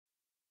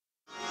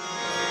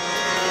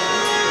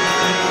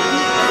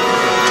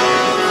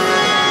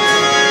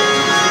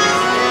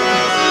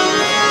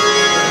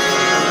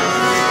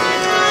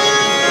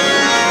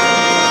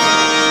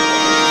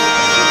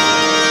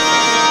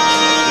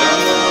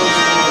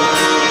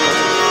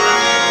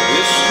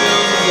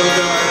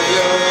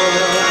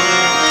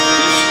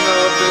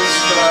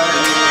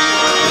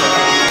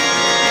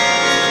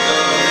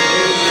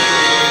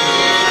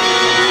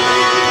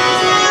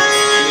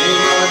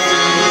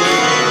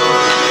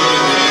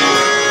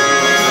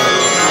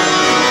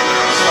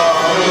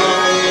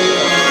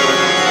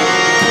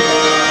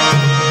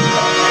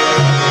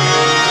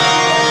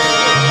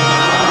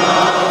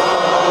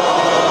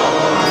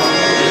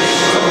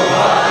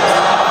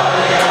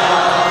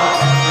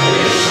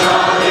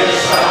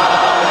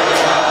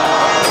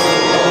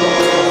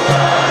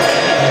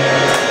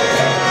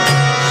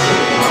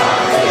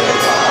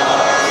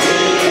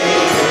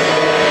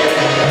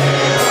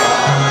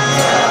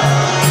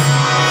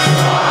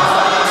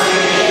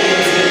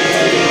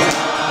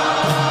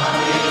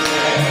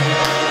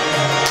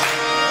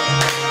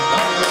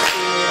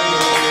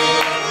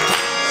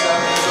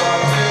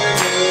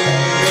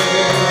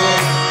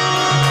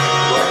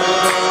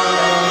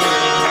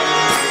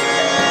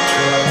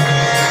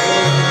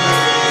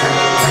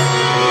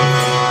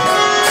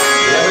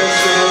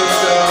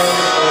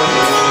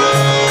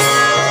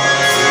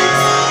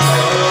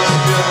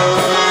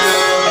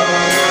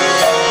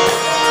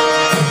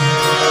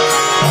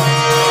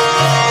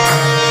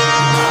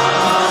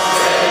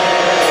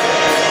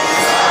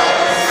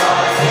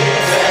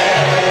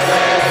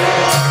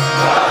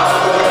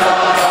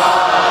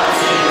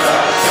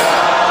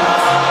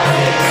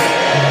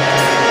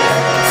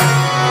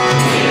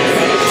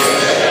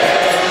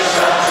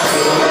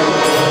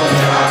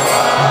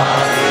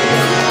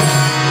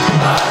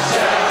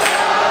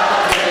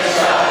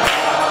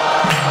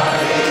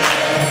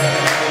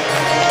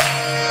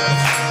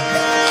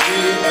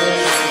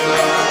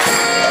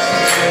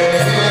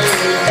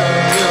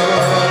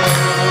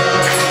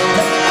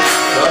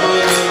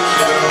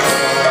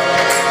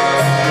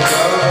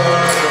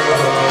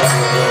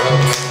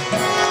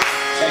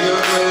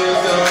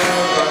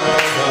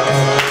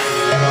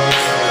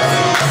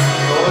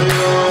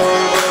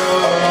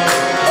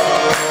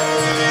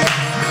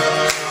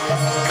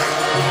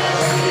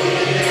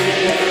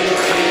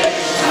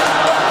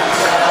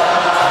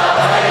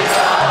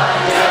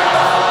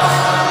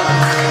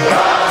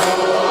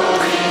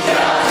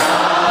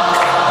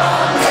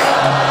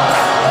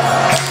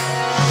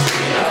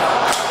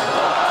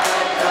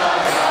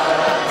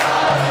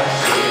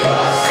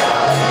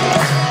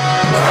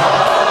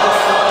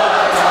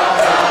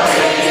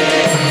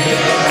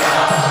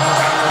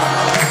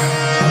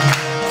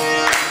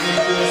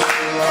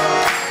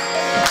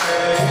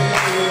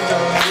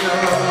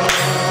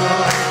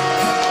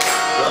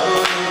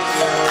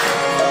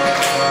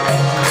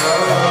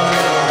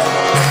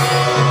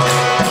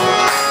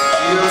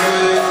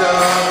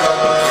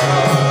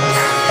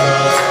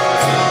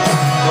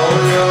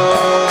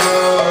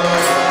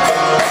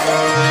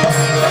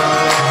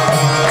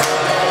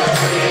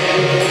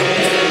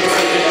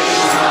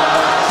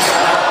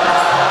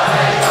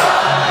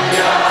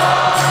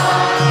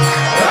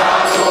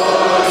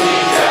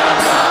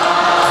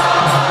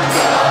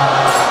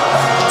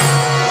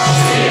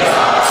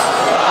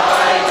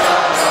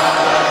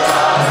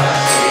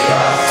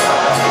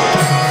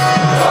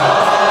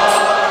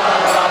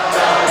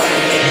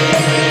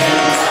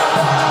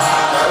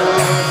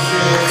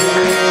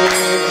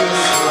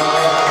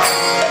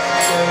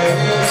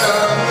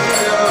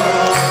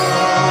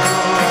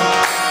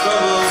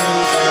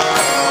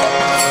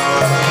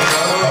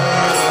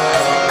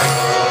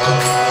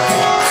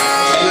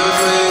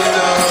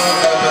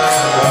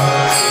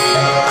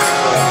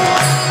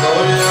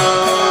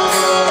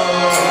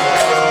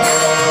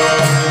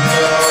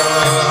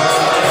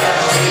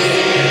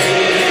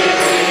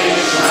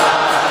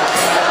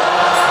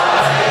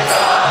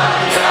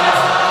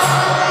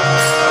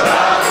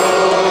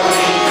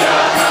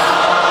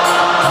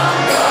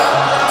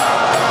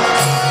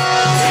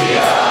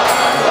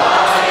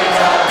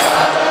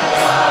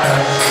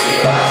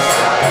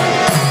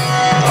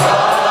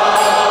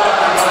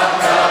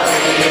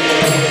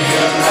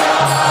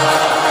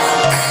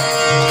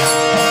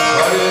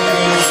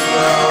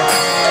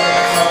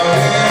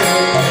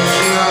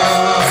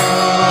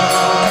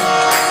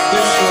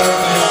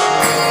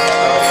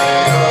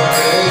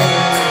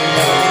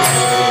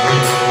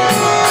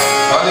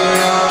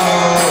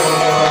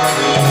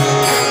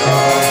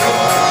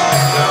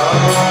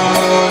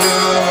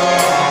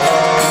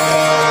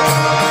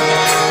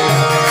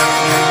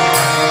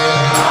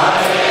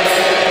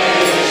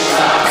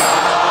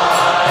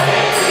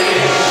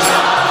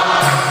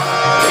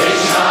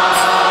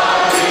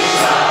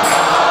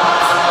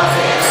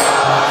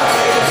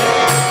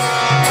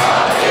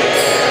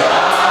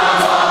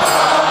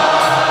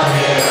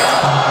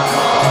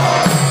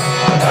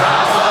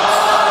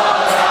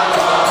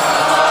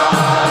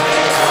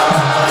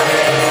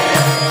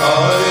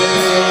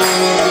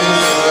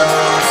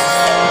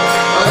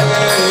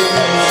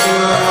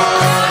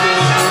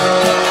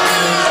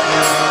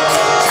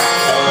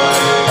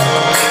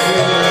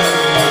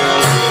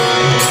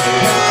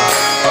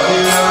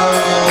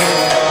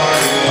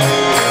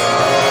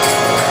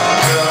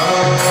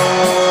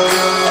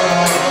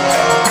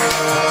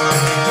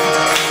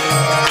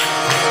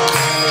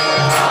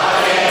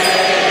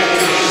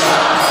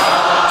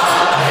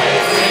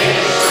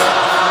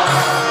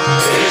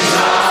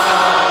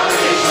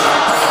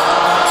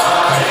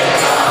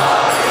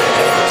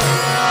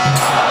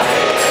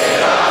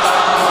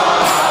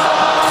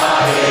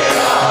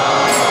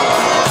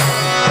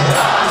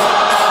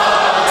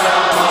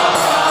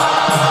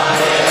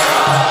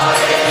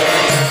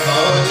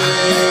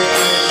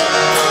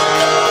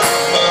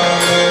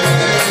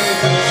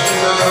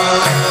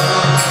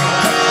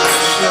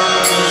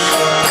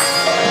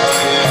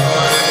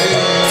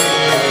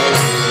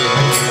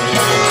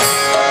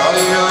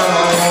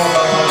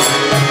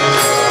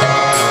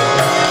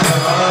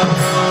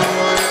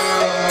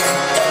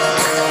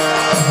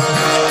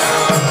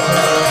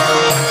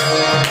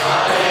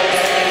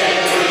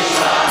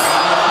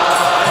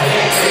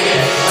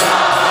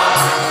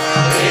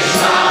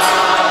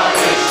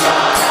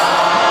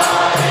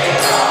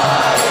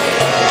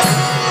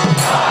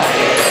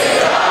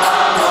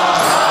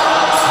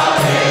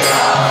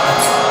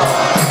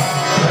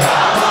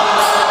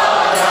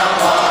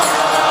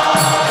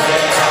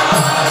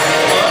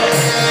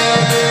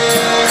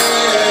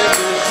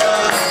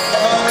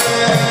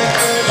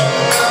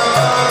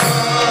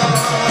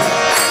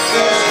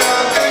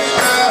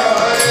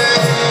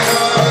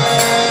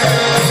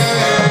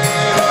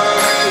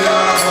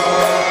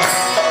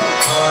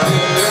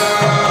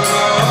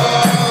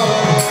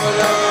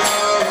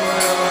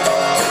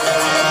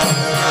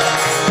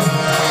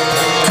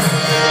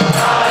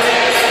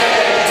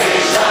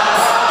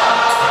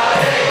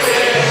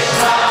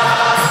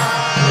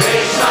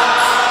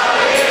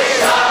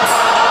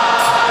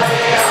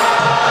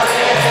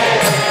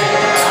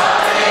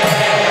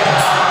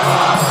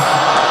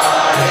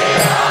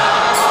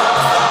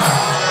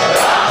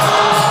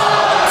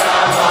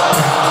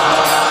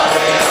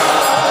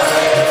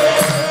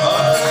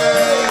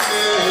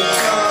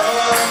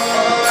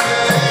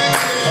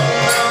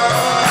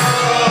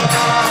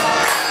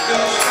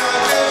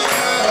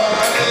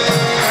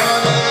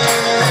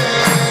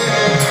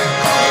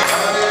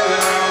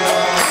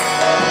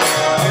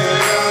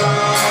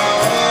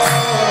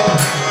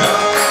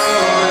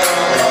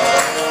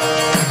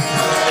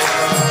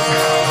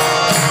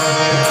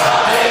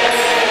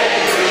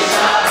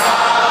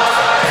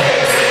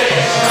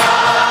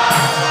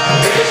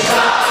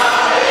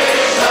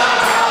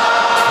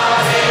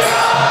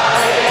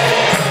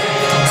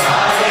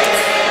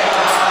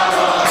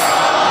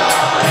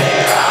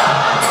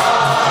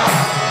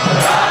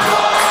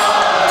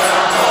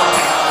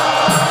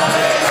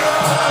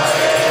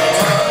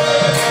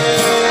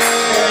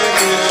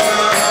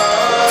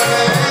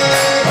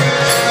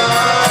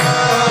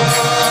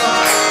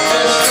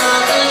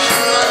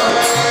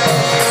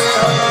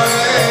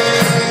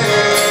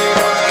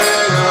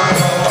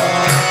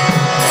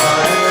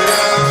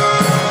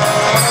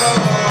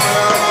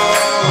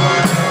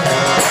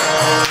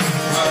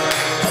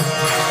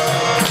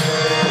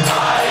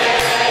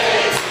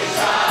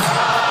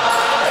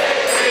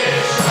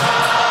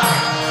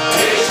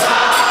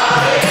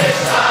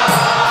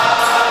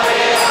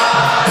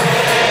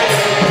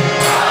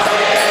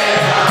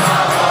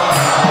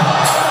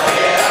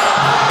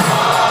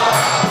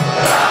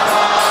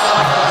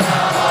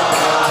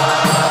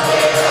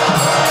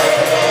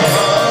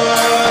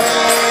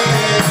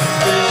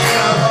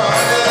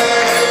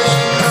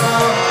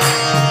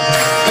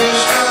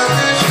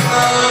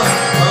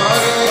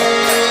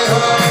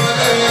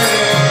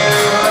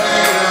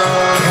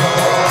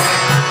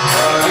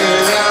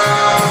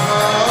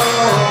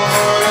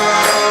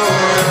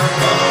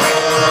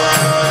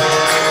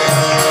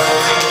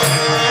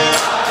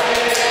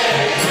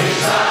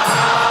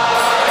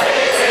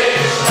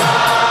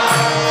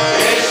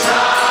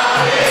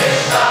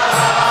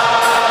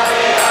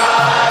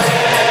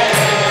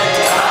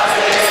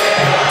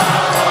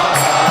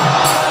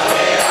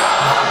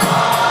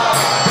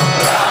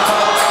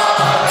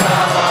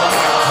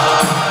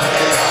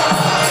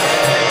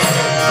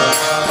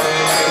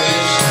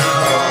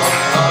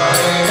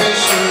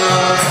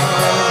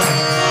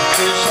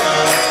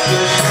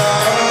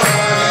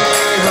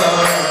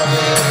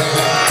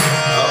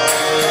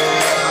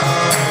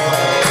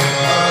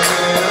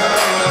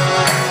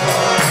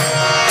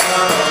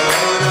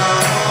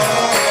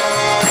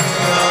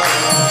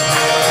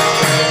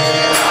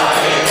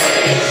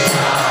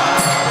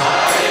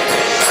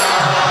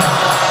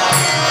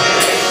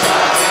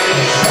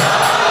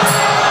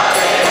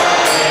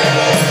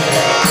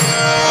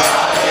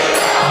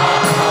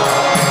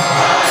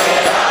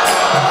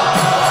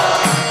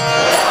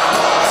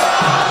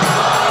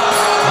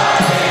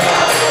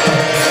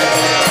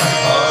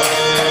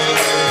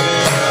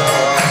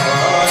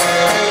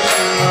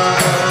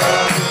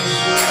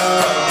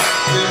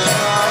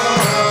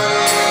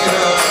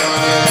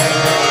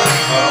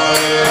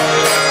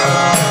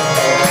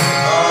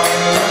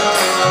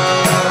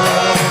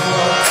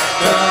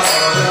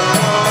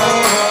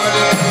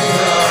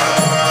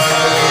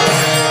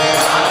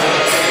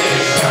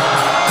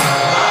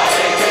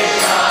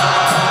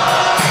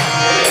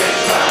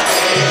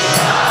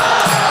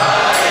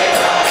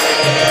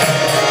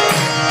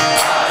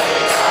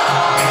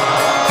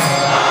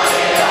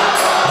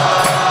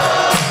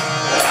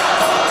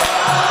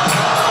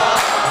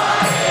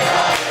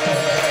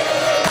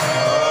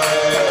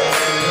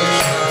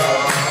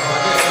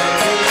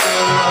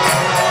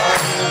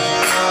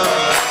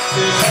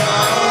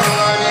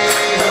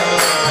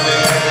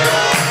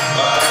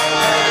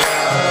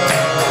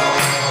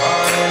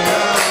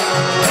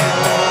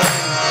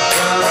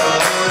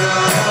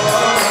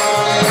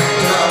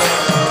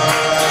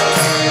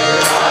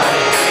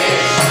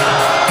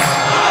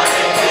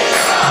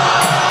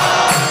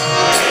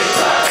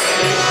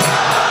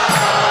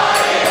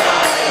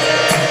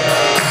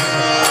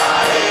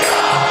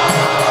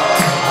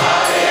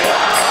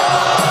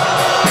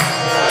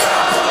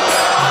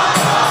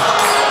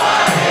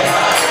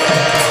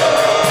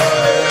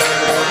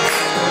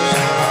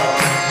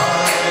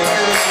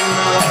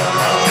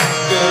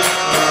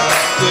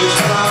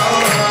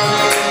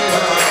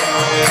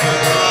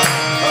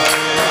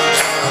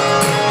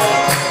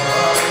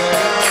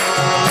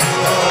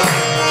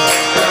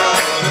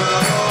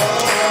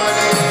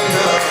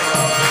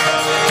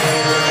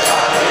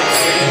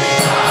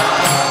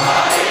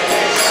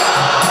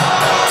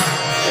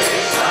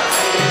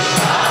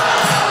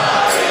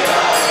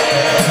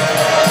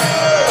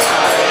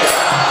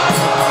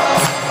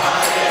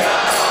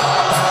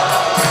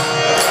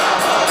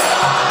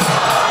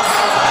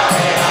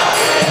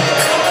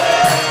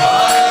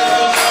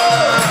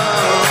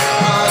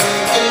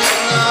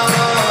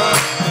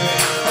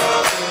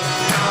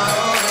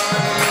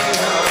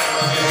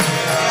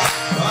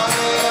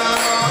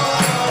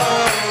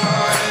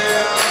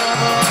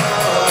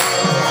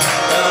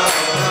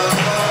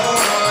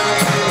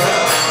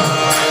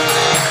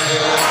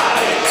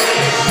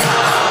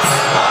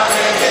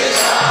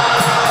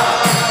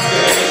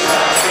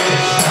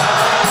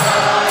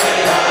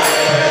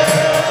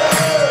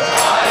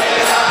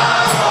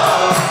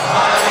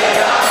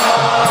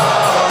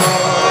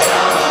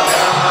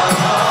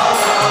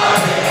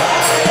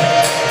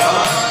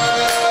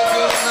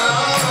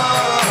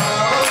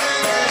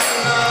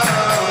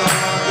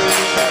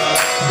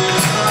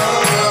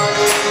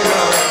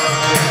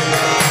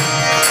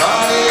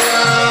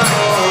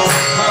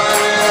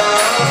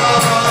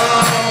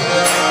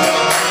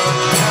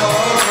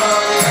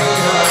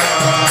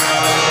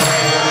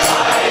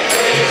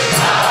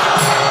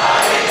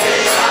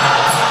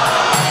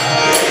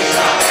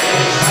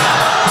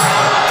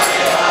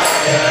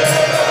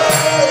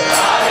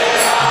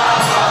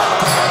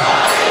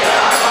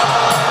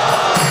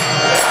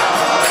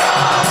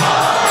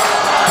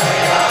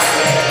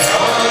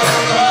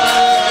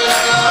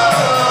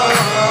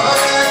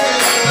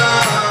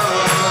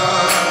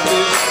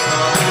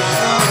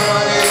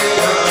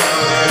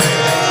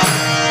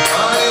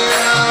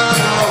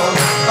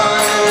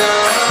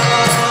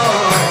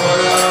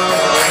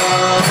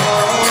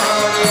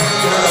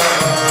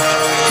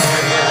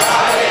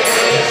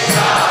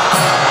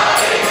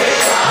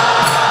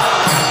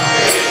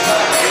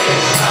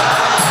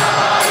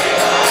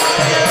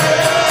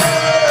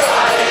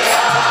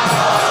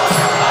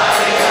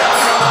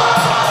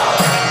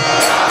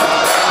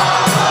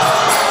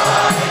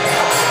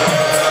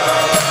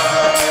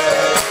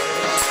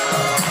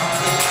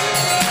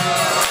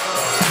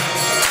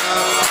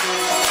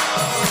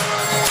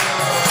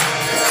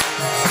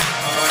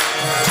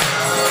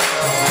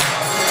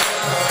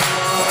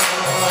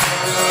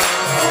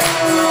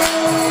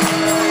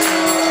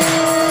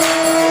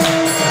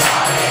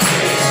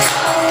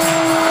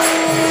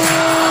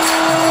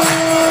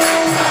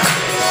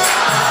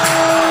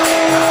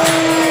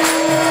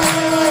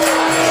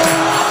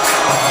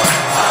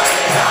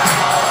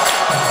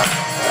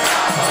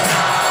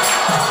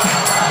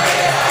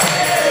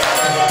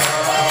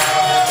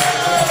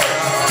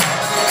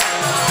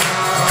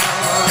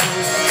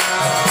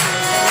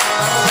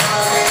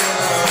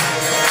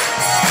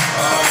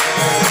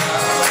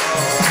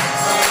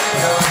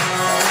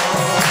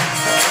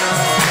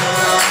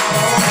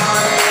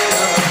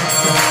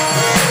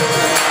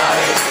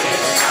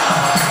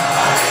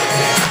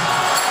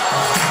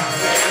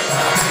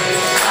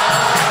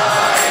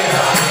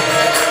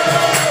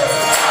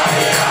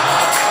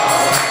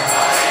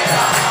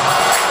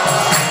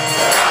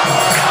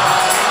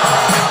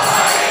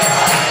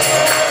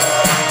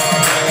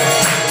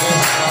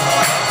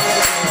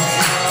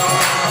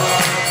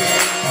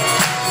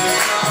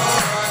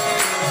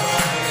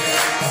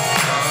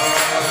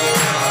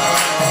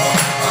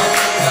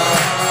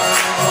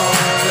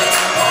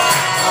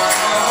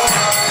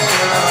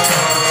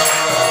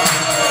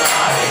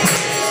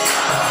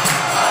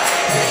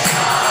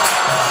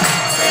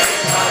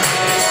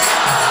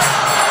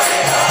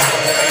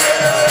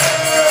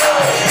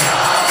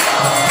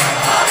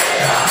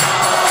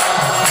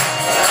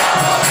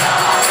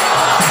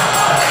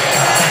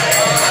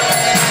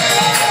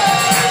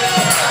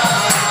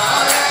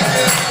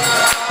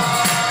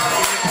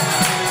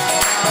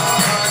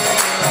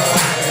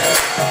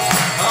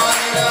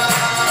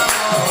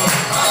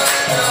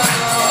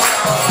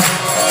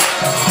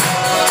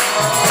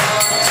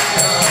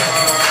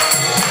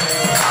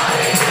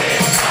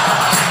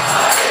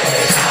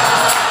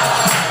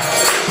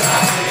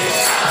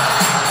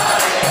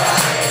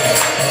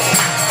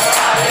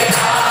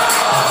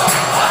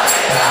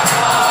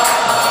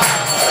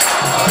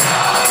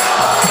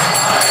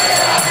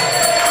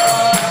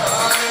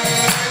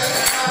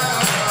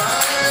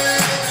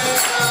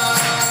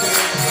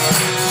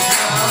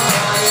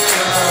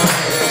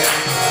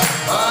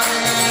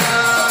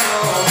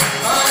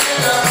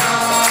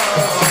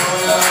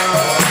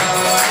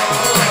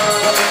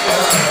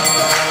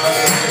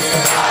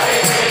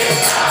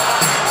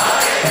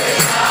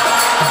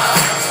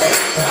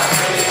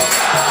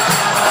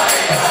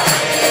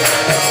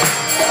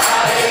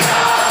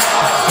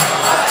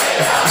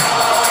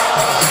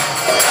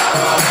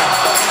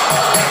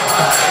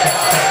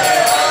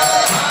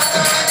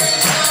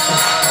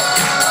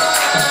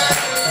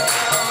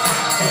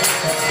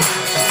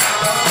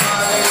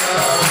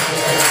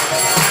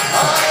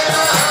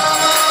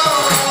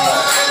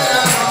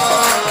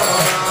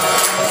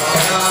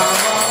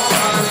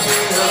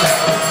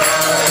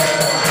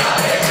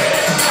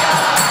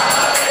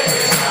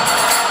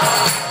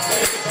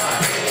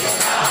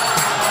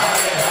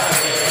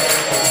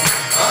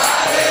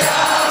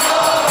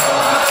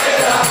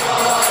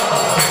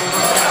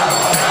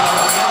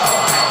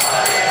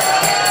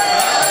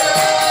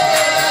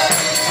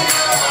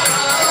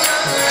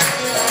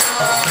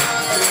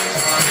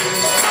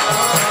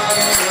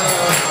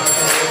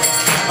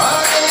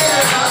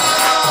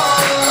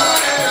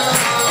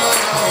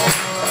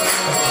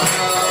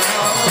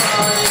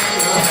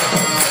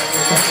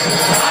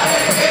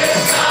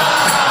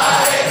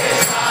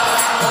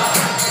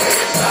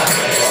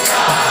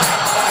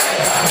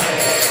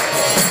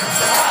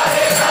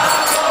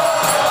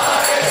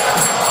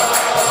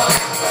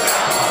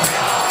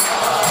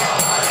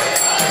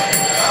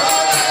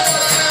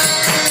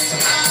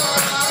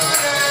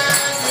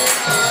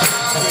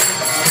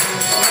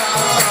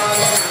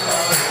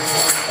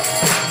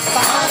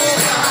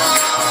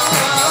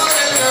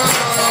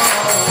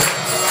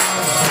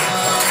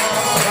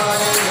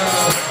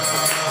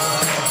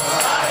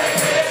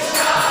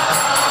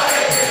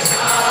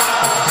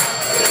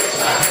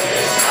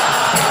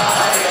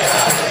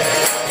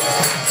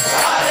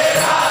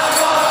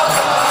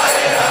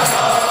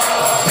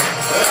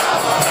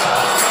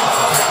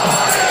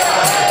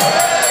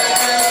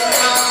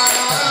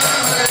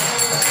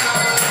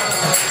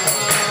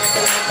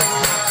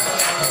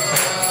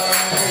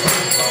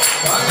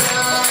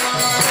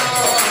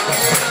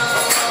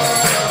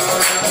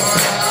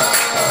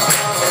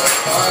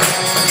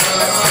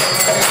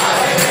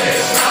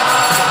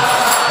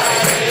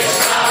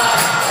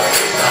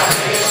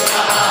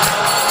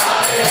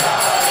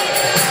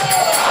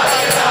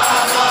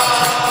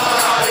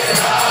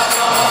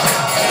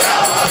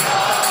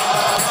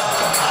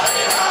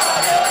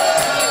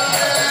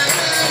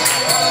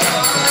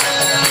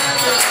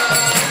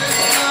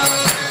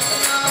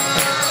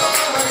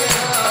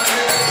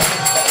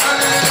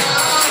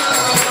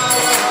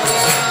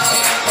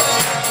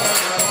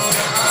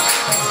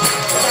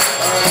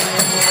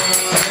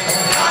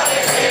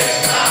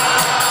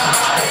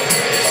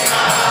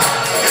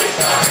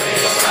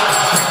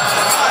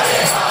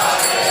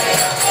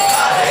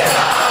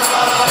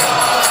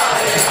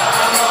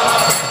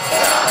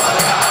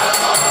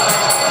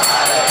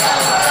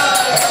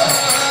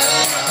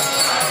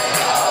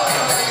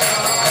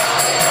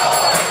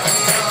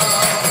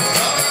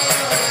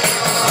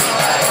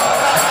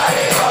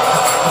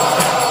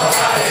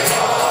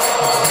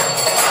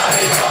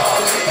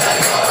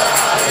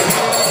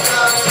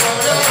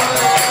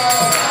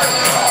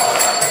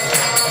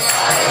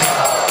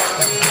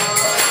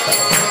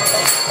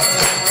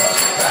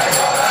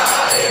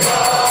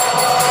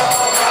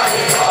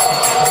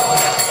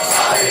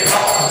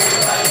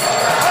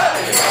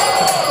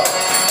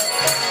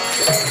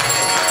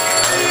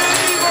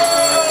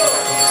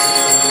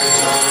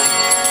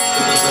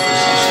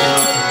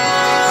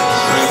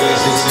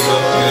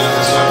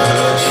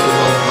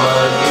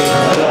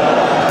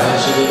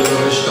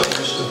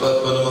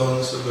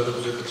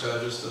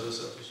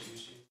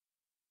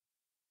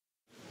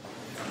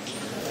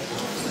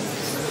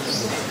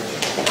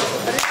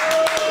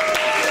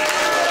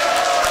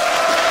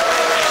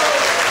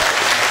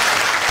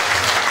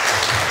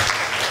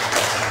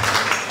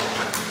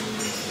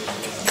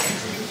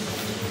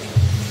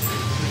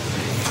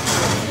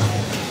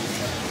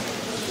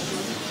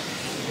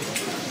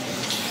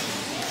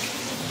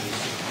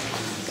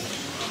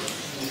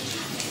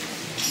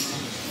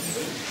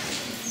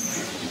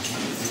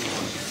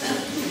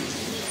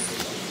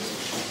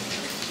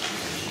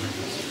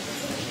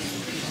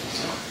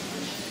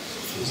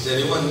Is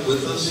anyone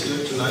with us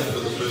here tonight for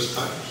the first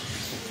time?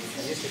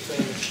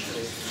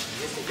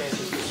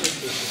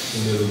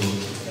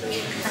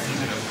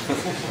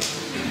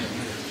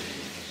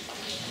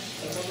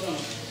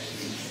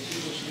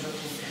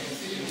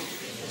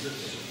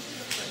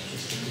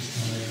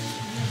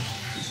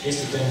 Есть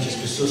ли кто-нибудь из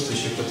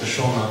присутствующих, кто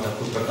пришел на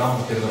такую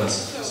программу первый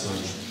раз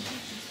сегодня?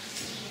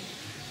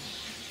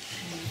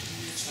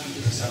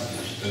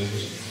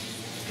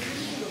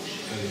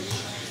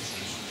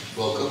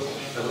 Welcome.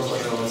 Добро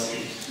пожаловать.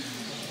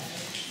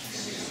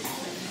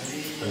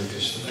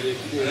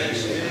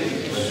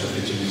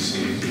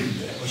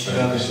 Очень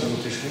рады, что вы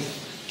пришли.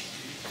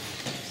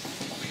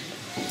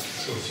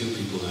 So a few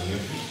people are here.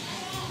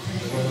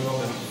 Довольно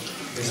много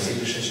гостей,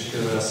 пришедших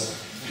первый раз.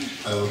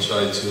 I will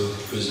try to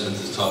present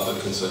the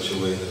topic in such a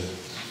way that it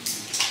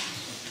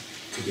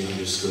could be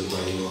understood by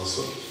you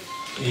also.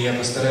 И я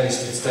постараюсь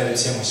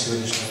представить тему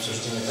сегодняшнего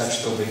обсуждения так,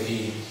 чтобы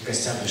и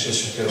гостям,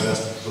 пришедшим первый раз,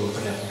 было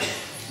понятно.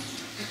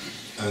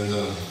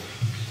 And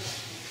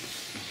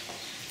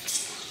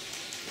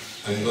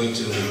I'm going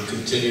to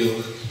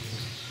continue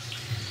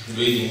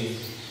reading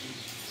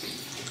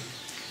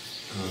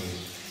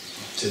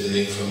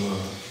today from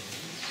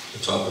a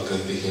topic I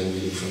began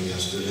reading from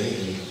yesterday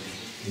in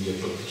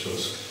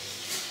Dnepropetrovsk.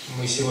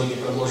 Мы сегодня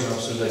продолжим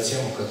обсуждать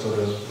тему,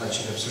 которую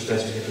начали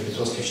обсуждать в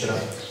Днепропетровске вчера.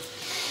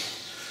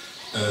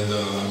 And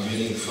I'm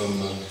reading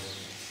from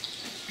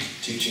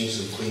Teachings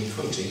of Queen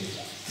Kunti.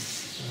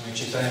 Мы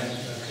читаем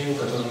книгу,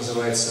 которая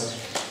называется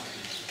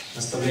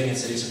 «Наставление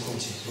царицы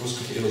Кунти». В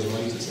русском переводе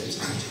 «Молитва царицы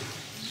Кунти».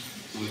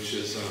 Which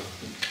is a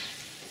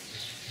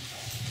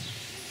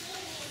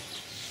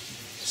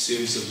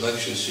series of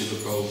lectures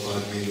Srila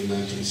Prabhupada made in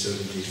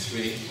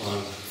 1973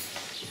 on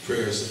the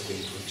prayers of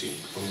Queen Kunti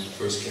from the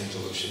first canto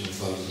of Srimad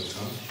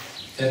Bhagavatam.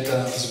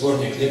 Это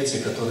сборник лекций,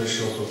 которые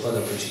Шрила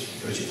Прабхупада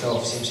прочитал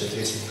в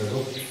 1973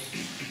 году.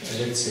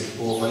 Лекции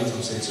по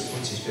молитвам царицы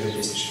Кунти из первой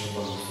песни Шримад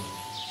Бхагаватам.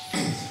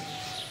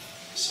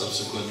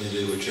 Subsequently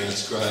they were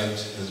transcribed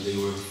and they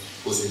were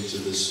put into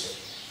this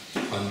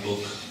one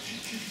book,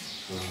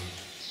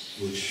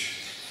 which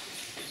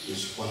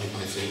is one of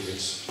my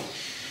favorites.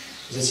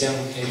 Затем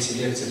эти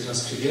лекции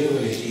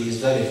транскрибировали и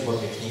издали в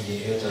форме книги,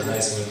 и это одна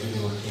из моих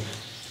любимых книг.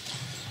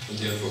 And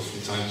therefore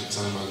from time to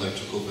time I'd like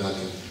to go back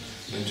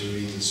and to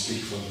read and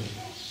speak from it.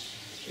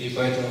 И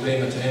поэтому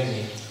время от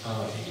времени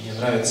мне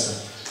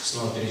нравится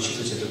снова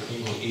перечитывать эту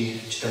книгу и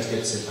читать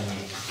лекции по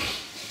ней.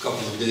 A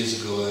couple of days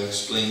ago I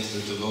explained to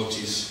the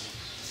devotees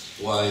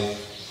why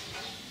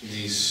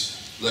these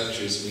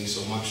lectures mean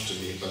so much to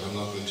me, but I'm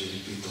not going to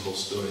repeat the whole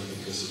story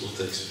because it will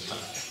take some time.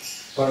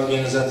 Пару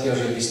дней назад я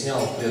уже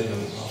объяснял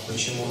преданным,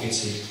 почему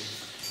эти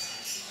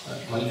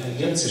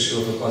лекции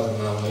Шрилы Прабхупады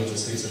на молитву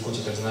царицы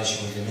Кунти так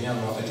значимы для меня,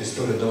 но эта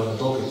история довольно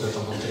долгая,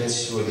 поэтому повторять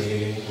сегодня я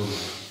ее не буду.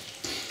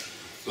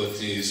 But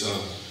these,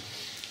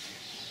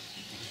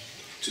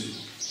 to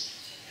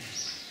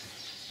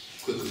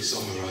quickly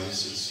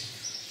summarize,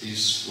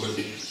 these were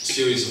a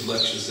series of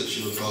lectures that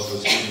Srila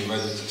Prabhupada gave me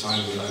right at the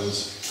time when I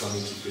was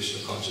coming to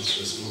Krishna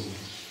consciousness movement.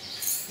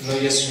 Но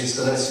если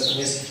сказать в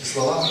нескольких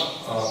словах,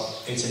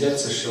 эти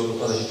лекции Шрила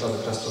Прабхупада читал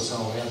как раз в тот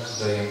самый момент,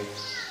 когда я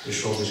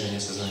пришел в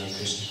движение сознания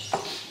Кришны.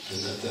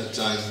 And at that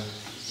time,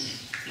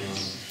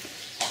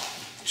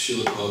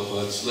 Srila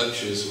Prabhupada's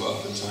lectures were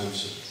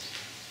oftentimes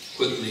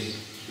quickly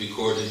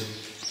recorded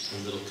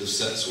and little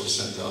cassettes were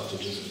sent out to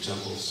different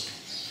temples.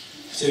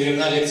 В те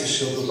времена лекции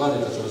Шрилы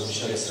Прабхупады, которые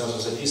звучали, сразу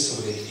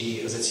записывали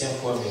и затем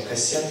в форме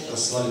кассет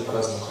рассылали по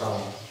разным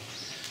храмам.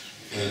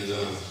 And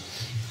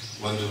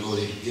one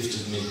devotee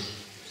gifted me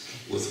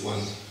with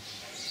one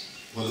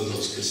of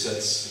those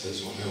cassettes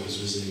as when I was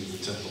visiting the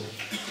temple.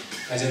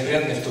 Один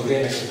преданный в то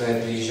время, когда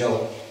я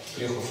приехал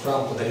в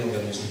храм, подарил мне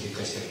одну из таких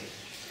кассет.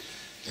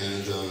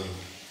 And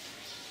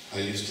I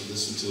used to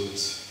listen to it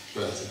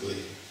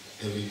practically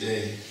every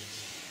day.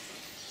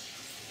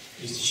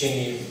 И в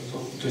течение,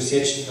 то есть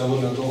я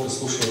довольно долго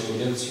слушал эту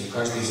лекцию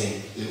каждый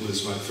день. It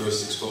was my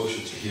first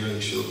exposure to hearing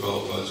Srila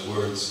Prabhupada's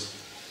words.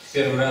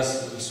 Первый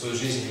раз в свою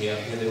жизнь мне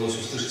довелось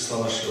услышать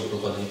слова Шрилы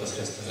Прабхупады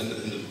непосредственно. And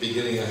in the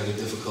beginning I had a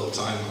difficult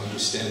time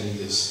understanding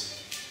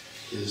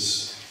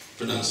his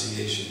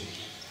pronunciation.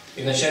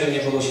 И вначале мне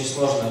было очень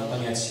сложно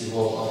понять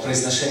его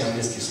произношение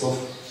английских слов.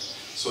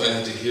 So I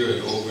had to hear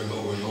it over and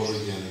over and over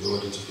again in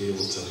order to be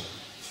able to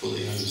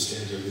fully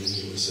understand everything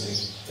he was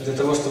saying. Для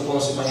того, чтобы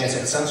полностью понять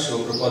акцент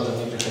Шрилы Прабхупады,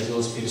 мне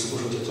приходилось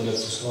переслушивать эту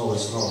лекцию снова и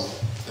снова.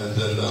 And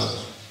then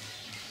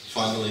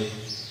finally,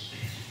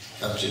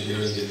 after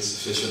hearing it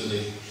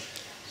sufficiently,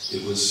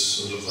 it was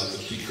sort of like a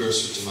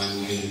precursor to my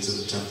moving into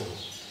the temple.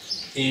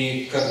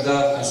 И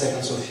когда, в конце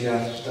концов,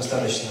 я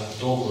достаточно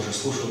долго уже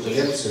слушал эту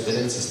лекцию, эта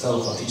лекция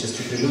стала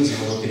фактически прелюдией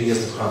моего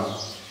переезда в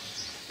храм.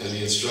 And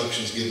the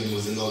instructions given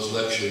within those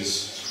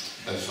lectures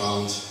I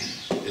found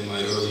in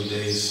my early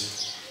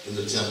days in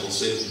the temple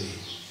saved me.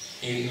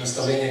 И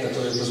наставления,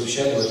 которые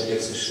прозвучали в этой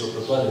лекции Шрилы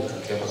Прабхупады,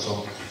 как я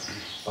потом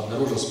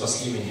обнаружил,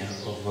 спасли меня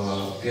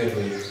в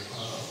первое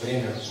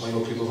время моего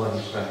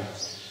пребывания в храме.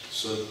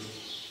 So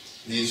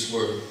these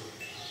were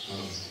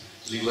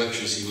the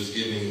lectures he was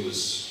giving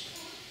was,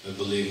 I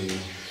believe, in the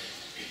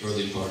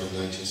early part of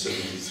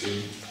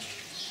 1973.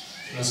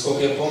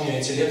 Насколько я помню,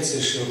 эти лекции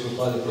Шрилы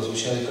Прабхупады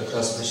прозвучали как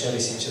раз в начале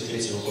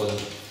 1973 года.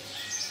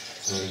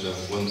 And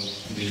when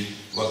the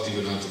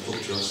Bhaktivedanta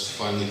Book Trust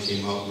finally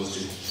came out with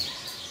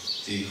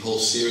the whole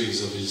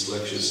series of his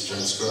lectures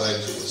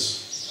transcribed,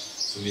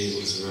 for me, it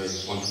was a very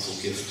wonderful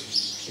gift.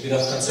 И когда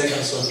в конце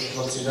концов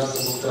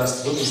Бхактивиданта Бук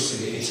Траст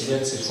выпустили эти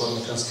лекции в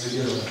форме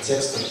транскрибированных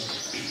текстов,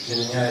 для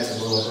меня это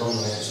был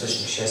огромный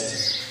источник счастья.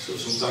 So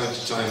from time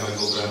to time I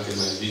go back and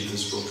I read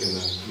this book and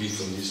I read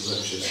from these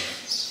lectures.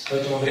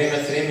 Поэтому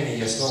время от времени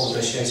я снова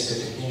возвращаюсь к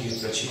этой книге и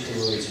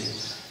прочитываю эти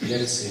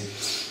лекции.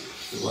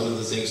 One of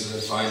the things that I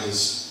find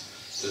is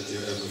that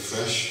they're ever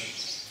fresh.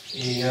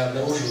 И я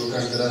обнаруживаю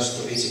каждый раз,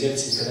 что эти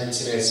лекции никогда не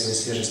теряют своей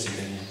свежести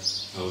для меня.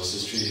 I was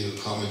just reading a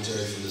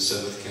commentary from the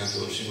 7th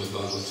canto of Srimad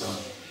Bhagavatam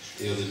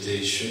the other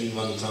day,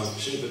 Srimvatam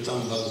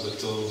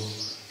Bhagavato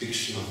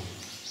Bhikshna,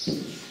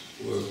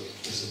 where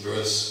there's a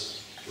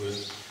verse where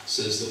it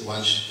says that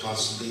one should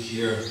constantly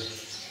hear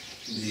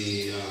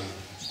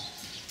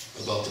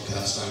about the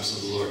pastimes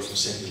of the Lord from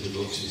saintly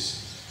devotees.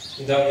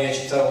 Недавно я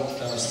читал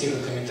стих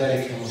и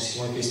комментарий к нему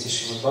 7-й песни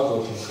Шримад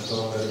Бхагаватам, в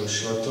котором говорил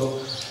Шривато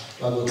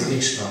Бхагават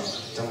Бхикшна.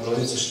 Там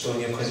говорится, что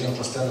необходимо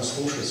постоянно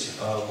слушать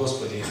о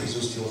Господе из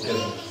уст Его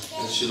преданных.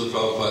 Srila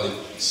Prabhupada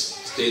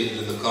stated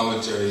in the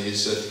commentary, he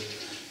said,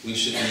 we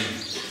should be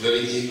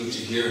very eager to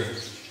hear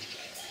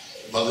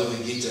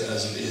Bhagavad Gita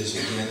as it is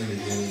again and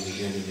again and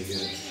again and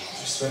again.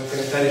 В своем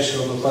комментарии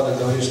Шрила Прабхупада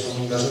говорит, что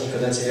мы не должны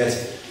никогда терять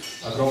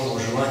огромного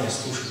желания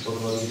слушать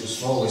Бхагавад-гиту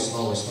снова и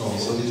снова и снова,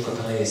 Бхагавад-гиту, как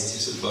она есть. He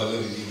said,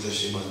 Bhagavad Gita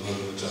Srimad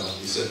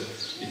Bhagavatam. He said,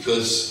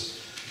 because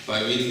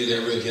by reading it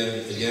ever again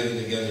and again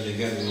and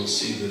again, you will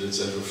see that it's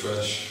ever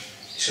fresh.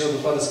 Шрила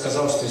Прабхупада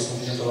сказал, что если мы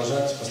будем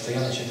продолжать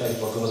постоянно читать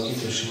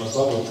Бхагавад-гиту и Шримад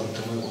Бхагаватам,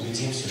 то мы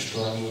убедимся,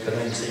 что они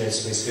никогда не теряют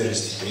своей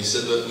свежести. He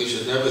said that we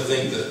should never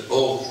think that,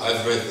 oh,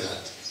 I've read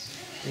that.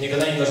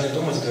 Никогда не должны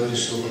думать, говорит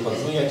Шрила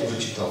Прабхупада, ну я это уже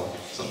читал.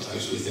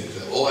 Sometimes we think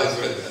that, oh, I've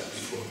read that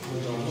before.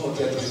 Мы думаем, ну вот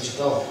я это уже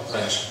читал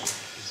раньше.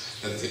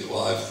 And think,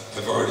 well,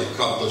 I've already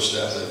accomplished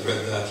that, I've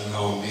read that, and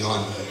now I'm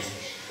beyond that.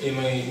 И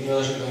мы не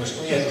должны думать,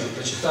 что ну я это уже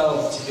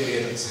прочитал, теперь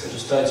я эту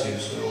стадию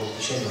своего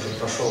учения уже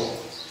прошел.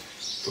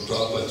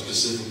 Prabhupada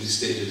specifically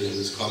stated in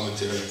his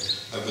commentary,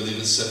 I believe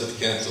in 7th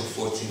canto,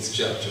 14th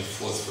chapter,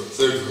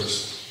 3rd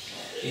verse.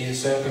 И в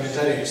своем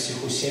комментарии к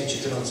стиху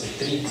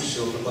 7.14.3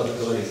 Шрила Прабхупада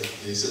говорит.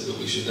 He said that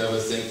we should never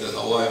think that,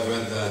 oh, I've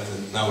read that,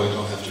 and now I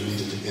don't have to read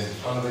it again.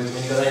 Он говорит, мы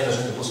никогда не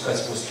должны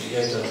допускать мысли,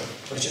 я это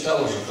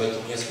прочитал уже,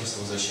 поэтому нет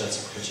смысла возвращаться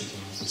к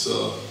прочитанию.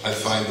 So I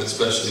find that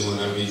especially when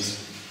I read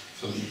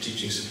from the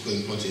teachings of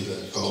Queen Kunti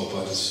that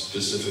Prabhupada is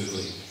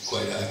specifically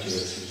quite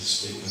accurate in his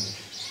statement.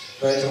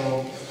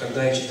 Поэтому,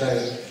 когда я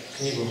читаю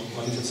книгу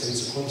 «Молитва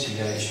царицы Кунти»,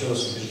 я еще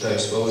раз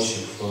убеждаюсь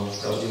воочию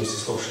в правдивости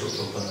слов Шрилы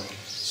Прабхупады.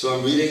 So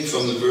I'm reading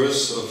from the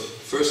verse of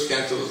 1st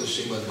canto of the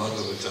Srimad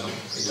Bhagavatam,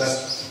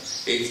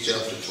 8th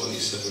chapter,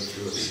 27th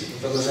verse. Мы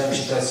продолжаем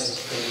читать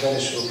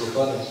комментарий Шрилы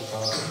Прабхупады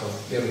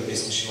в первой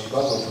песне Шримад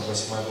Бхагаватам,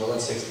 8 глава,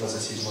 текст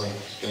 27.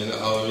 And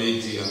I'll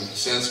read the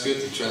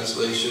Sanskrit, the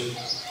translation,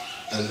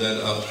 and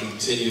then I'll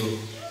continue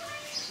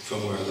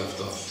from where I left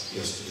off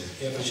yesterday.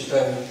 Я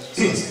прочитаю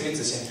санскрит,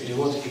 затем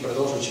перевод и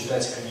продолжу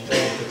читать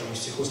комментарии к этому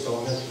стиху с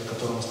того момента, на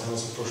котором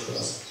остановился в прошлый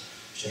раз,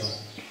 вчера.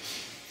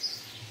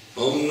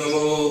 Om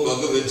Namo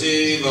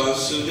Bhagavate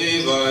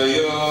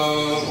Vasudevaya.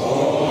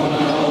 Om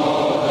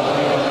Namo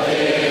Bhagavate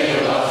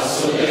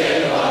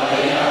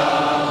Vasudevaya.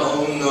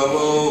 Om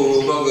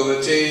Namo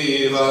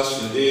Bhagavate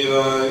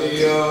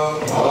Vasudevaya.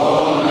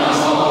 Om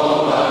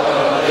Namo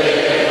Bhagavate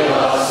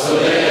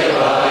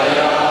Vasudevaya.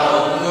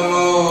 Om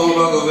Namo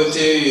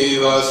Bhagavate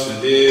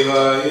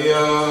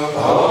Vasudevaya.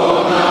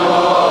 Om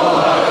Namo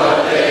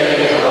Bhagavate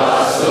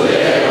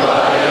Vasudevaya.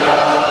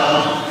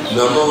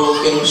 Namo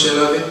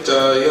Kinchana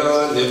Vittaya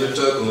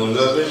Nivritta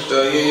Guna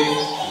Vittaye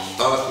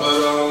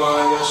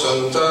Atmaramaya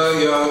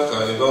Santaya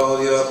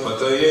Kaivalya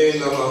Pataye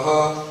Namaha.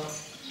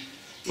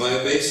 My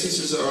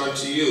obeisances are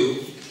unto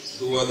you,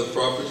 who are the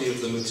property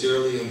of the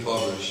materially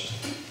impoverished.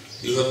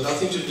 You have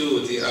nothing to do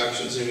with the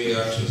actions and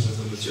reactions of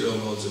the material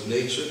modes of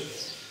nature.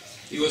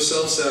 You are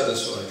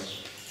self-satisfied,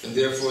 and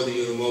therefore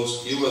you are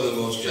the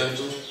most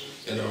gentle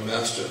and are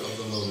master of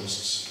the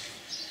monists.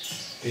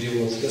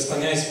 Перевод. Я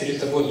склоняюсь перед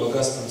тобой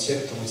богатством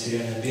тех, кто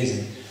материально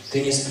беден.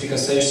 Ты не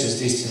соприкасаешься с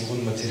действием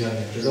гун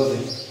материальной природы.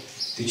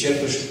 Ты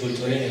черпаешь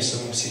удовлетворение в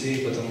самом себе,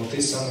 и потому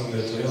ты самый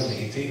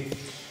умиротворенный, и ты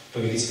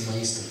повелитель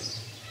монистов.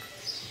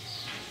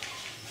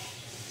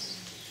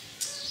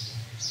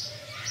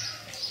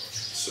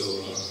 So,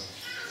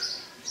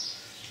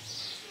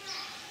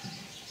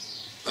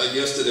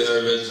 yesterday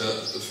I read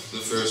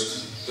the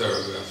first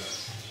paragraph.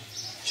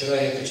 Вчера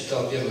я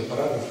прочитал первый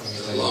параграф,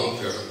 A long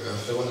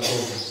paragraph. довольно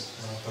долгий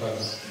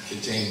параграф.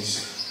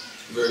 Contains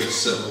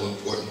several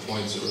important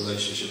points in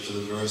relationship to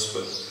the verse,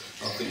 but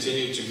I'll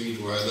continue to read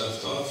where I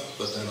left off,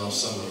 but then I'll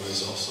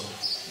summarize also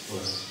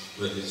what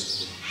I read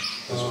yesterday.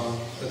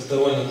 Это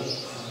довольно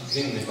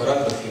длинный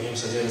параграф, и в нем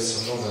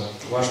содержится много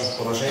важных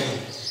положений,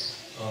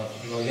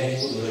 но я не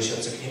буду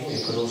возвращаться к нему,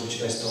 я продолжу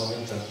читать с того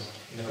момента,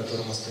 на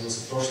котором остановился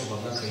в прошлом,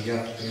 однако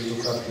я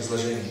приведу краткое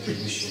изложение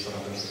предыдущего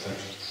параграфа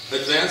также.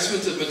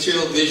 Advancement of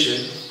material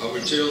vision, of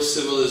material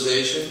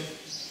civilization,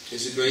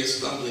 is a great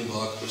stumbling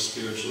block for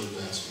spiritual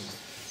advancement.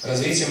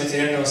 Развитие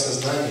материального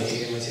сознания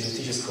и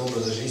материалистического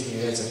образа жизни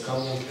является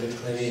камнем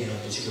преткновения на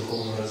пути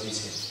духовного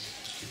развития.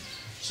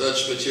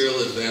 Such material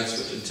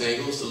advancement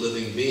entangles the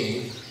living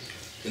being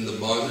in the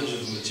bondage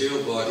of a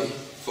material body,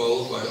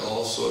 followed by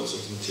all sorts of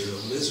material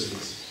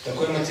miseries.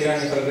 Такой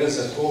материальный прогресс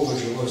заковывает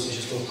живое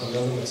существо в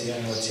кандалы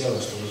материального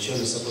тела, что влечет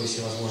за собой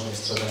всевозможные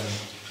страдания.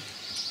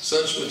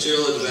 Such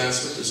material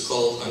advancement is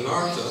called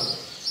anartha,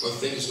 or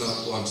things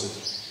not wanted.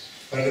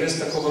 Прогресс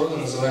такого рода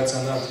называется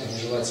анартой,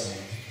 нежелательным.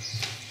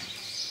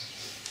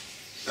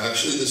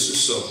 Actually, this is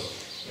so.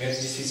 Это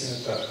действительно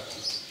так.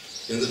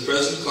 In the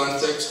present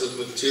context of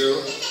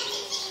material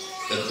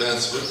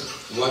advancement,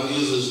 one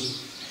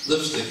uses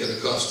lipstick at a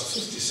cost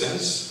of 50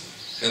 cents,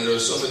 and there are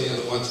so many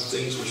unwanted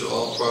things which are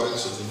all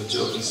products of the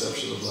material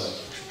conception of life.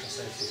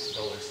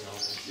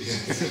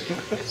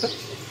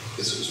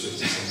 This was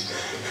 50 cents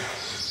back then.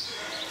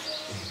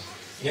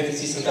 Нет, это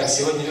действительно так.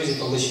 Сегодня люди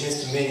поглощены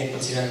стремлением к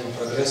материальному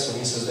прогрессу,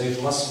 они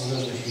создают массу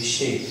ненужных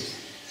вещей,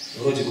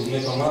 вроде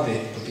губной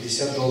помады по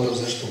 $50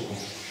 за штуку.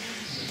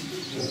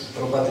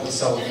 Прабхупада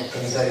писал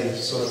комментарий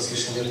 40 с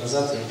лишним лет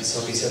назад, и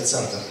написал 50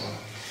 центов.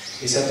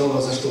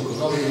 $50 за штуку.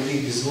 Много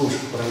других безвуж,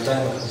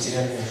 порождаемых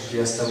материальными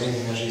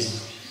приоставлениями жизни.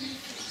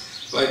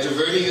 By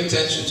diverting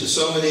attention to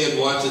so many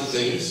unwanted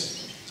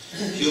things,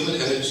 human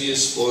energy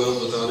is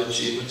spoiled without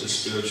achievement of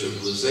spiritual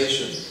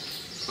realization,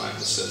 prime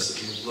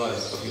necessity of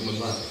life, of human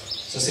life.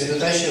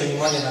 Сосредотачивая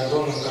внимание на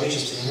огромном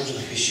количестве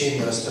ненужных вещей,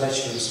 мы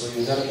растрачиваем свою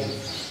энергию,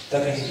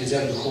 так и не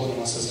придя к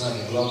духовному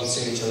осознанию, главной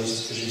цели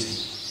человеческой жизни.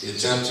 The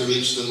attempt to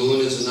reach the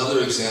moon is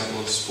another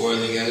example of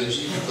spoiling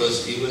energy,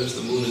 because even if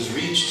the moon is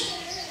reached,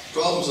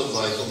 problems of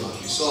life will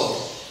not be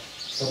solved.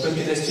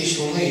 Попытки достичь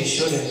Луны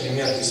еще один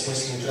пример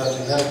бессмысленной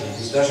траты энергии,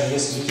 ведь даже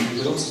если люди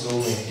доберутся до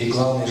Луны, и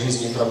главные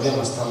жизненные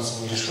проблемы останутся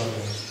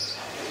нерешенными.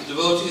 The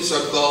devotees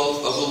of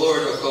the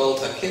Lord are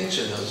called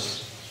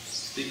akinchanas,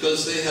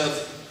 because they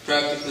have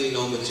practically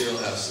no material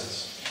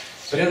assets.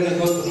 Преданных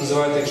Господа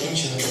называют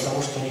акинчами,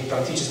 потому что у них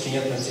практически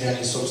нет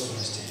материальной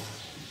собственности.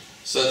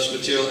 Such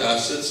material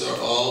assets are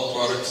all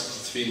products of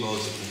the three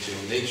modes of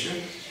material nature.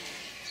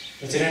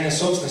 Материальная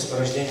собственность –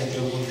 порождение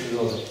трех гун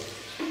природы.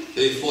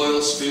 They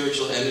foil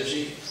spiritual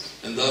energy,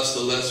 and thus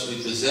the less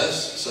we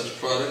possess such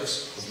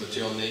products of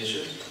material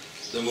nature,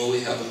 the more we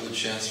have a good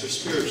chance for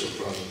spiritual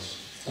progress.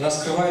 Она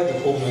скрывает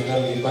духовную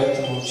энергию,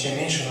 поэтому чем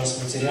меньше у нас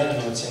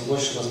материального, тем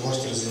больше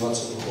возможности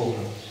развиваться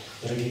духовно.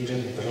 Дорогие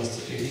преданные,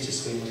 пожалуйста, переведите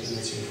свои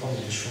мобильные телефоны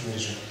в бесшумный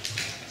режим.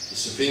 The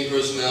Supreme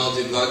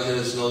Personality of Godhead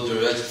has no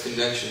direct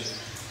connection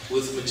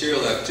with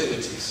material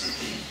activities.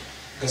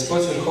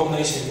 Господь, Верховный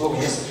Личность Бога,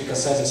 не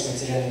соприкасается с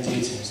материальной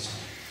деятельностью.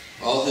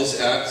 All His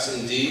acts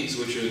and deeds,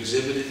 which are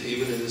exhibited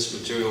even in this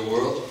material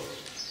world,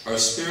 are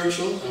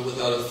spiritual and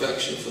without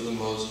affection for the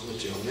modes of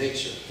material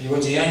nature. Его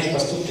деяния и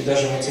поступки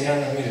даже в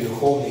материальном мире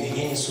духовные и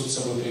не несут с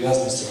собой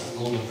привязанности к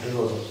духовным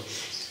природам.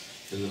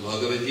 In the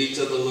Bhagavad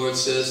Gita, the Lord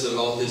says that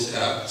all His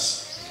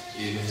acts,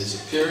 even His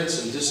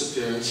appearance and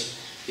disappearance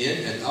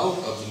in and out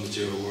of the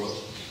material world,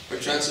 are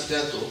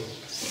transcendental,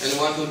 and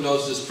one who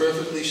knows this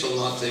perfectly shall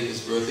not take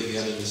his birth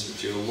again in this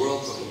material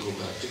world, but will go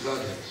back to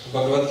Godhead. В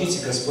Бхагавад-гите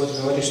Господь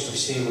говорит, что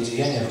все его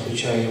деяния,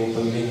 включая его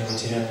появление в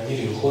материальном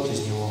мире и уход из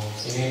него,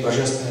 имеют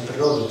божественную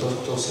природу.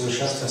 Тот, кто в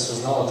совершенстве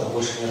осознал это,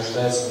 больше не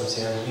рождается в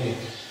материальном мире,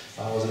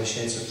 а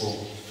возвращается к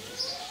Богу.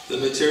 The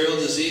material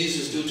disease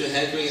is due to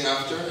hankering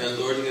after and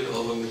lording it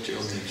over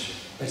material nature.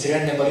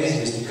 Материальная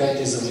болезнь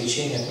возникает из-за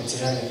влечения к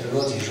материальной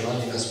природе и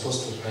желания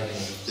господствовать над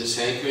ней. This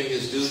hankering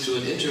is due to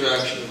an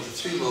interaction of the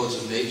three modes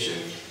of nature,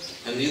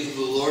 and neither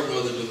the Lord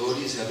nor the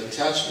devotees have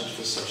attachment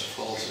for such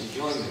false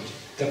enjoyment.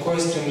 Такое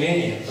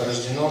стремление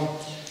порождено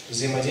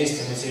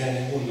взаимодействием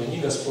материальных гун, но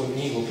ни Господь,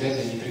 ни его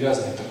преданные не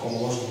привязаны к такому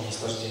ложному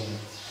наслаждению.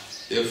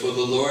 Therefore,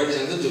 the Lord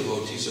and the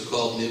devotees are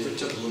called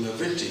Nivrita Guna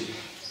Vritti.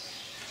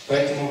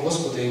 Поэтому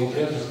Господа и его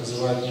преданных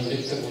называют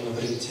Нивритта Гуна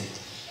Вритти.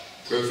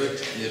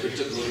 Perfect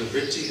Nivrita Guna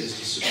Vritti is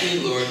the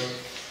Supreme Lord,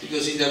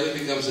 because He never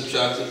becomes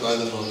attracted by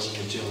the modes of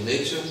material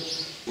nature,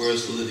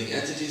 whereas the living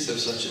entities have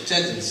such a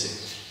tendency.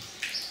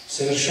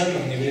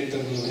 Совершенным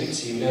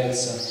невритте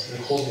является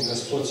Верховный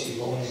Господь,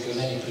 ибо Он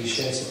никогда не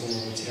прельщается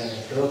полной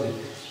материальной природы,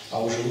 а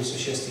у живых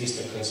существ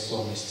есть такая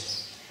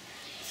склонность.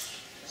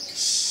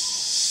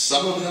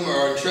 Some of them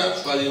are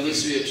entrapped by the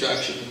illusory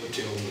attraction of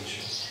material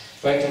nature.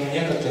 Поэтому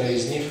некоторые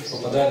из них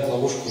попадают в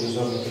ловушку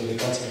иллюзорной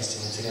привлекательности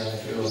материальной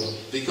природы.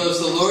 Because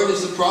the Lord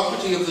is the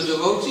property of the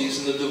devotees,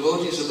 and the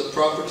devotees are the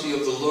property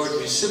of the Lord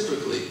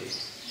reciprocally,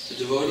 the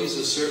devotees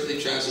are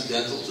certainly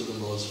transcendental to the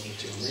laws of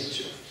material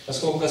nature.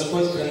 Поскольку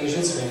Господь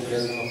принадлежит своим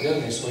преданным, а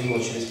преданные, в свою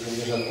очередь,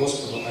 принадлежат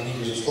Господу, они,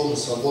 безусловно,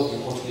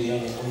 свободны от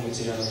влияния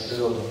материальной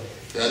природы.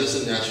 That is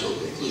a natural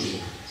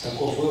conclusion.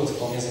 Таков вывод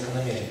вполне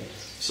закономерен.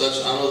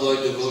 Such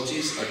unalloyed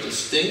devotees are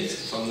distinct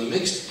from the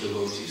mixed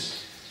devotees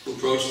who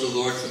approach the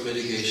Lord for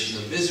mitigation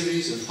of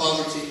miseries and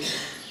poverty,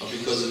 or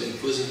because of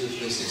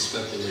inquisitiveness and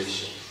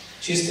speculation.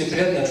 Чистые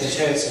преданные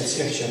отличаются от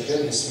тех, чья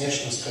преданность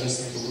смешана с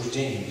корыстными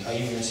побуждениями, а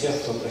именно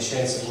тех, кто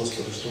обращается к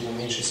Господу, чтобы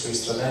уменьшить свои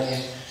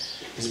страдания,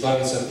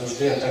 избавиться от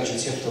нужды, а также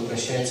тех, кто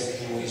обращается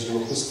к Нему из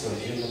любопытства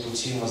или на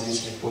пути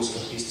умозрительных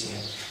поисков истины.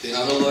 The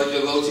unalloyed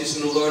devotees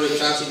in the Lord are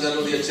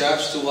transcendentally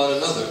attached to one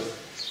another.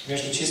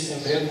 Между чистыми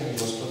преданными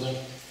Господа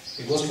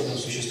и Господом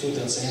существует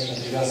трансцендентная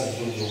привязанность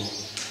друг к другу.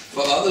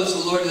 For others,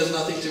 the Lord has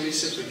nothing to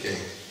reciprocate.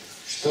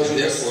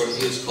 Therefore,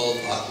 He is called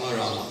Atma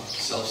Rama,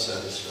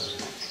 self-satisfied.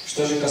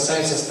 Что же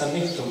касается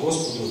остальных, то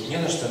Господу не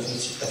на что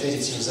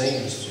ответить им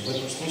взаимностью. В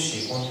этом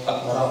случае Он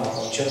Атмарама,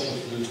 Он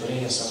черпает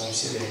удовлетворение в самом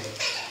себе.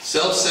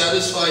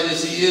 Self-satisfied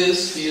as He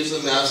is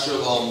the master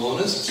of all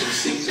monists who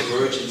seek to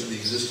merge into the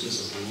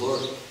existence of the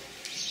Lord.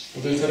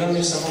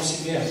 Удовлетворенный в самом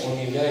себе, Он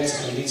является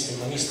повелителем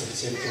монистов,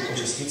 тех, кто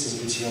хочет слиться с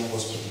бытием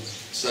Господа.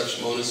 Such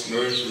monists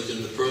merge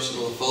within the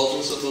personal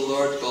effulgence of the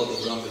Lord, called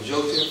the Brahma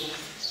Jyoti,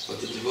 but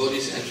the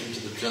devotees enter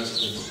into the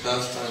transcendental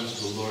pastimes of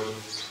the Lord,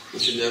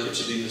 which are never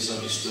to be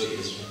misunderstood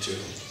as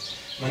material.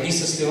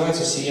 Монисты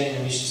сливаются с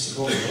сиянием личности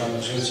Бога в Брахма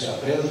Джьоти, а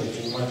преданные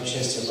принимают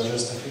участие в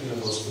божественных играх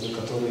Господа,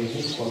 которые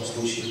ни в коем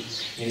случае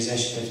нельзя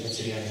считать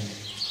материальными.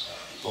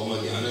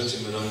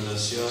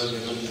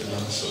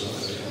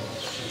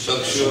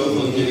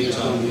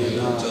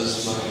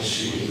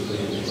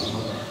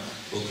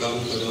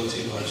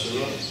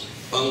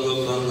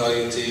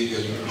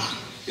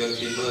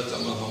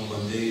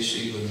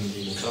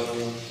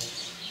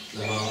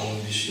 Namo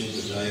Vishnu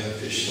Padaya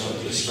Krishna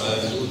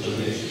Prasthaya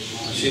Bhutale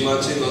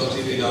Srimati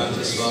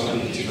Bhaktivedanta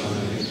Swami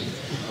Nityananda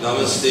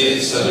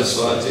Namaste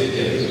Saraswati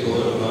Devi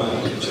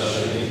Gauravani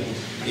Pracharani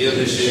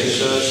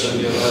Yadvishesha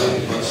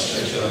Shamyavari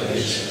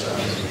Vastajari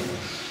Satani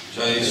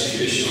Jai Sri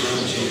Krishna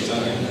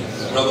Chaitanya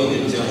Prabhu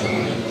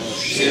Nityananda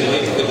Sri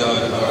Advaita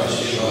Gadadhar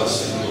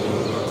Srivasadi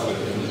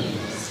Gauravani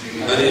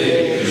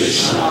Hare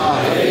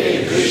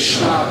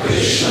Krishna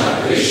Krishna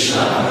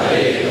Krishna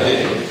Hare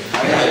Hare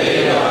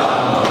Hare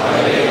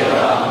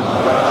Rama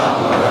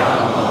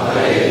Rama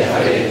Hare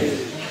Hare.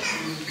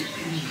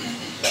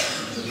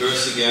 The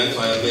verse again,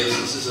 my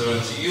obeisances are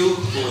unto you,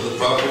 who are the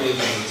property of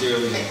the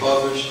materially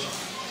impoverished.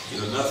 You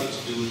have nothing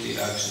to do with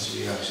the actions or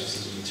reactions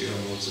of the material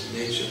modes of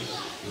nature.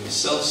 You are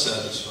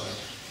self-satisfied,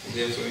 and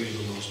therefore you are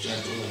the most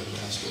gentle and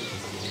master of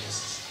the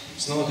monists.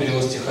 Снова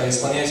перевод стиха. «Я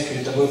склоняюсь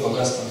перед тобой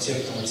богатством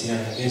тех, кто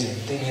материально беден.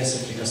 Ты не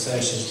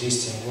соприкасаешься с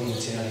действием гун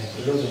материальной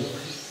природы.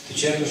 Ты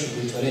черпаешь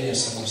удовлетворение в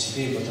самом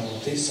себе, и потому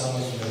ты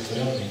самый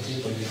удовлетворенный,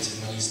 ты повелитель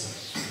монистов».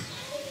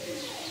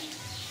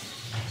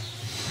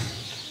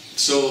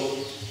 So,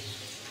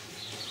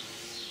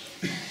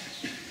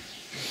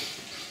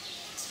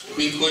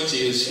 Queen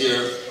Kunti is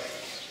here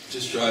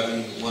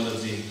describing one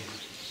of the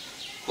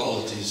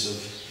qualities of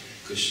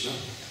Krishna.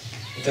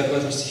 Итак, в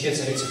этом стихе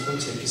царица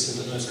Кунти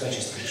описывает одно из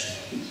качеств Кришны.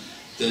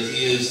 That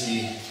he is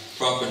the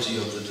property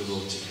of the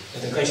devotee.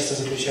 Это качество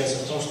заключается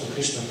в том, что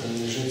Кришна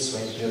принадлежит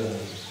своим преданным.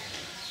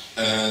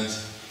 And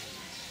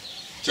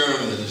the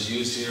term that is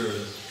used here,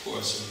 of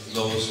course,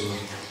 those who are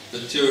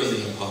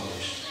materially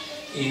impoverished.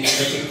 И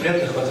таких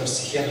преданных в этом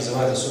стихе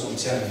называют особым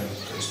термином,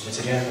 то есть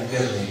материально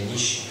бедные или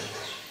нищие.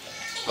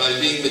 By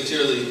being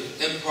materially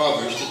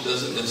impoverished, it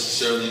doesn't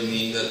necessarily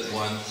mean that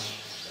one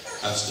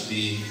has to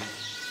be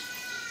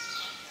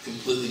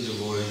completely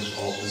devoid of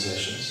all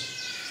possessions.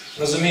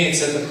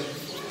 Разумеется,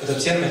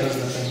 этот термин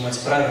нужно понимать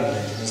правильно.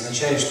 Это не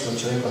означает, что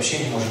человек вообще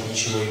не может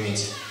ничего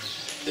иметь.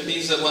 It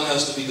means that one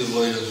has to be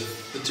devoid of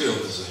material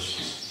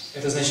possessions.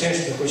 Это означает,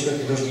 что такой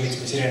человек не должен иметь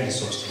материальной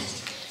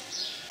собственности.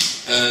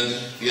 And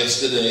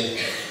yesterday,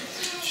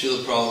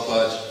 Srila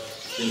Prabhupada,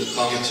 in the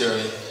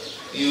commentary,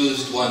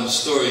 used one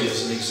story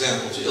as an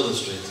example to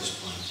illustrate this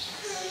point.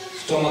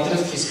 В том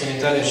отрывке из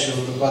комментария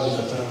Шрилы Прабхупады,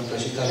 который мы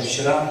прочитали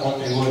вчера, он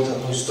приводит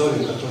одну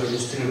историю, которая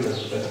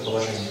иллюстрирует это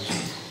положение.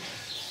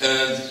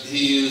 And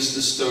he used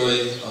the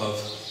story of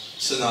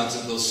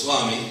Sanatana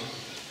Swami,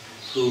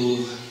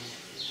 who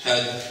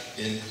had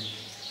in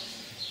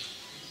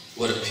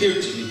what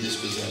appeared to be his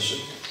possession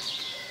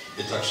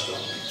a touchstone.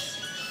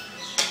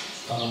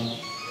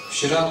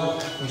 Вчера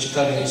мы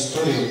читали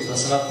историю про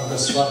Санатана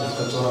Госвами, в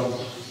котором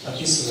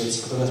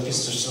описывается, что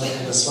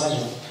Санатана Госвами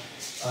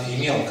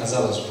имел,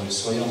 казалось бы, в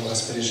своем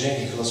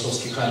распоряжении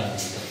философский камень,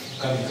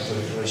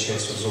 который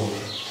превращается в золото.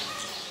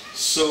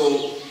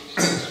 So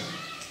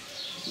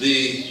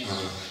The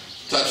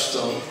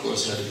touchstone, of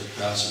course, had a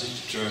capacity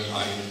to turn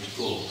iron into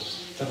gold.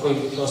 Такой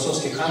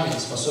философский камень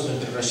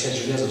способен превращать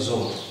железо в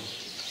золото.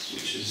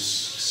 Which is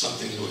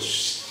something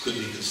which could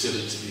be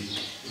considered to be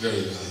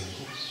very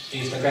valuable.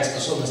 И такая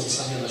способность,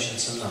 несомненно, очень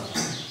ценна.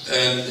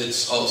 And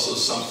it's also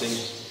something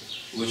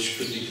which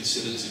could be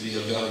considered to be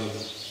a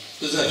valuable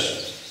possession.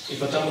 И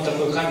потому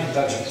такой камень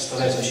также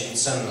представляется очень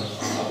ценным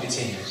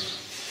обретением.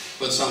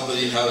 But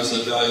somebody has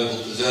a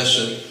valuable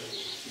possession,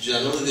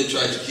 generally they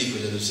try to keep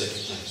it in a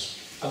safe place.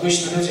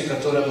 Обычно люди,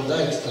 которые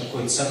обладают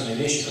такой ценной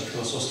вещью, как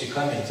философский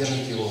камень,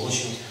 держат его в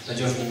очень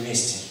надежном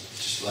месте.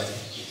 Just like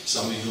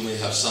some of you may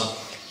have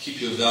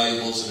keep your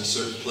valuables in a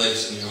certain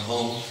place in your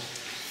home,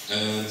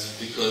 and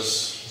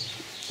because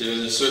they're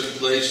in a certain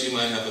place, you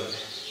might have it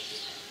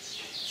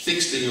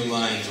fixed in your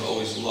mind to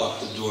always lock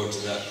the door to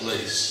that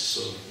place.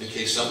 So in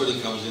case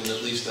somebody comes in,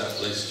 at least that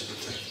place is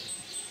protected.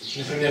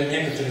 Например,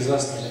 некоторые из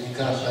вас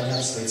наверняка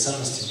хранят свои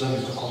ценности в доме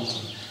в каком-то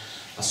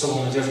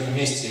особом надежном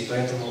месте, и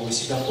поэтому вы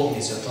всегда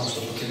помните о том,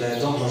 что, покидая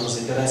дом, нужно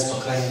запирать,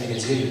 по крайней мере,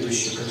 дверь,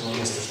 ведущую к этому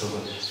месту, чтобы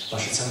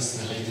ваши ценности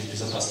находились в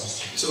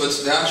безопасности. So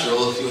it's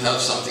natural if you have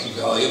something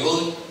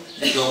valuable,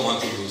 you don't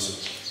want to lose it.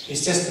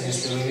 Естественно,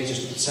 если вы видите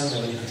что-то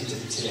ценное, вы не хотите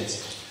это терять.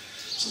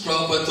 So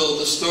Prabhupada told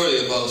the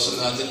story about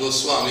Sanatana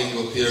Goswami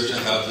who appeared to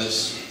have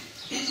this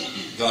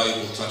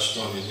valuable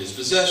touchstone in his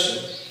possession.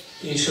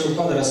 И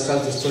Шрилапада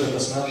рассказывает историю про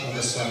Санатана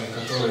Госвами,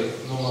 который,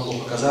 могло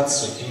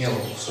показаться, имел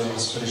в своем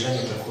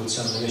распоряжении такую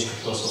ценную вещь, как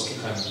философский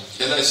камень.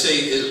 And I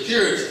say it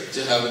appeared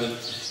to have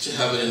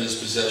it in his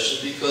possession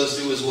because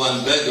there was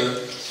one beggar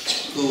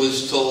who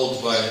was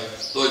told by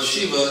Lord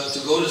Shiva to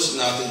go to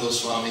Sanatana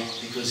Goswami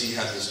because he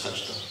had this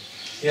touchstone.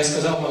 Я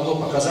сказал, могло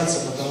показаться,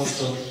 потому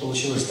что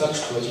получилось так,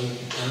 что один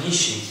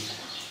нищий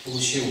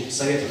получил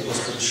совет от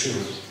Господа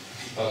Шивы.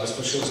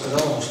 Господь Шива сказал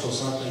ему, что у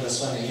Санатана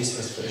Госвами есть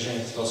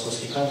распоряжение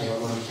философский камень, и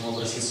он может к нему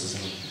обратиться за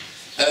ним.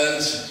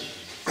 And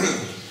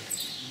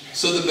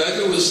so the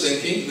beggar was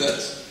thinking that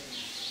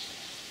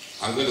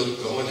I'm going to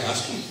go and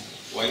ask him,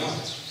 why not?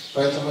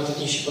 Поэтому этот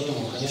нищий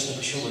подумал, конечно,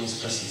 почему бы не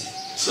спросить.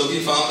 So he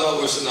found out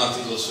where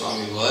Sanatana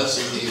Goswami was,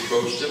 and he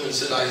approached him and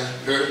said, I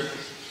heard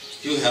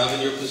you have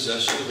in your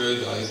possession a very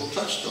valuable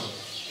touchstone.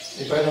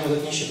 И поэтому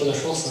этот нищий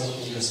подошел к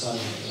Санатане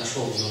Госвами,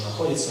 нашел, где он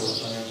находится в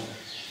этот момент,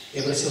 и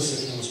обратился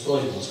к нему с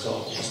просьбой, он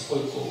сказал,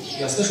 поскольку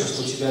я слышал,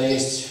 что у тебя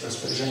есть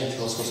распоряжение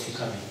философский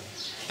камень.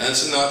 And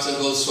Sanatana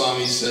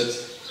Goswami said,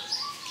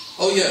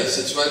 oh yes,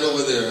 it's right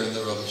over there in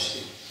the rubbish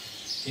heap.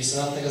 И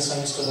Санатана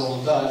Госвами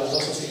сказал, да, это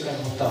философский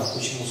камень, вот там,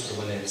 куча мусора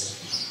валяется.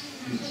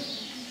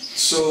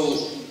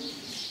 So,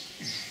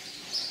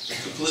 it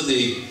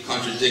completely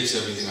contradicts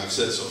everything I've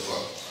said so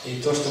far. И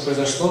то, что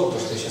произошло, то,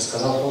 что я сейчас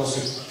сказал,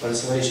 полностью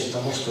противоречит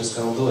тому, что я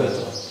сказал до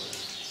этого.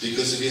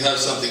 Because if you have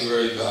something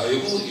very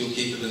valuable, you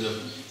keep it in a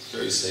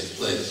very safe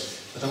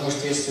place. Потому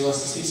что если у вас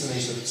действительно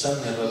есть что-то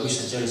ценное, вы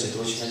обычно держите это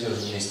в очень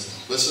надежном месте.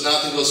 But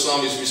Sanatana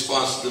Goswami's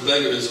response to the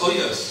beggar is, oh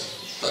yes,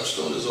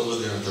 touchstone is over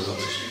there in the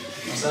rubbish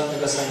heap. Санатана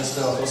Госвами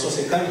сказал,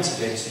 философский камень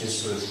тебя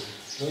интересует.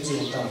 Ну иди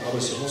вон там,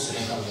 поройся в мусоре,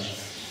 там лежит.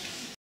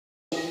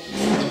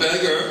 The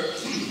beggar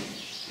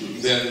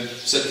then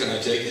said, can I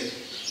take it?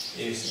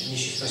 И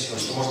нищий спросил,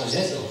 что можно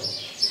взять его?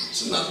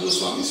 Sanatana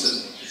Goswami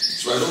said,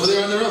 it's right over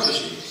there in the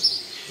rubbish heap.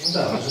 Ну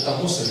да, он же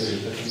там мусор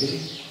лежит, поэтому бери.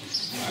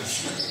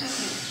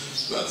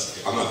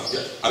 I'm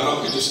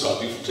not going to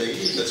stop you from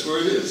taking it. That's where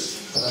it is.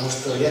 Потому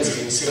что я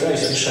тебе не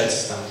собираюсь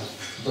мешать там,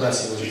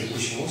 брать его же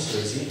текущий мусор,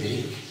 иди,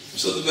 бери.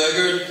 So the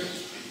beggar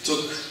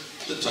took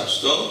the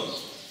touchstone,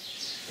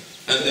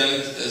 and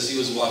then as he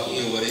was walking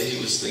away, he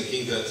was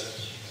thinking that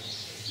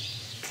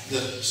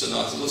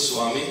Sanatana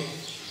Goswami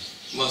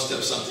must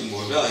have something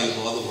more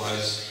valuable,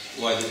 otherwise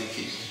why did he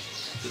keep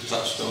the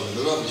touchstone in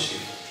the rubbish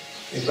heap?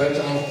 И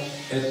поэтому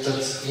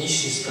этот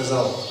нищий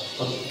сказал,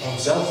 он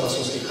взял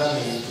философский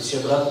камень и пути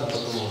обратно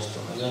подумал, что,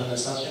 наверное,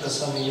 Санатана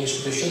Госвами имеет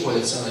что-то еще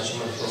более ценное,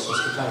 чем этот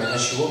философский камень,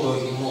 иначе чего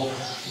бы ему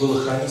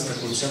было хранить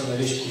такую ценную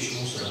вещь, кучу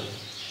мусора.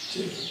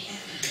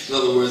 In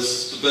other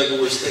words, the beggar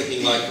was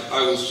thinking like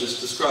I was just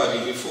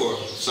describing before.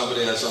 If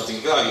somebody has something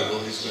valuable,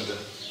 he's going to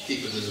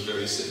keep it in a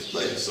very safe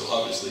place. So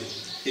obviously,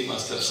 he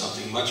must have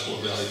something much more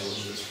valuable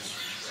than this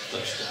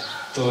touchstone.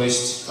 То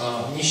есть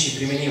нищий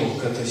применил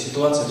к этой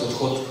ситуации тот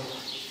ход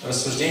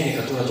рассуждений,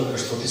 которое я только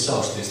что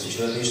описал, что если у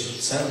человека есть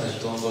что-то ценное,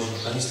 то он должен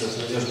хранить это в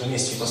надежном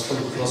месте. И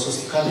поскольку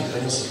философский камень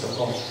хранился в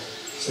таком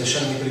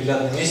совершенно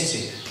неприглядном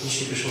месте,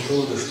 нищий пришел к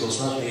выводу, что у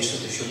Санатана есть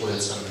что-то еще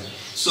более ценное.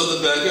 So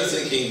the beggar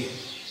thinking,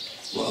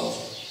 well,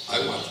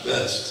 I want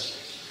best.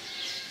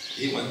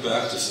 He went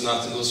back to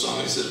Sanatana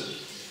Goswami and said,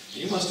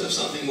 you must have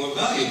something more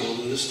valuable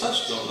than this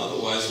touchstone,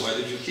 otherwise why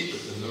did you keep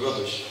it in the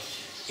rubbish?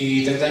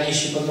 И тогда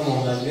нищий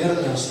подумал,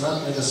 наверное, у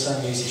Санатана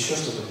Госвами есть еще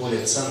что-то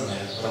более ценное,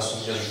 раз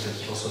он держит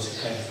этот философский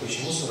камень в куче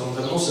мусора. Он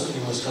вернулся к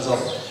нему и сказал,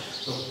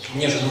 ну,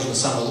 мне же нужно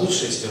самое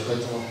лучшее тебе,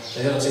 поэтому,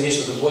 наверное, у тебя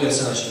есть что-то более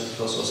ценное, чем этот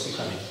философский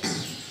камень.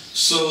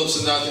 So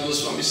Sanatana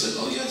Goswami said,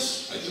 oh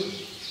yes, I do.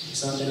 И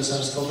Санатана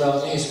Госвами сказал, да,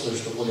 у меня есть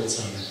кое-что более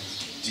ценное.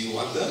 Do you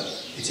want that?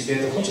 И тебе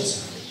это хочется?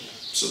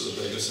 So the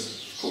beggar said,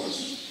 of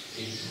course.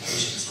 И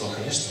нищий сказал,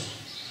 конечно.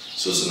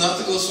 So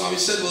Sanatana Goswami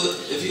said, well,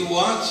 if you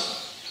want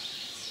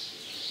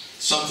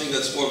something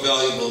that's more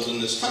valuable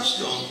than this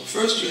touchstone,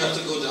 first you have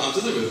to go down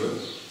to the river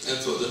and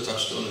throw the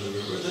touchstone in the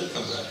river and then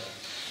come back.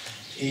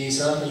 И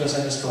Санатана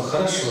Госвами сказал: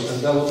 хорошо,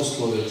 тогда вот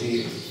условие,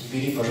 ты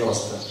бери,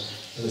 пожалуйста,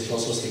 этот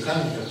философский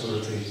камень,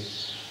 который ты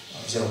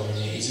взял у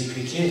меня, иди к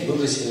реке и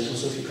выброси этот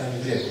философский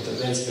камень в реку,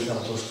 тогда я тебе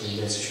дам то, что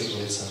является еще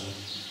более ценным.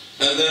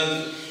 And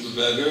then the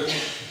beggar,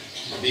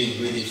 being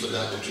greedy for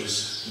that which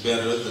was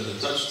better than the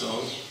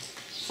touchstone,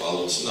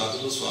 followed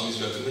Sanatana Goswami's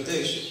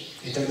recommendation.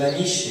 И тогда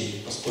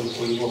нищий,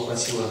 поскольку его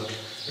охватила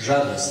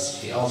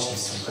жадность и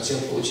алчность, он хотел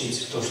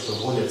получить то, что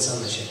более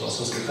ценно, чем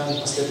философский камень,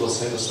 последовал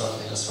совету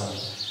Санатана Госвами.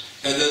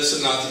 And then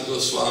Sanatana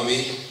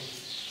Goswami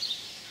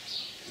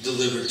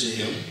delivered to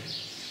him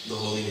the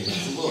holy name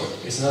of the Lord.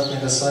 И Санатана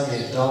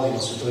Госвами дал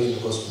ему святое имя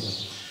Господа.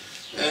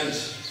 And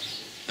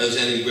as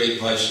any great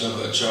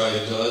Vaishnava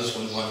Acharya does,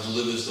 when one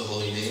delivers the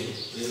holy name,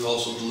 he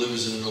also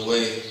delivers it in a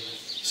way,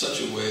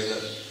 such a way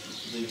that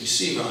the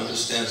receiver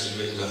understands the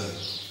great value.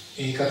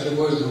 И как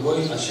любой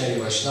другой ачарья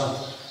Вайшнав,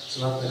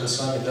 Санатана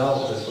Госвами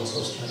дал это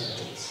философское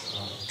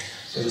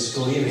это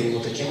святое имя ему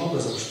таким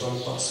образом, что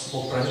он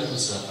смог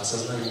проникнуться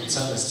осознанием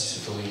ценности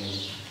святого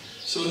имени.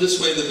 So in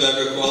this way, the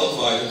beggar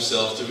qualified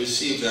himself to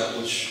receive that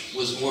which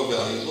was more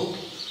valuable,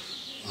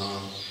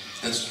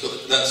 and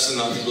that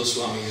Sanatana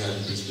Goswami had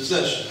in his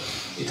possession.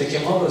 И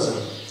таким образом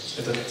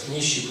этот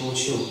нищий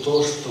получил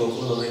то, что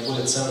было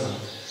наиболее ценным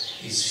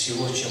из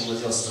всего, чем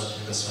владел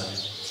Санатана Госвами.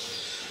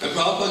 And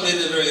Prabhupada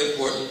made a very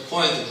important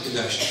point in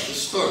connection to the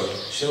story.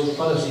 Шрила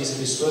Прабхупада в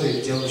этой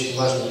истории делал очень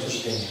важное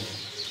утверждение.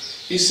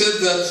 He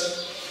said that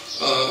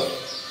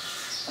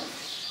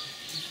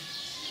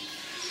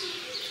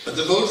a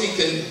devotee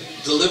can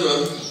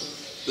deliver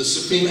the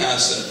supreme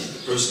asset, the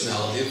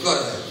personality of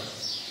Godhead.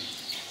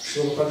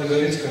 Шрила Прабхупада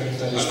говорит в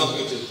комментарии, I'm not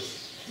going to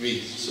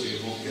read, so you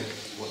won't get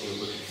what you're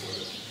looking for.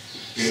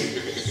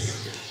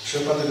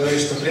 Шрила Прабхупада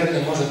говорит, что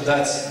преданный может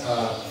дать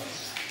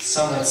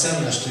самое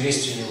ценное, что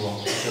есть у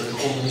него, это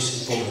духовную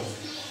личность Бога.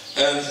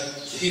 And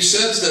he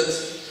says that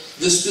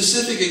this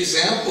specific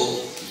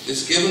example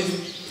is given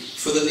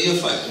for the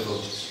neophyte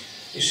devotees.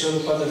 И Шрила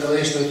Прабхупада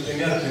говорит, что этот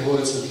пример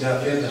приводится для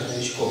преданных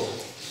новичков.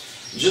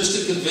 Just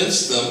to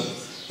convince them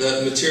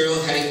that material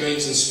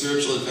hankerings and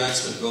spiritual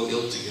advancement go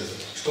ill together.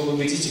 Чтобы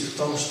убедить их в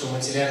том, что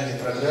материальный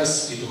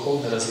прогресс и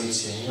духовное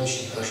развитие не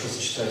очень хорошо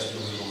сочетаются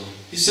друг с другом.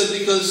 He said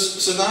because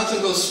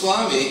Sanatana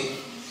Goswami,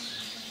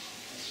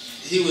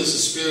 he was a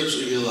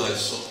spiritually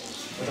realized soul.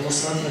 Потому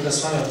что Санатана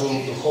Госвами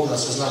был духовно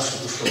осознавший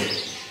душой.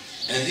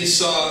 And he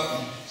saw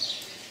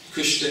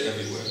Krishna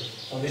everywhere.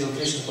 Он видел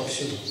Кришну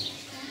повсюду.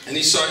 And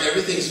he saw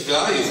everything's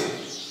value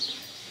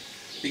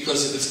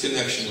because of its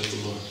connection with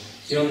the Lord.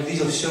 И он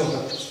видел все,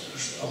 как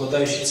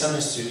обладающее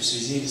ценностью в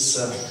связи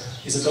с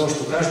из-за того,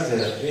 что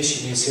каждая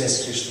вещь имеет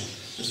связь с Кришной.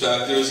 In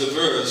fact, there is a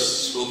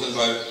verse spoken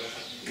by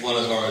one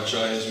of our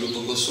acharyas,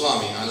 Rupa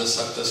Goswami,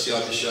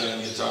 Anasaktasya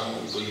Vishayam Yatam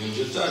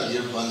Upayunjata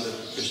Nirbandha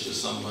Krishna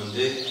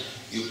Sambandhe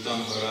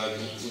Yuktam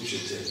Paragam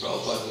Uchite.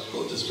 Prabhupada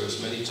quote this verse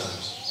many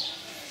times.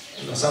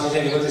 На самом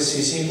деле в этой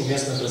связи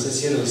уместно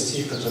процитировать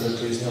стих, который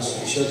произнес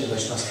еще один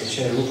вайшнавский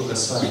ачарья Рупа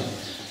Госвами.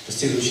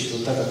 Стих звучит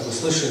вот так, как вы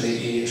слышали,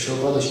 и Шрила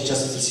Прабхупада очень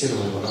часто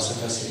цитировал его,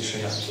 Насакасya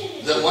Вишая.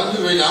 That one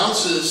who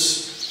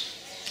renounces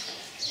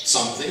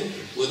something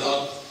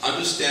without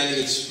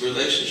understanding its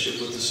relationship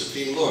with the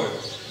Supreme Lord,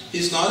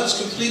 he's not as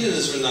complete in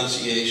his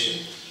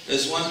renunciation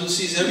as one who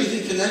sees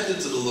everything connected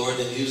to the Lord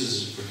and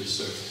uses it for his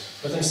service.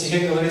 В этом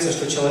стихе говорится,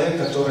 что человек,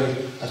 который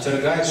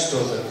отвергает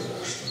что-то,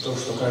 то,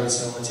 что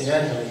кажется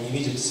материальным, и не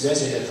видит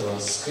связи этого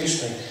с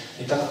Кришной,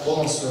 не так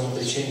полон в своем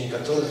отречении,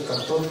 как тот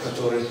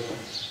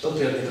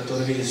преданный,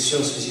 который видит все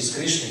в связи с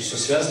Кришной, все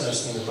связанное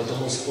с ним, и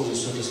потому использует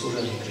все для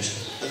служения Кришне.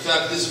 In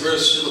fact, this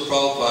verse Srila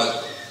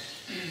Prabhupada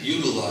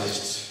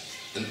utilized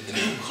and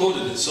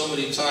quoted it so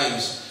many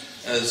times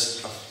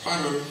as a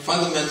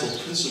fundamental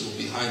principle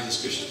behind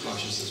this Krishna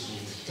consciousness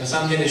movement. На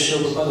самом деле,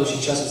 Шрила Прабхупада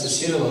очень часто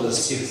цитировал этот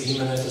стих, и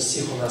именно этот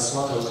стих он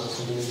рассматривал как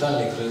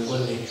фундаментальный,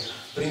 краеугольный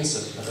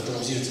принцип, на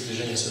котором зиждется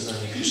движение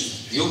сознания Кришны.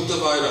 Yukta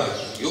Vairagya,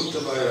 Yukta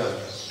Vairagya.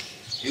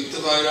 Yukta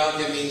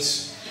Vairagya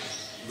means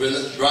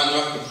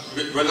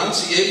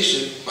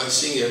renunciation by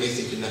seeing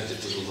everything connected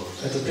to the Lord.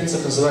 Этот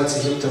принцип называется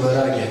Юкта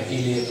Вайрагья,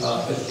 или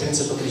это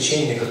принцип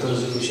отречения, который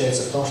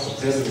заключается в том, что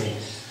преданный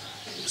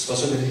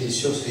способен видеть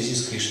все в связи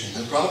с Кришной.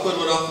 And Prabhupada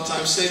would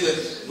oftentimes say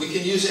that we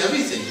can use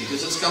everything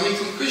because it's coming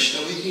from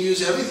Krishna. We can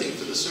use everything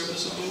for the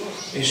service of the Lord.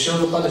 И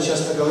Шрила Прабхупада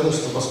часто говорил,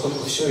 что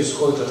поскольку все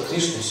исходит от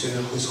Кришны, все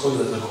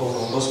исходит от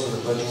Верховного Господа,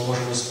 поэтому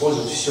можем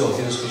использовать все,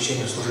 без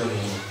исключения служения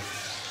Ему.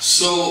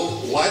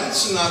 So why did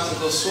Sanatana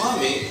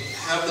Goswami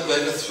have the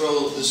beggar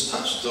throw this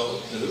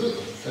touchstone in the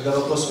river? Тогда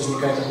вопрос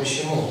возникает, а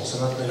почему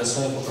Санатана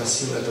Госвами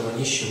попросил этого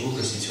нищего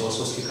выбросить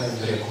философский камень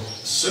в реку?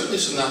 Certainly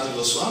Sanatana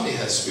Goswami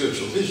had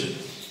spiritual vision.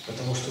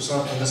 Потому что у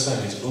Санатана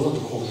Госвами ведь было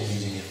духовное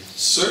видение.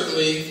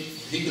 Certainly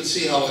he could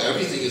see how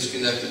everything is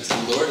connected to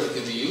the Lord and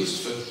can be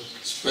used for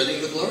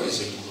spreading the glories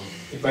of the Lord.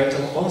 И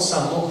поэтому он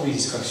сам мог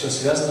видеть, как все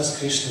связано с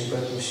Кришной, и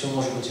поэтому все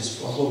могло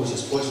быть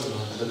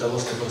использовано для того,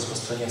 чтобы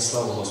распространять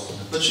славу Господа.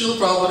 But Srila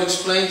Prabhupada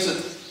explains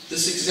that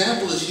this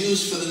example is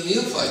used for the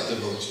neophyte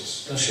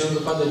devotees. Но Шрила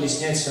Прабхупада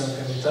объясняет в своем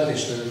комментарии,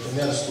 что этот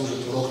пример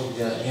служит уроком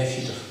для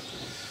неофитов,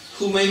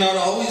 Who may not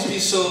always be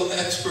so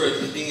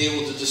expert at being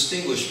able to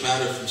distinguish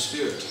matter from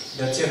spirit.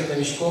 для тех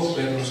новичков в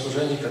преданном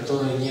служении,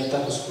 которые не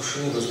так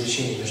искушены в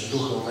различении между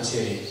духом и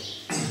материей.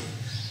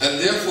 And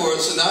therefore,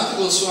 Sanatana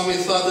Goswami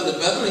thought that a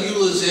better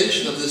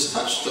utilization of this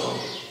touchstone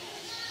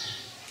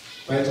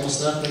Поэтому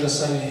Санатана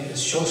Госвами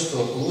счел, что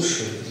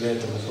лучше для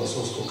этого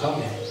философского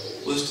камня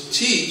was to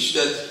teach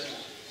that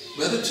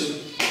better to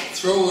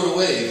throw it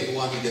away if you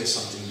want to get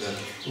something better.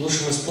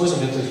 лучшим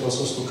использованием этого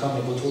философского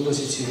камня будет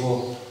выбросить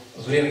его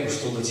в реку,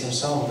 чтобы тем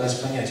самым дать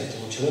понять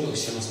этому человеку и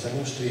всем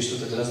остальным, что есть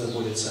что-то гораздо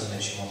более ценное,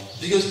 чем он.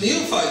 Because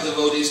neophyte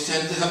devotees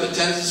tend to have a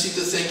tendency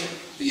to think,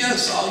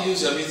 yes, I'll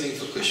use everything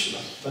for Krishna.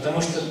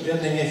 Потому что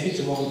бедные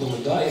неофиты могут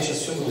думать, да, я сейчас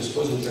все буду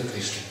использовать для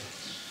Кришны.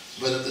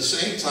 But at the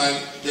same time,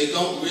 they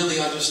don't really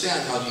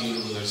understand how to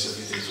utilize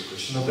everything for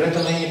Krishna. Но при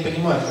этом они не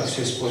понимают, как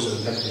все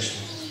использовать для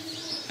Кришны.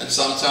 And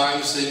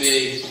sometimes they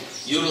may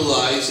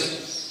utilize it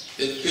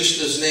in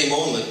Krishna's name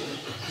only.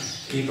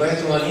 И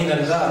поэтому они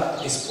иногда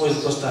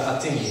используют просто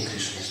от имени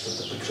Кришны,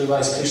 что-то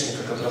прикрываясь Кришной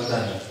как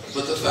оправдание.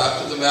 But the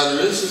fact of the matter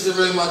is they're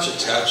very much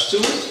attached to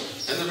it,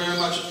 and they're very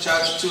much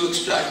attached to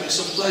extracting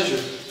some pleasure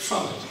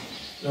from it.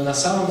 Но на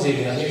самом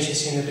деле они очень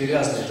сильно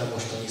привязаны к тому,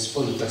 что они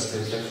используют, так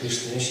сказать, для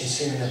Кришны, очень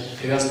сильно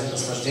привязаны к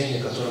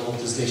наслаждению, которое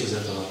могут извлечь из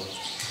этого.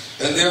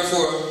 And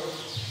therefore,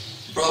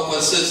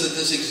 Prabhupada says that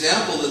this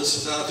example that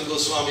Sanatana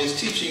Goswami is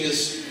teaching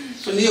is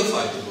for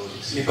neophyte devotees.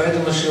 И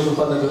поэтому Шрила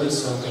Прабхупада говорит в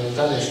своем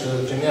комментарии, что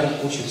этот пример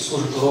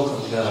служит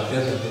уроком для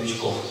преданных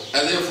новичков.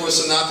 And therefore,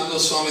 Sanatana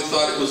Goswami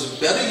thought it was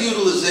better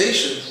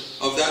utilization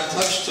of that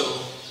touchstone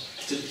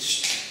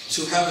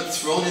to have it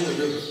thrown in the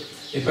river.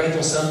 И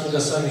поэтому Санатана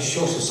Госвами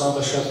счел, что самая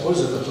большая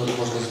польза, которую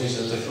можно извлечь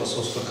из этого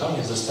философского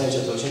камня, заставить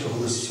этого человека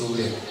выбросить его в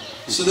реку.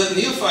 So that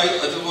neophyte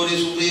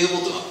devotees will be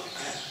able to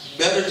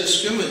better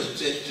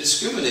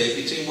discriminate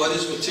between what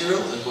is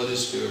material and what is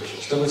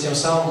spiritual. Чтобы тем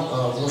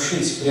самым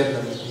внушить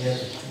преданным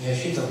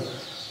неофитам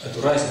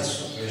эту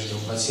разницу между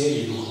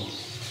материей и духом.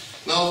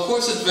 Now, of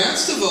course,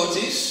 advanced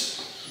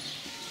devotees,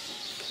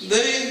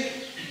 they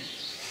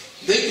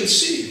can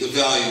see the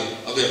value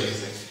of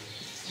everything.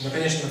 Но,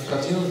 конечно,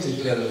 продвинутые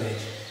преданные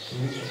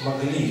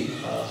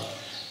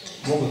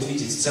могут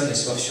видеть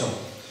ценность во всем.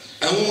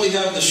 And when we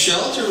have the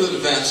shelter of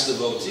advanced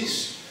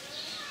devotees,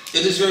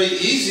 it is very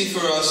easy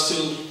for us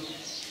to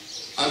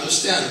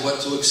understand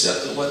what to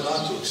accept and what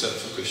not to accept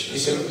for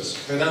Krishna's service.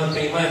 Когда мы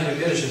принимаем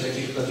прибежище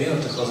таких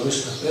продвинутых,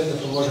 возвышенных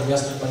преданных, мы можем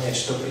ясно понять,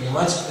 что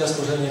принимать для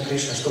служения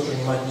Кришне, что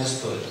принимать не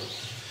стоит.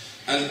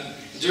 And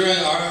during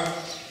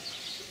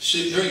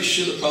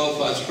Srila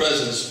Prabhupada's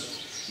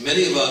presence,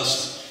 many of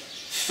us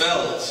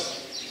felt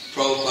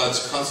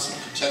Prabhupada's constant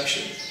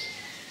protection.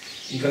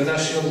 И когда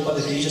Шрила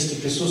Прабхупада физически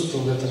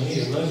присутствовал в этом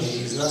мире,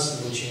 многие из нас,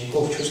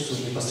 учеников,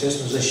 чувствуют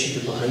непосредственную защиту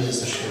и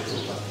покровительство Шрила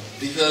Прабхупады.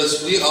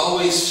 Because we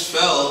always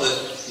felt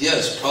that,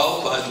 yes,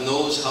 Prabhupada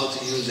knows how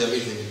to use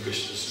everything in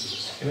Krishna's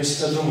service. И мы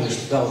всегда думали,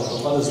 что да,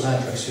 Прабхупада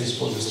знает, как все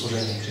использовать в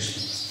служении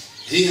Кришне.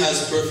 He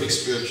has perfect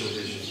spiritual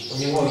vision. У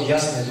него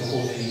ясное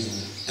духовное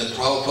видение. And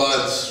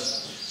Prabhupada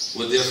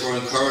would therefore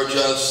encourage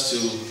us to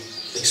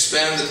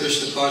expand the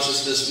Krishna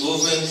consciousness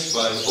movement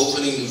by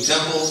opening new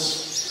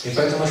temples. И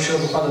поэтому Шрила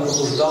Прабхупада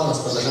побуждал нас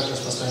продолжать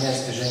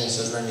распространять движение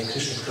сознания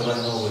Кришны,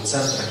 открывая новые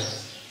центры,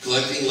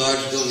 Collecting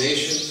large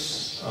donations.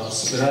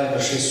 собирая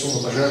большие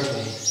суммы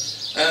пожертвований.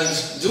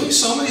 And doing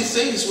so many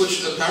things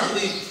which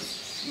apparently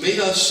made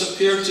us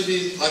appear to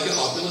be like an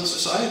opulent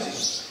society.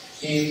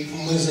 И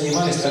мы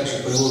занимались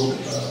также по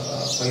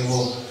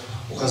его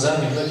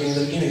указанию многими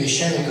другими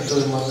вещами,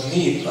 которые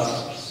могли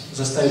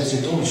заставить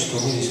всех думать, что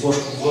мы здесь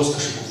в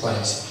роскоши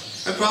купаемся.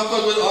 And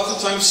Prabhupada would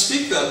oftentimes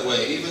speak that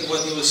way, even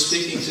when he was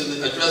speaking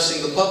to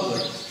addressing the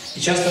public. И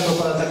часто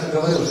Прабхупада так и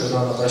говорил,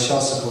 когда он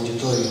обращался к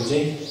аудитории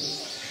людей.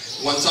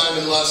 One time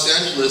in Los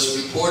Angeles,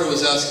 a reporter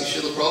was asking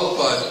Srila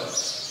Prabhupada,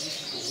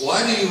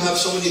 why do you have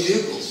so many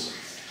vehicles?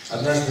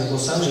 Однажды в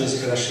Лос-Анджелесе,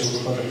 когда Шрила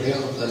Прабхупада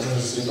приехал, один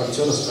из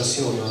репортеров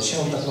спросил его,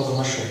 зачем так много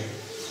машин?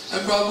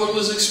 And Prabhupada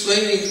was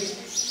explaining,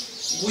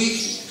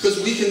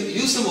 because we can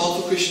use them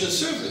all for Krishna's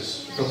service.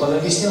 Прабхупада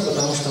объяснил,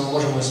 потому что мы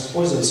можем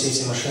использовать все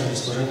эти машины для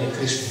служения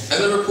Кришне.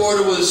 And the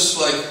reporter was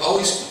like,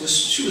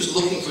 she was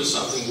looking for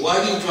something. Why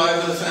do you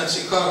drive in a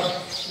fancy car?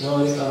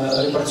 Но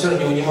репортер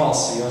не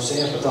унимался, и он все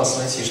время пытался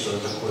найти что-то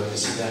такое для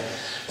себя.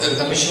 Он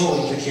говорит, а почему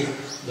вы на таких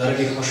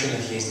дорогих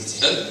машинах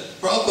ездите? And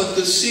Prabhupada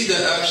could see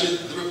that actually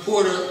the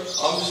reporter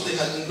obviously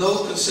had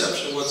no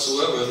conception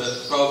whatsoever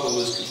that Prabhupada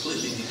was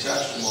completely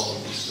detached from all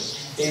of these things.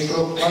 И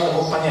Прабхупада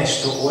мог понять,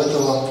 что у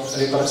этого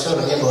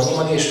репортера не было ни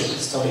малейшего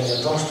представления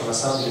о том, что на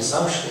самом деле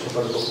сам Шрила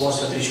Прабхупада был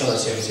полностью отречен от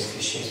всех этих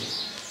вещей.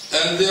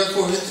 And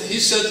therefore he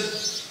said,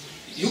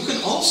 you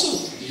can also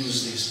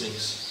use these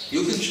things.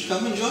 You can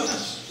come and join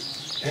us.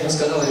 И он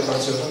сказал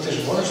репортеру, ну ты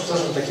же можешь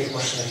тоже на таких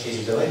машинах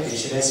ездить, давай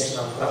переселяйся к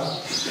нам в храм.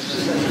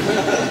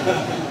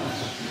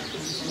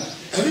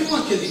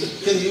 everyone can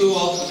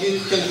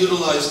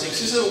utilize things.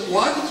 He said,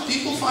 why do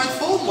people find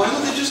fault? Why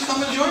don't they just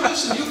come and join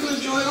us and you can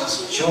enjoy it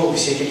also? Чего вы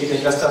все какие-то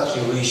недостатки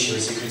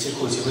выищиваете и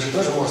критикуете? Вы же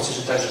тоже можете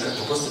жить так же, как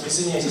мы. Просто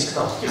присоединяйтесь к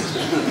нам.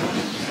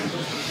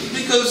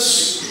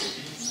 Because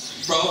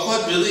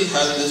Prabhupada really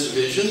had this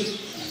vision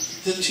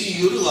that to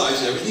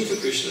utilize everything for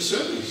Krishna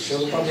service.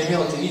 Прабхупада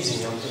имел это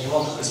видение, он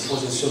понимал, как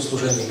использовать все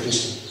служение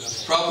Кришне.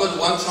 Prabhupada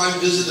one time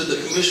visited the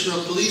commissioner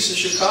of police in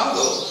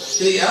Chicago,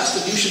 and he asked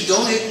him, you should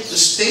donate the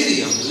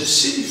stadium in the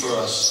city for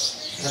us.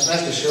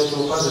 Однажды Шрила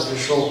Прабхупада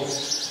пришел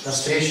на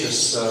встречу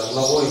с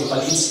главой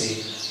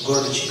полиции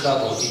города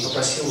Чикаго и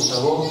попросил у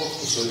того, у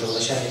этого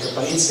начальника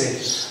полиции,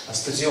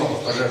 стадион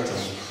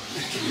пожертвований.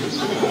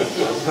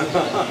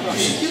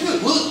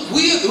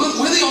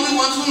 We're the only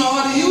ones who know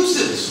how to use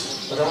this.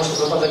 Потому что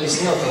Прабхупада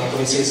объяснил этому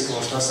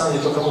полицейскому, что на самом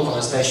деле только мы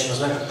по-настоящему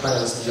знаем, как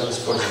правильно стадион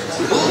использовать.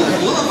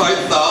 We'll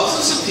invite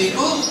thousands of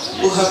people,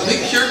 we'll have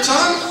big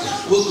Kirtan,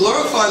 we'll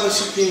glorify the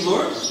Supreme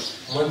Lord.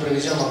 Мы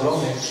проведем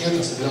огромный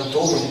киртан, соберем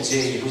толпу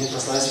людей и будем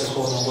прославлять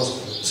Верховного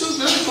Господа. So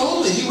very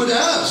boldly he would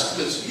ask,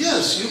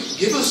 yes, you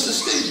give us the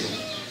stadium.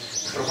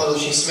 Прабхупада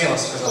очень смело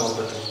сказал об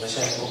этом.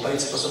 Начальнику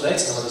полиции, просто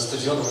дайте нам этот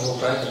стадион, мы его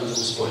правильно будем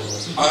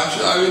использовать.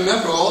 Actually, I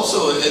remember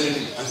also, I think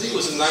it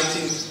was in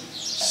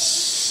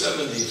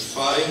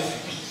 1975,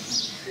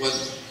 when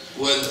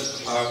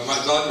my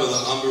godbrother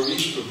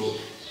Ambarish Prabhu,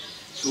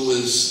 who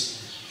was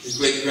the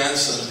great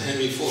grandson of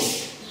Henry IV.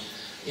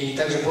 И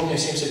также помню,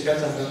 в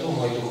 1975 году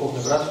мой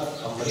духовный брат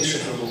Амбариша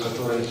Прабху,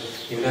 который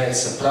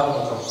является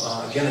правнуком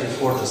Генри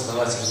Форда,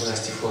 основателя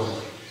династии Форда.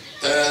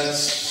 And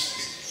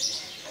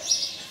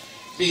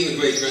being the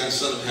great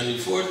grandson of Henry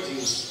IV, he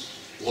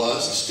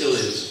was and still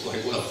is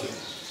quite wealthy.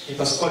 И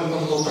поскольку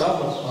он был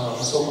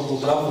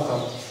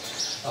правнуком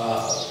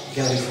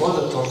Генри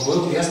Форда, то он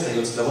был и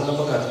остается довольно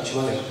богатым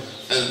человеком.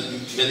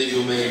 And many of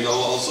you may know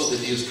also that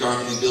he is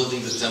currently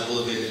building the Temple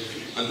of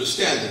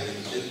Understanding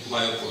in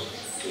Mayapur,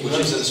 which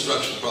is an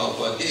instruction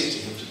Prabhupada gave to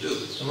him to do.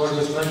 Может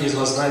быть, многие из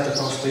вас знают о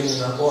том, что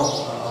именно он,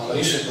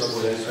 Амбариша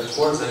Прабху, или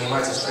Форд,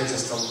 занимается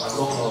строительством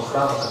огромного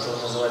храма, который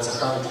называется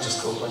храм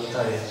Эпического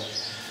планетария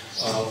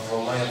в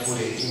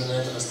Майяпуре. Именно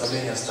это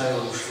наставление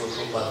оставил Шрила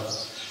Прабхупада.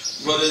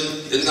 But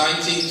in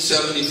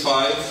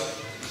 1975,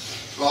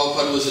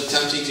 Prabhupada was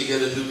attempting to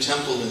get a new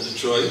temple in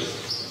Detroit.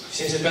 В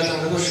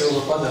 1975 году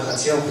Шрила Прабхупада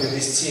хотел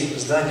приобрести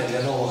здание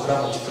для нового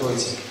храма в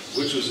Детройте.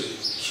 Which was a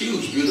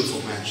huge,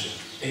 beautiful mansion.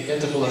 И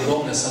это был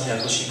огромный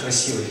особняк, очень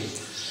красивый.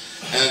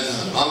 And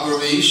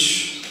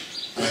Ambarish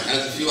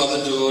and a few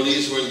other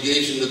devotees were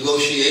engaged in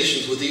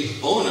negotiations with the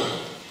owner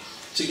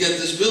to get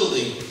this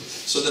building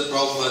so that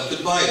Prabhupada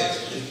could buy it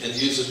and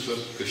use it for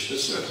Krishna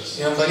service.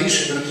 И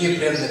Амбариш и другие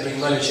преданные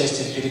принимали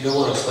участие в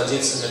переговорах с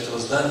владельцами этого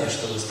здания,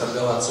 чтобы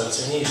торговаться о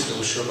цене, и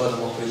чтобы Шрила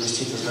Прабхупада мог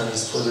приобрести это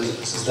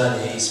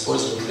здание и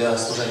использовать для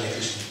служения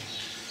Кришне.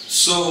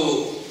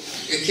 So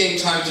it came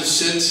time to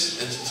sit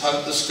and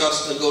to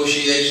discuss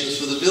negotiations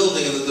for the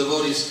building, and the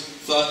devotees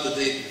thought that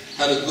they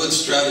had a good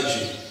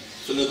strategy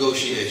for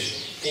negotiation.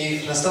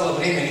 И настало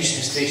время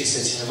личной встречи с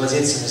этими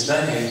владельцами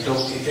здания и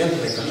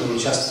преданные, которые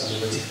участвовали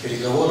в этих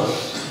переговорах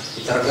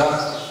и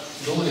торгах,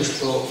 думали,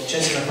 что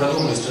тщательно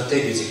продумали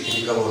стратегию этих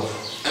переговоров.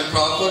 And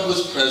Prabhupada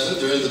was present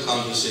during the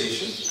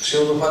conversation.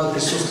 Шрила Прабхупада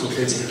присутствовал в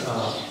этих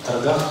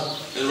торгах.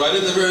 And right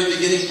in the very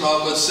beginning,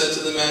 Prabhupada said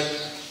to the man,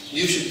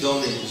 "You should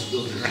donate this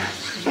building."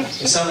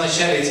 И в самом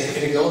начале этих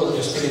переговоров, не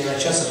успели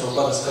начаться,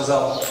 Прабхупада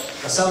сказал,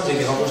 на самом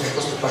деле вам нужно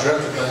просто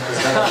пожертвовать на это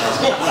здание.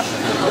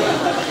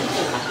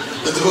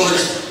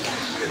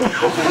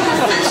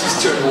 Faces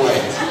turned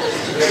white.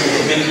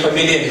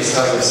 Побелели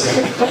сразу все.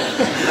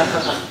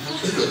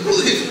 They couldn't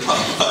believe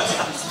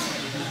Prabhupada.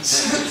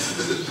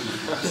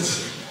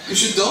 You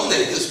should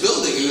donate this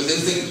building. They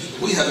think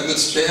we had a good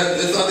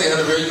strategy. They thought they had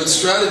a very good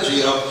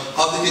strategy of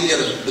how they could get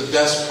the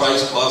best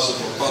price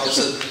possible. Prabhupada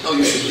said, "No,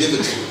 you should give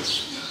it to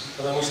us."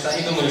 Потому что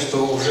они думали,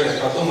 что уже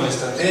продумали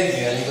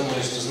стратегию, они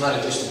думали, что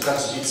знали точно, как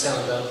сбить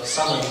цену до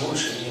самой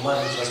лучшей,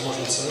 минимальной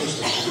возможной цены,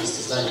 чтобы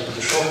привести здание по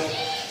дешевке.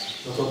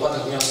 Но Прабхупада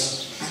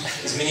внес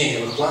изменения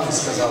в их план и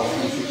сказал,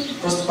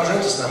 просто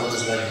пожертвуйте нам это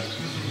здание.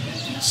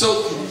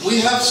 So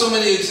we have so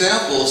many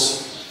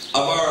examples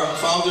of our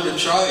founder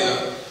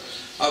Acharya,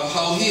 of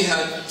how he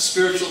had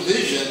spiritual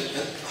vision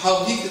and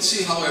how he could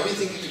see how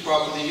everything could be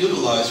properly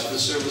utilized for the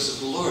service of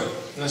the Lord.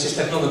 У нас есть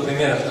так много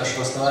примеров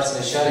нашего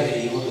основателя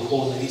Ачарьи и его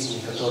духовного видения,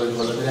 которые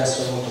благодаря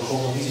своему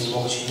духовному видению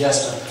могут очень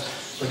ясно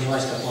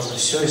понимать, как можно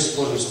все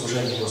использовать в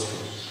служении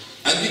Господу.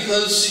 And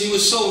because he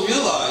was so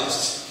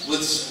realized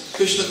with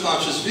Krishna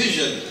conscious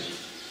vision,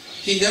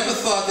 he never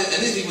thought that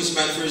anything was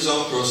meant for his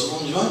own personal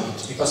enjoyment.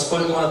 И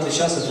поскольку он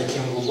отличался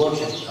таким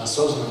глубоким,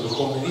 осознанным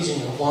духовным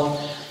видением, он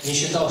не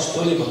считал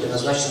что-либо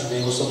предназначенным для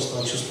его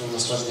собственного чувственного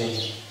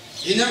наслаждения.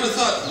 He never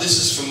thought, this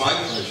is for my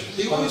pleasure.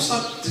 He always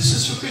thought, this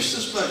is for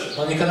Krishna's pleasure.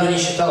 Он никогда не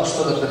считал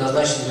что-то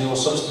предназначенным для его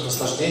собственного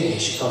наслаждения,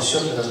 считал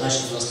все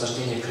предназначенным для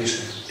наслаждения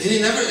Кришны. And he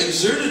never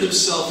exerted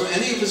himself for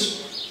any of his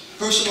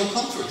personal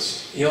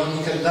comforts. И он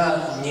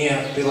никогда не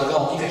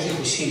прилагал никаких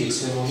усилий к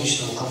своему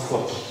личному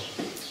комфорту.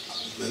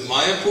 In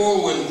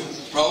Mayapur, when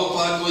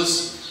Prabhupada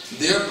was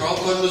There,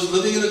 Prabhupada was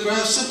living in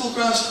a simple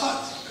grass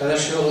hut. Когда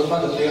Шрила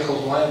Прабхупада приехал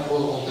в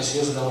Майяпур, он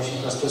поселился на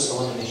очень простой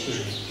соломенной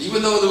хижине.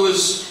 Even though there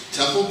was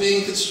temple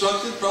being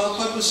constructed,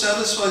 Prabhupada was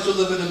satisfied to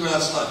live in a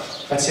grass hut.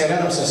 Хотя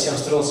рядом совсем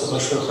строился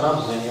большой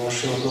храм, для него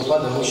Шрила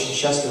Прабхупада очень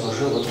счастливо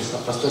жил в этой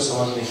простой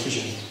соломенной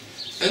хижине.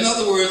 In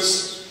other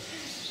words,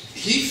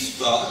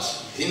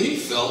 he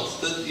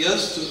felt that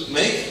yes, to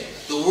make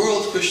the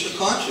world Krishna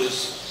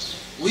conscious,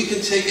 we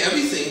can take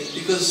everything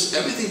because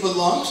everything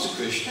belongs to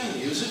Krishna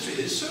and use it for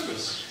his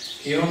service.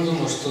 И он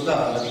думал, что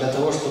да, для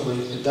того, чтобы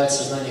дать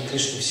сознание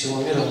Кришне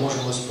всего мира,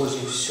 можем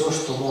использовать все,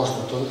 что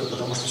можно, только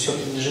потому что все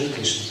принадлежит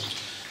Кришне.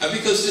 And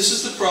because this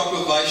is the proper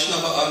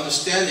Vaishnava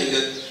understanding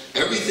that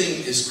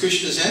everything is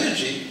Krishna's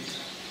energy,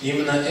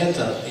 Именно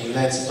это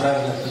является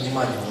правильным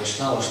пониманием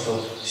Вайшнава,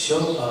 что все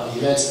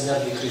является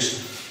энергией Кришны.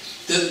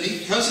 that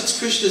because it's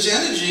Krishna's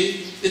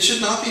energy, it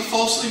should not be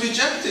falsely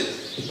rejected.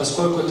 И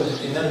поскольку это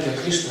энергия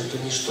Кришны, то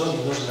ничто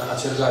не нужно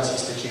отвергать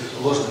из таких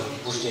ложных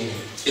побуждений.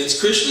 It's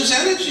Krishna's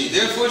energy,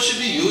 therefore it should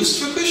be used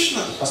for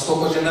Krishna.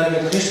 Поскольку это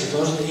энергия Кришны, то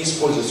нужно и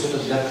использовать все это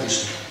для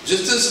Кришны.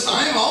 Just as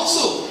I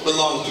also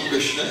belong to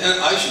Krishna,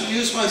 and I should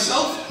use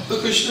myself for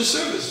Krishna's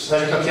service. Так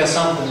же, как я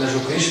сам принадлежу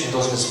Кришне,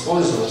 должен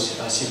использовать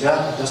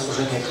себя для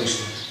служения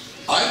Кришне.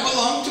 I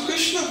belong to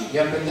Krishna.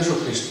 Я принадлежу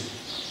Кришне.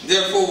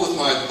 Therefore, with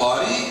my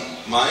body,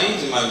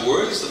 mind, and my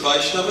words, the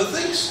Vaishnava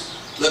thinks,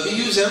 let me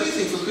use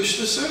everything for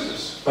Krishna's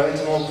service.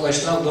 Поэтому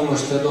Вайшнав думает,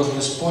 что я должен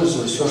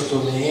использовать все, что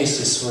у меня есть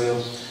из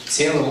своего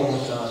тела,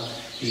 ума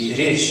и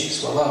речь,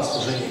 слова в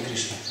служении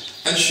Кришне.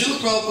 And Srila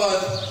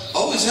Prabhupada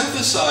always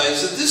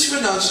emphasized that this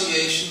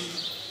renunciation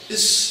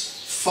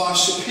is far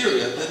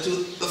superior to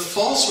the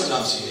false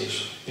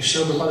renunciation. И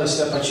Шрила Прабхупада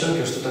всегда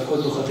подчеркивает, что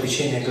такое дух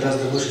отречения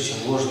гораздо выше,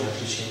 чем ложное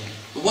отречение.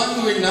 The one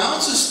who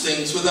renounces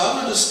things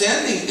without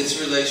understanding its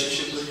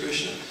relationship with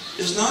Krishna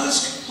is not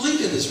as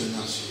complete in his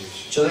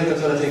renunciation. Человек,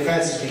 который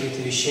отрекается от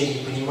каких-то вещей,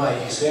 не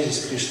понимая их связи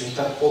с Кришной, не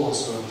так полон в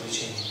своем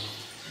отречении.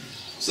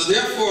 So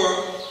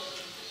therefore,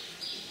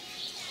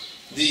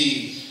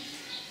 the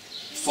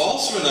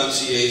false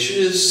renunciation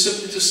is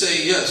simply to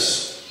say,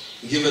 yes,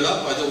 give it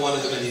up, I don't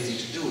want to have anything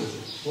to do with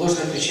it.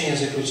 Ложное отречение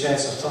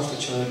заключается в том, что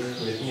человек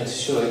говорит, нет,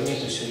 все, мне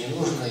это все не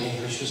нужно, я не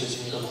хочу с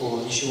этим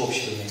ничего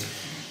общего иметь.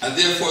 And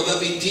therefore,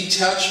 let me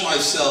detach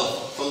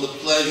myself from the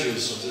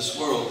pleasures of this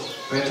world.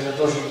 Поэтому я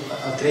должен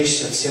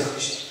отречься от всех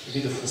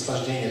видов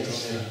наслаждения этого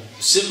мира.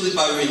 Simply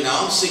by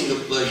renouncing the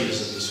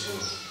pleasures of this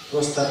world.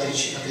 Просто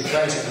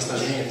отрекаясь от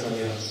наслаждения этого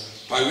мира.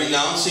 By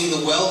renouncing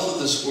the wealth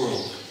of this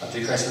world.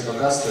 Отрекаясь от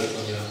богатства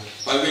этого мира.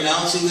 By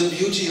renouncing the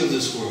beauty of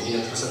this world. И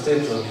от красоты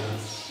этого мира.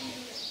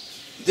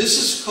 This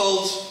is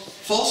called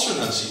false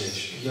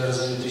renunciation. Я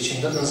разумею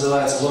отречение. Это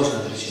называется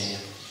ложное отречение.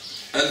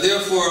 And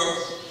therefore,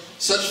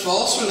 such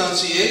false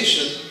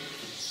renunciation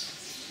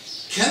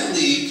can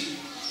lead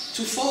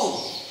to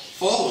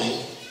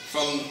falling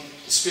from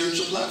the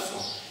spiritual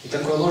platform. И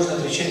такое ложное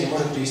отречение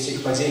может привести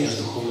к падению с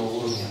духовного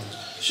уровня.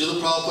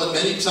 Srila Prabhupada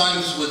many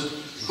times would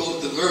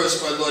quote the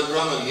verse by Lord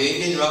Brahma,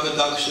 Yemin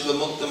Rabadakshiva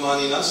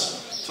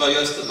Muktamaninas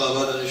Tvayasta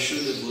Bhavadana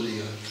Shuddha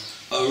Buriya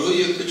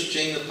Aruya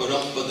Kuchjena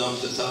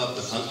Parampadam Tata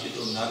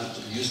Patanchito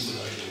Nadatu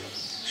Yusmurajaya.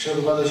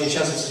 Шрила Прабхупада очень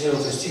часто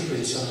цитирует этот стих,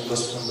 приведенный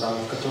Господом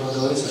Брамой, в котором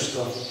говорится,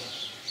 что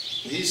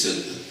He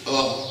said,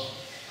 oh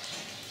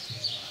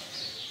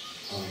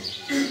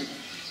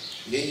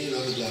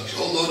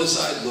Lord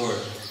aside, Lord.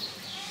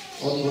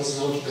 Он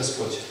вот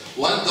Господь.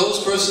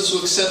 Those persons who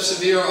accept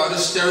severe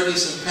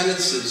austerities and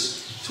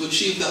penances to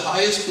achieve the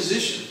highest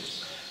position.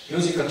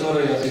 Люди,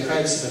 которые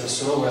отрекают себя на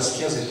суровые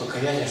аскезы и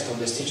покаяние, чтобы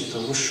достичь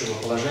этого высшего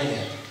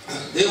положения,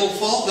 they will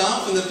fall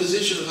down from the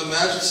position of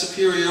imagined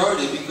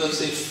superiority because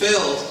they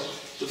failed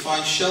to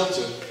find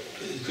shelter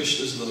in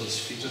Krishna's lotus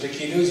feet.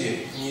 Такие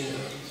люди,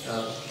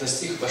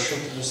 достигнут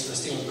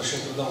большим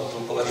трудом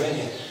этого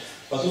положения,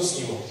 падут с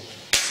него,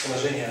 с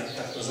положения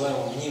так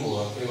называемого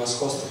мнимого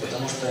превосходства,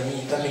 потому что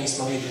они так и не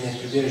смогли принять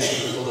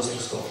прибежище в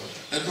лотосных стопах.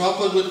 And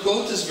Prabhupada would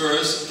quote this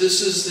verse,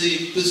 this is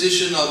the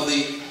position of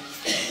the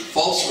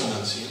false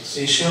renunciants.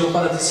 И Шрила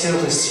Прабхупада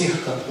цитирует этот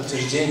стих как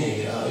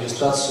подтверждение,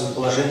 иллюстрацию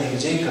положения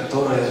людей,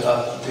 которые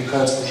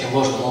отрекаются таким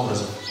ложным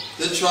образом.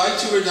 They try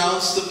to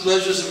renounce the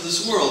pleasures of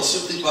this world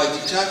simply by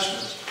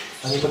detachment.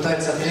 Они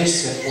пытаются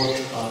отречься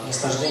от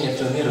наслаждения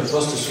этого мира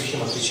просто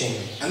сухим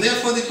отречением. And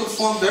therefore they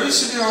perform very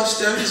severe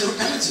austerities and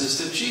penances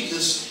to achieve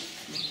this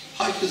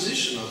high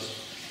position of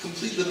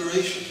complete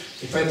liberation.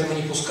 И поэтому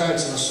не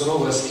пускаются на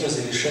суровые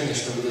аскезы и лишения,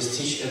 чтобы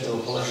достичь этого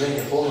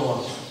положения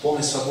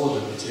полной свободы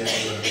от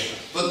материального мира.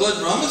 But Lord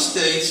Brahma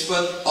states,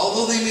 but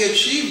although they may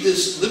achieve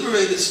this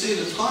liberated state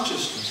of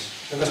consciousness,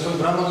 Но Господь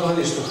Брахма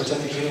говорит, что хотя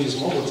такие люди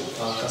смогут,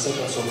 в конце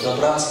концов,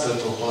 добраться до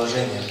этого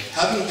положения,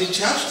 having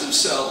detached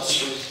themselves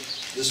from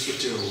this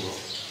material world,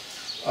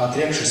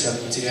 отрекшись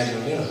от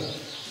материального мира,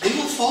 they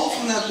will fall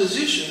from that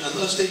position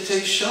unless they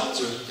take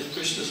shelter in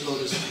Krishna's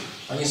lotus feet.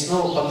 они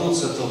снова падут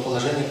с этого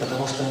положения,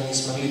 потому что они не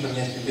смогли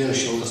принять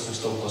прибежище в лотосных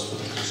стопах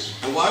Господа Кришны.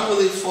 And why will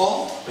they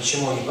fall?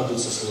 Почему они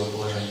падут со своего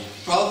положения?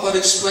 Prabhupada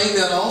explained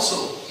that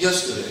also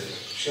yesterday.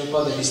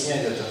 Шрилпада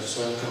объясняет это в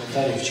своем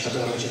комментарии,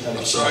 который мы читали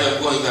I'm вчера. sorry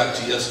I'm going back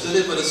to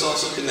yesterday, but it's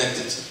also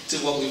connected to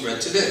what we've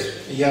read today.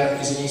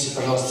 Я, извините,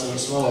 пожалуйста,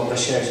 снова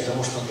обращаюсь к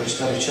тому, что мы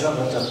прочитали вчера,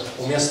 но это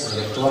уместно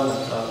и актуально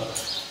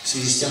в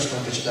связи с тем, что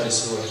мы прочитали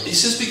сегодня. He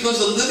says,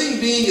 because a living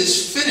being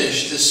is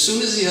finished as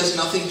soon as he has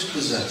nothing to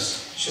possess.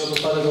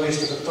 Шрилпада говорит,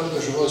 что как только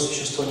живое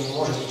существо не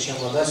может ничем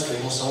обладать, то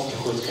ему самому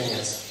приходит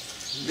конец.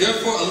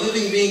 Therefore, a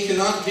living being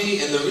cannot be,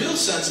 in the real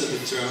sense of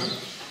the term,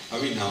 a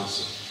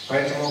renouncer.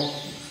 Поэтому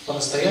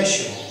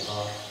по-настоящему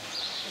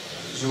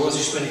живое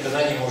существо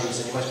никогда не может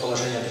занимать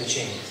положение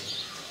отречения.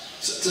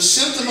 The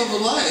symptom of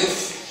a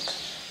life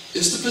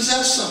is to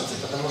possess something.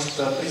 Потому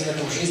что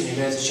признаком жизни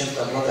является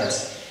чем-то обладать.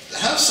 To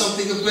have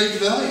something of great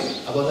value.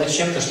 Обладать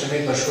чем-то, что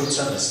имеет большую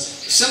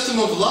ценность. The symptom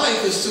of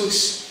life is to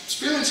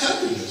experience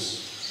happiness.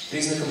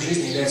 Признаком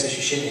жизни является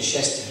ощущение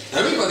счастья.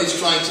 Everybody's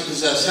trying to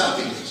possess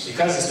happiness. И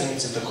каждый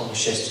стремится к такому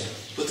счастью.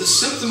 But the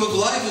symptom of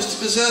life is to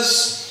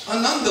possess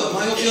ananda,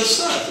 mayogya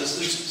sat, is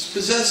to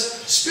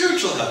possess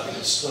spiritual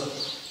happiness.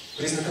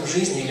 Признаком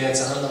жизни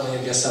является ананда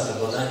майогya сат,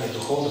 обладание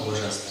духовным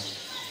блаженством.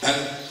 And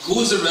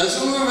who is the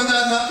reservoir of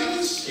that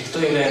happiness? И кто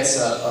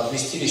является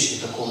вместилищем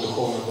такого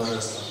духовного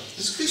блаженства?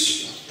 It's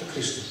Krishna. Это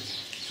Кришна.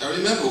 I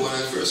remember when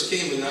I first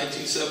came in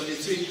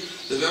 1973,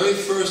 the very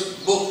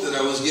first book that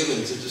I was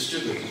given to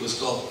distribute was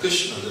called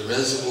Krishna, the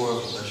Reservoir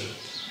of Pleasure.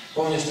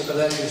 Помню, что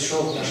когда я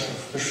пришел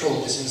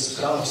присоединиться к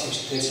храму в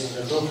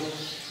 1973 году,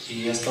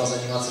 и я стал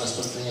заниматься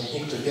распространением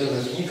книг, то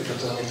первая книга,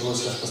 которую мне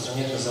удалось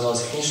распространять,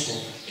 называлась «Кришна.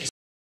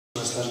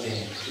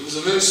 Наслаждение». It was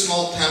a very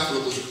small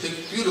pamphlet with a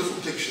beautiful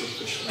picture of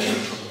Krishna.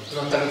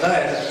 Но тогда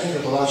эта книга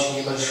была очень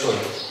небольшой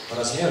по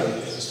размеру,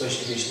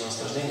 источник вечного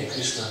наслаждения,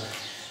 Кришна.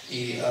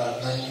 И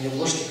на ее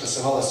обложке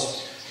красовалось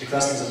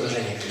прекрасное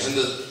изображение Кришны. And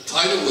the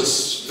title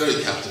was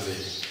very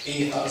captivating.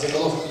 И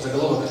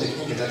заголовок этой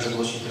книги также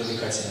был очень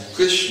привлекательный.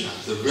 Krishna,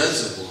 the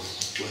reservoir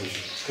of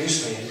pleasure.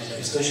 Кришна –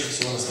 источник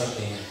всего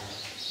наслаждения.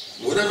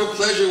 Whatever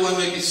pleasure one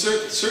may be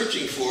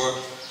searching for,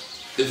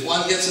 if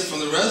one gets it from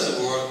the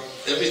reservoir,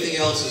 everything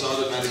else is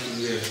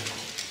automatically there.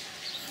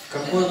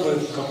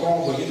 К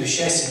какому бы виду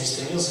счастья не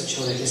стремился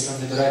человек, если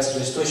он добирается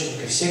до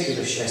источника всех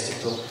видов счастья,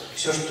 то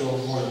все, что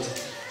он может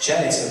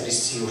чаять и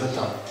обрести, уже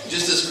там.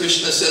 Just as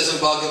Krishna says in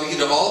Bhagavad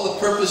Gita, all the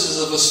purposes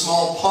of a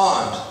small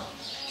pond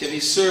can be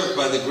served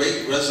by the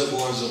great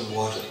reservoirs of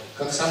water.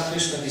 Как сам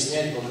Кришна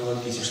объясняет в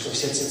Бхагавад-гите, что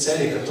все те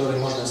цели, которые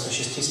можно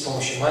осуществить с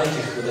помощью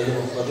маленьких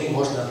водоемов воды,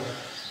 можно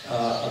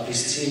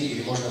обрести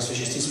или можно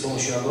осуществить с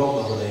помощью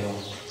огромного водоема.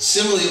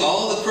 Similarly,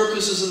 all the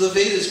purposes of the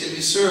Vedas can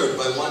be served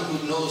by one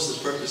who knows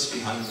the purpose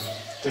behind them.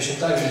 Точно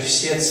так же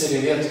все цели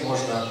вед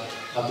можно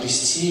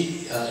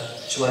обрести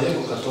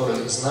человеку,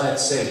 который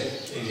знает цель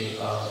или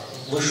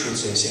высшую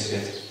цель всех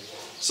вед.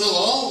 So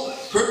all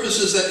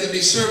purposes that can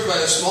be served by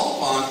a small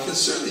pond can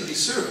certainly be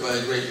served by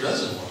a great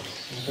reservoir.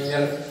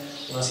 Например,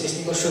 у нас есть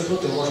небольшой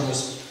пруд, и мы можем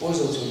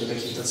использовать его для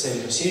каких-то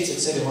целей. Но все эти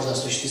цели можно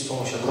осуществить с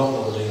помощью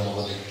огромного водоема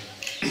воды.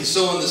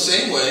 So in the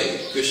same way,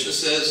 Krishna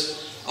says,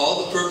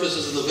 all the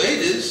purposes of the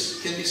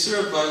Vedas can be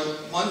served by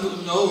one who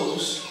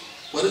knows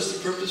what is the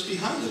purpose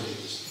behind the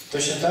Vedas.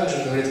 Точно так же,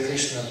 говорит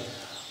Кришна,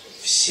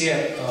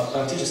 все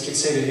практические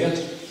цели вед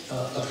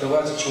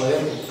открываются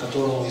человеку,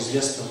 которому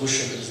известно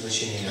высшее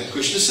предназначение. And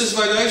Krishna says,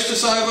 by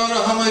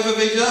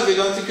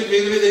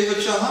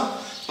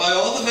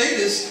all the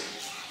Vedas,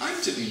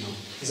 I'm to be known.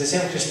 И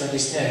затем Кришна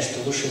объясняет, что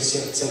высшая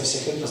цель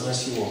всех вед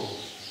познать его.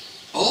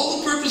 All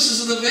the purposes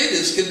of the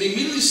Vedas can be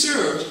immediately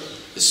served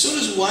as soon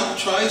as one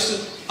tries to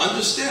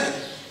understand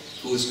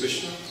who is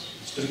Krishna.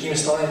 Другими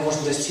словами,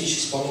 можно достичь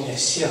исполнения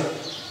всех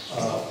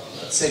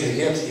целей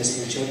вед,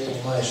 если человек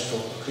понимает,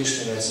 что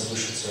Кришна является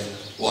высшей целью.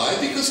 Why?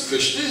 Because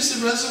Krishna is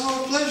the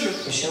reservoir of pleasure.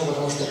 Почему?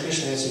 Потому что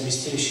Кришна является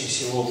вместилищем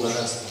всего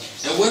блаженства.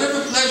 And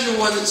whatever pleasure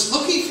one is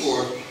looking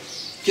for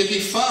can be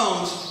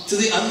found to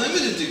the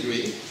unlimited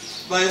degree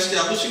by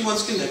establishing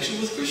one's connection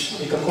with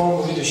Krishna. И к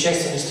какому виду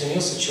счастья не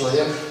стремился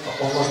человек,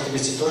 он может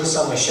обрести то же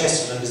самое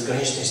счастье, но в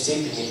безграничной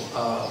степени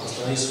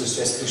установить свою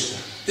связь с Кришной.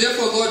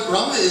 Therefore, Lord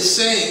Brahma is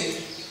saying,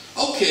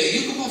 okay,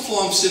 you can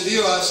perform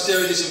severe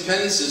austerities and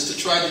penances to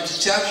try to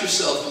detach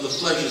yourself from the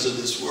pleasures of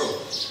this world.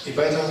 И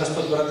поэтому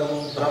Господь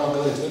Брахма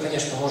говорит, вы,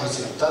 конечно,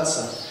 можете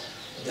пытаться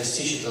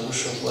достичь этого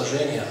высшего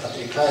положения,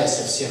 отрекаясь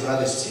от всех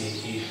радостей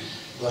и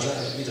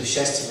видов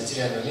счастья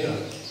материального мира.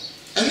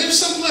 And there's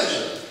some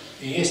pleasure.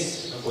 И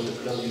есть какой-то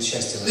определенный вид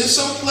счастья. There's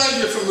some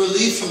pleasure from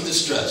relief from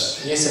distress.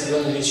 Есть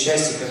определенный вид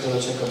счастья,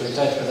 который человек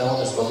обретает, когда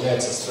он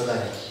избавляется от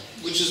страданий.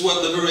 Which is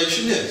what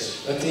liberation is.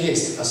 Это и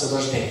есть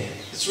освобождение.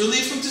 It's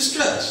relief from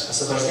distress.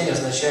 Освобождение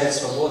означает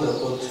свободу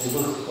от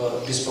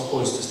любых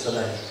беспокойств и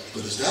страданий.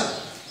 But is that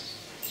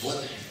what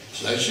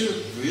pleasure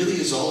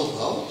really is all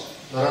about?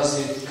 Но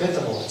разве к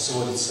этому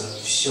сводится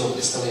все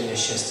представление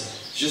счастья?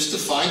 Just to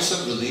find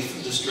some relief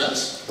from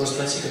distress? Просто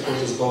найти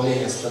какое-то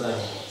избавление от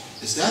страданий.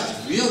 Is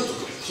that real,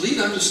 complete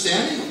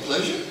understanding of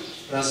pleasure?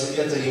 Разве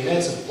это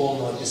является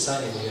полным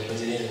описанием или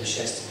определением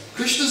счастья?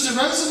 Krishna is the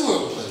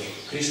reservoir of pleasure.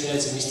 Кришна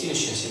является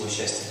вместилищем всего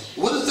счастья.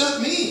 What does that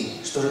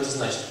mean? Что же это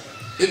значит?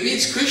 It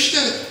means Krishna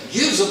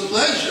gives a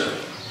pleasure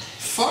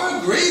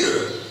far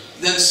greater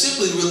than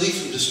simply relief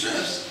from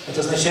distress.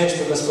 Это означает,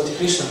 что Господь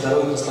Кришна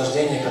дарует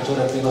наслаждение,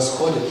 которое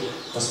превосходит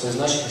по своей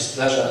значимости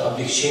даже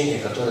облегчение,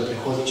 которое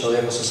приходит к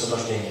человеку с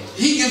освобождением.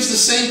 He gives the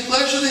same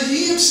pleasure that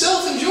he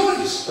himself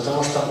enjoys.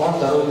 Потому что Он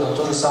дарует нам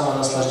то же самое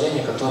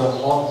наслаждение,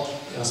 которым Он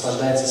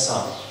наслаждается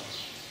сам.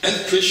 And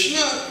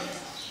Krishna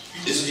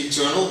is an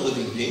eternal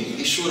living being.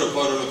 Ishvara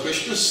Parama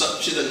Krishna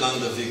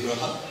Satchidananda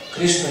Vigraha.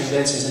 Кришна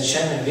является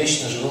изначальным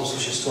вечно живым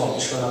существом,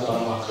 Ишвара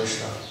Парама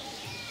Кришна.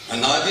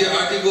 Anadya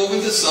Arti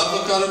Govinda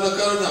Sarvakarana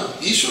Karanam.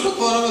 Ishvara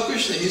Parama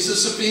Krishna, he is the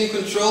supreme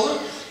controller.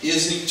 He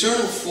is an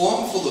eternal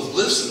form full of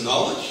bliss and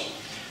knowledge.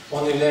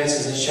 Он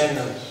является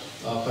изначальным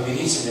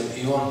повелителем, и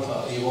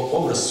его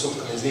образ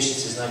соткан из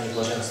вечности знаний и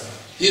блаженства.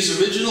 He is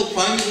original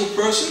primeval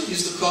person. He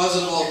is the cause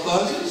of all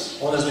causes.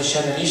 Он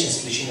изначальная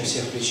личность, причина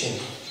всех причин.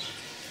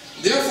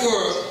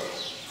 Therefore,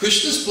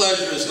 Krishna's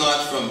pleasure is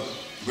not from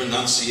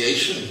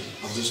renunciation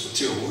of this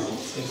material world.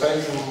 И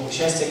поэтому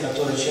счастье,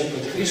 которое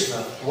черпает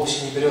Кришна, вовсе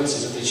не берется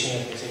из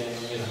отречения от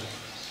материального мира.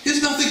 He has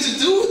nothing to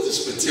do with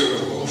this material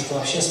Потому world. что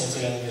вообще с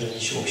материальным миром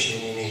ничего общего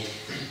не имеет.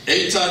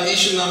 Etan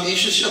Ishanam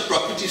Ishasya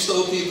Prakriti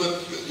Slopi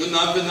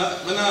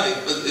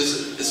Gunabhanai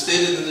is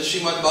stated in the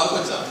Srimad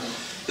Bhagavatam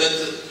that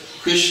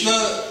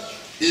Krishna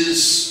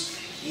is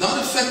not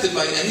affected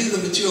by any of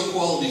the material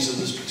qualities of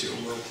this material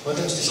world.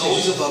 He's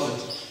always above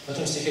it. В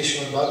этом стихе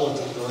Шримад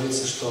Бхагаватам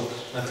говорится, что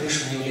на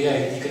Кришну не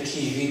влияют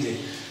никакие виды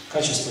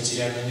качеств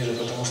материального мира,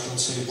 потому что он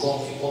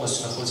целиком и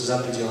полностью находится за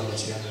пределами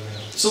материального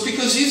мира. So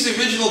because he's the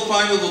original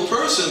primeval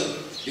person,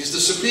 he's the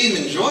supreme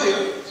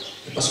enjoyer.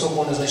 И поскольку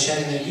он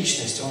изначальная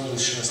личность, он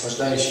высший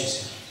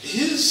наслаждающийся.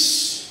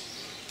 His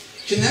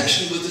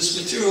connection with this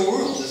material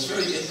world is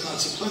very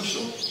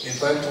inconsequential. И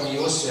поэтому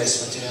его связь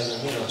с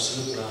материальным миром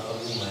абсолютно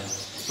обнимая.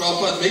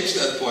 Prabhupada makes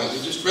that point.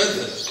 We just read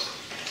that.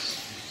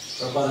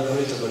 Прабхупада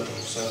говорит об этом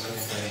в своем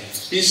комментарии.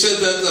 He said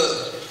that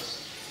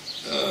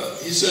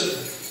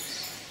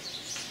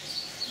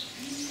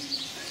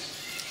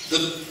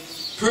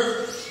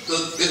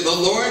the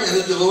Lord and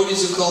the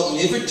devotees are called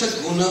Nivritta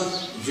Guna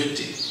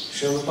Vritti.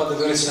 Прабхупада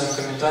говорит в своем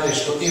комментарии,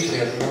 что и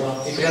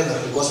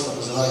преданных, и Господа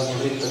называют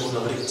Нивритта Гуна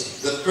Вритти.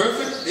 The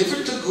perfect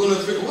Nivritta Guna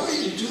Vritti. Why do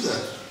you do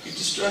that? You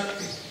distract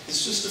me.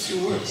 It's just a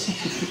few words.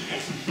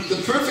 The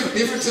perfect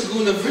Nivritta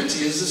Guna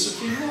Vritti is the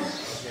Supreme Lord.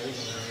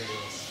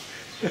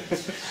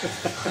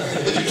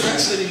 But you're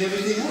translating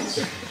everything else.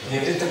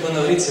 Нивритта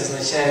Гуна Вритти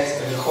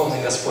означает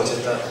Верховный Господь.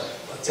 Это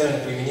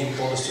термин применим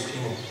полностью к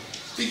Нему.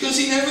 Because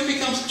he never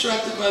becomes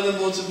attracted by the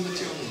modes of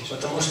material nature.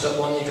 Потому что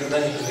он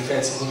никогда не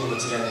привлекается к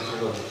материальной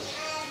природе.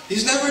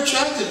 He's never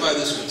attracted by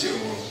this material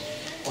world.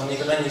 Он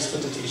никогда не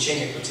испытывает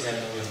влечения к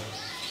материальному миру.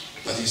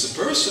 But he's a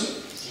person.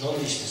 Но он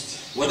личность.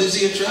 What is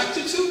he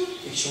attracted to?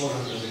 И к чему же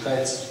он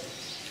привлекается?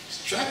 He's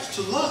attracted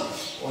to love.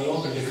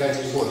 Он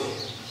привлекает любовь.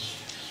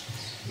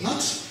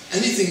 Not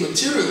anything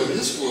material in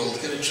this world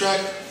can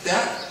attract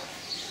that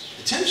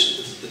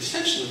attention, the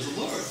attention of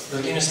the Lord.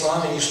 Другими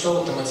словами, ничто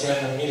в этом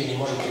материальном мире не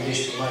может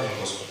привлечь внимание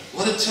Господа.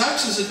 What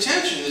attracts his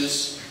attention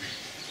is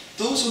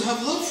those who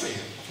have love for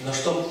him. Но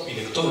что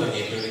или кто,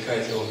 вернее,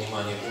 привлекает его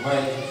внимание?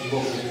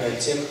 Его привлекают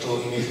те, кто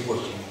имеет любовь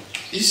к нему.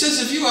 He says,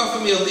 if you offer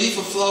me a leaf,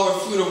 a flower,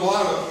 fruit, or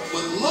water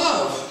with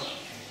love,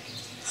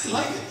 I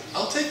like it.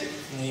 I'll take it.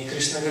 И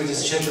Кришна говорит,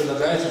 если человек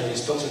предлагает мне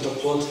листок,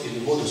 цветок, плод или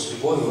воду с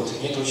любовью, вот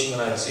мне это очень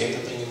нравится, я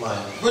это принимаю.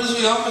 But as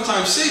we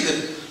oftentimes say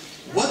that,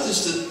 what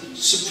does the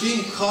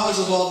supreme cause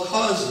of all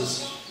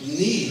causes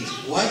need?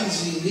 Why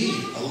does he need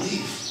a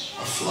leaf,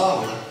 a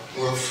flower,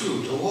 or a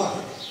fruit, or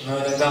water? Но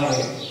иногда мы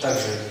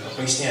также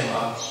поясняем,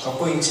 а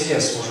какой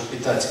интерес может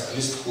питать к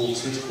листку,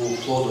 цветку,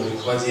 плоду или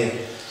к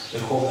воде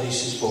Верховная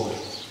Личность Бога?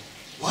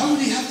 Why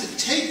would he have to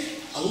take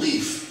a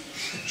leaf?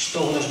 Что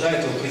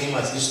вынуждает его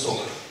принимать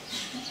листок?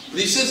 But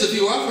he says, if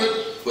you offer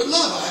it with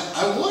love,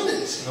 I want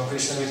it. Но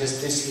Кришна говорит,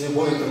 если ты с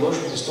любовью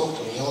предложишь мне листок,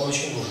 то мне он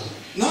очень нужен.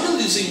 Not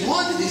only does he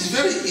want it, he's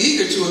very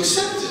eager to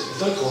accept it. Не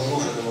только он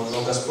нужен ему,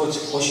 но Господь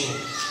очень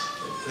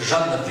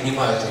жадно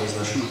принимает его из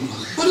наших рук.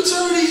 But it's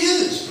already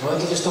his. Но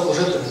этот листок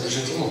уже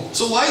принадлежит ему.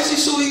 So why is he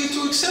so eager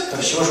to accept Так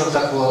it? чего же он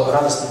так его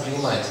радостно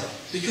принимает?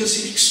 Because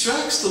he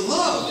extracts the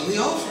love in the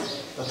offering.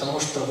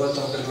 Потому что в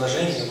этом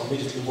предложении он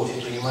видит любовь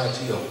и принимает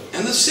ее.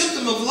 And the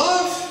symptom of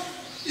love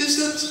is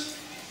that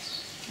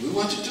we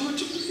want to do it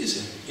to please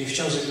him. И в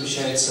чем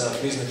заключается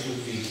признак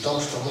любви? В том,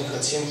 что мы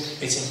хотим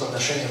этим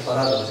подношением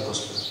порадовать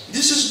Господа.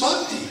 This is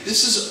bhakti.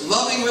 This is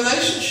loving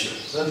relationship.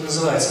 Это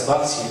называется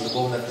бхакти,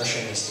 любовное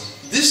отношение с Ним.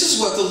 This is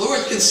what the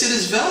Lord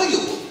considers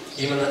valuable.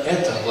 Именно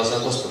это в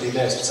глазах Господа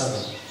является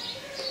ценным.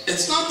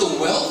 It's not the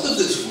wealth of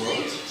this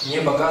world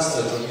Не богатство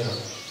этого мира,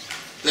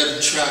 that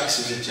attracts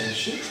his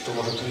attention. что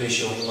может увлечь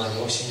его внимание,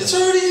 вовсе It's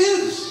нет. already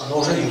his. Оно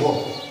уже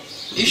его.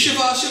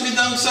 Ishvasya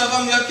vidam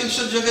sarvam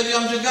yakinsha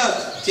jagadyam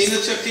jagat. Tina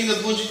chaktina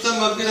bunjitam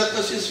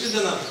abhirakasya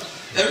svidana.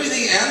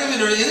 Everything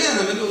animate or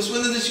inanimate that was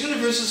within this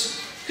universe is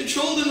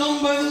controlled and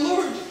owned by the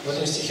Lord. В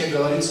этом стихе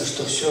говорится,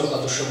 что все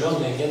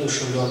одушевленное и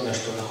неодушевленное,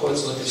 что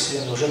находится в этой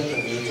вселенной, уже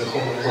принадлежит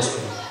Верховному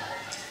Господу.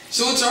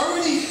 So it's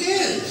already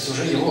his. Это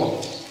уже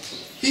его.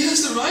 He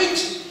has the right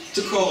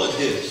to call it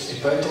his. И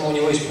поэтому у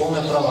него есть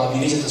полное право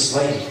объявить это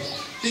своим.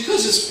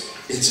 Because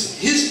it's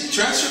his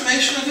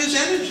transformation of his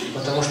energy.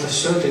 Потому что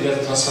все это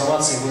является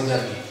трансформацией его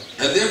энергии.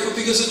 And therefore,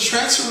 because the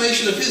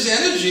transformation of his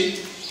energy,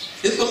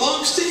 it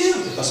belongs to him.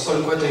 И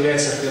поскольку это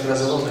является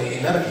преобразованной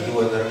энергией,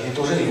 его энергией,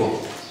 это уже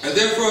его. And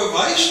therefore, a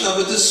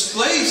Vaishnava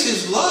displays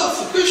his love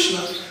for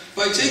Krishna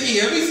by taking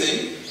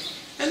everything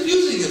and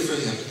using it for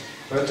him.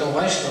 Поэтому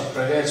Вайшнав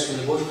проявляет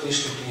свою любовь к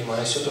Кришне,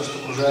 принимая все то, что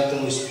окружает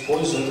его,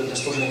 используя это для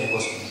служения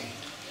Господу.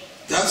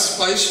 That's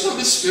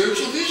Vaishnava's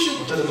spiritual vision.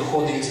 Вот это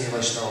духовное видение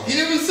Вайшнава. He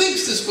never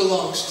thinks this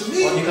belongs to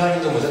me. Он никогда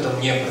не думает, это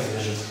мне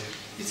принадлежит.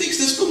 He thinks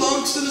this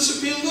belongs to the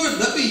Supreme Lord.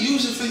 Let me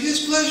use it for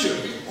His pleasure.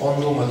 Он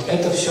думает,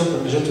 это все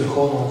принадлежит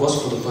Верховному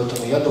Господу,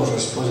 поэтому я должен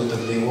использовать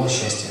это для его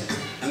счастья.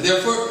 And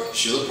therefore,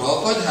 Srila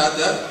Prabhupada had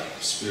that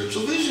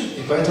spiritual vision.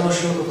 И поэтому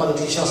Шрила Прабхупада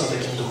отличался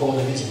таким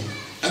духовным видением.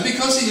 And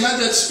because he had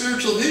that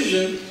spiritual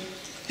vision,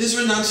 his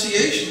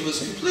renunciation was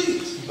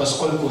complete.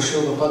 Поскольку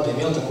Шрила Прабхупада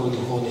имел такое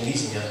духовное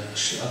видение,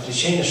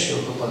 отречение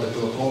Шрила Прабхупады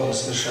было полным и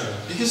совершенным.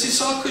 Because he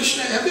saw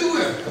Krishna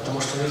everywhere. Потому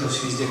что он видел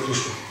везде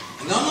Кришну.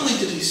 And not only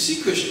did he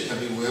see Krishna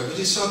everywhere, but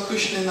he saw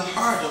Krishna in the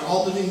heart of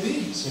all living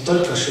beings. Не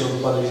только Шрила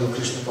Прабхупада видел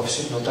Кришну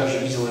повсюду, но также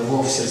видел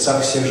его в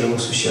сердцах всех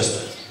живых существ.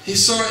 He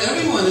saw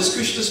everyone as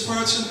Krishna's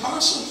parts and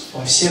parcels.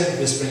 Он всех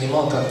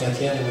воспринимал как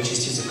неотъемлемые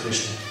частицы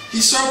Кришны. He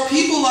saw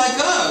people like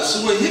us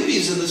who were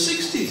hippies in the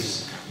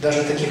 60s.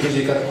 Даже таких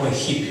людей, как мы,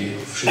 хиппи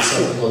в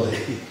 60-е годы.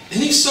 And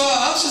he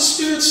saw us as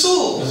spirit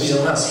souls. Он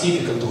видел нас,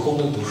 хиппи, как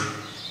духовных душ.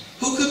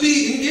 Who could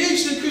be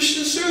engaged in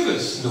Krishna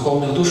service.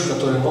 Духовных душ,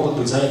 которые могут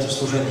быть заняты в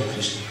служении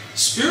Кришне.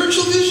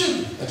 Spiritual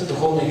vision. Это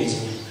духовное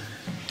видение.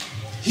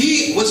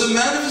 He was a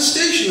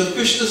manifestation of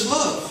Krishna's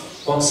love.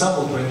 Он сам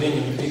был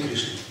проявлением любви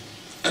Кришны.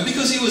 And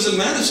because he was a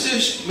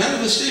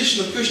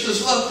manifestation of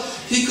Krishna's love,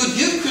 he could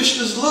give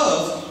Krishna's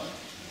love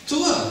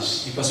to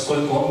us. И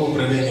поскольку он был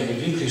проявлением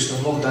любви Кришны,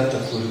 он мог дать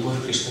такую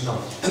любовь Кришне нам.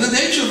 And the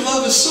nature of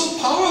love is so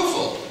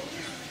powerful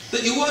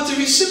that you want to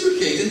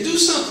reciprocate and do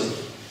something.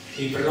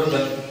 И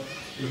природа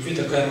любви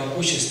такая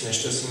могущественная,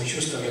 что если мы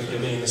чувствуем ее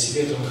проявление на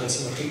себе, то мы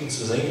хотим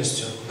откликнуться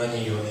взаимностью на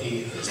нее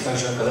и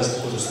также оказать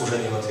какое-то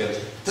служение в ответ.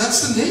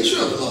 That's the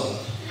nature of love.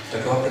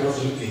 Такова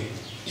природа любви.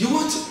 You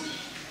want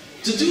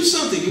to do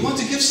something. You want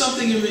to give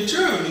something in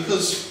return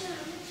because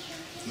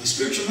my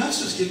spiritual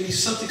master is giving me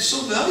something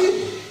so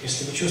valuable.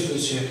 Если вы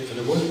чувствуете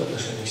любовь по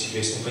отношению к себе,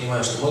 если вы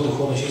понимаете, что мой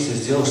духовный учитель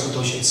сделал что-то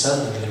очень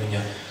ценное для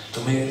меня,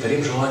 то мы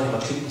горим желанием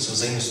откликнуться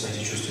взаимностью на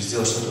эти чувства,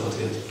 сделать что-то в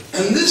ответ.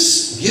 And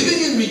this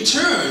giving in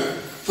return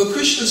for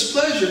Krishna's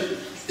pleasure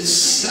is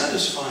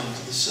satisfying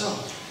to the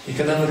self. И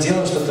когда мы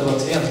делаем что-то в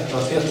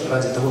ответ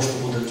ради того,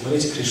 чтобы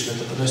удовлетворить Кришну,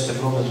 это приносит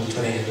огромное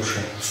удовлетворение душе.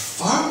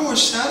 Far more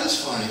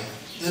satisfying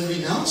than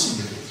renouncing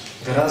it.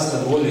 Гораздо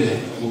более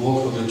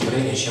глубокое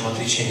удовлетворение, чем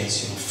отречение от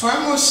всего.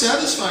 Far more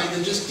satisfying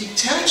than just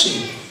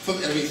detaching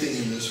from everything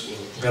in this world.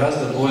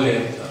 Гораздо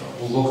более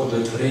глубокое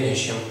удовлетворение,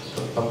 чем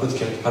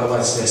попытки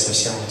порвать связь со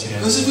всем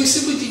материальным. Because if we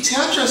simply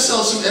detach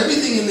ourselves from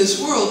everything in this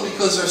world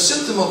because our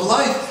symptom of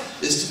life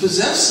is to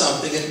possess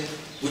something,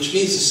 which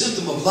means the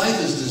symptom of life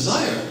is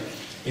desire.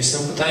 Если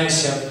мы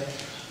пытаемся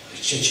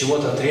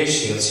чего-то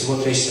отречься, от всего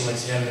отречься в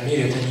материальном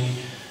мире, это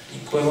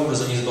никоим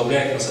образом не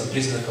избавляет нас от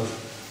признаков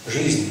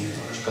жизни,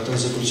 который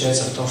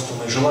заключается в том, что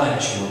мы желаем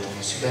чего-то, у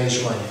нас всегда есть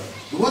желание.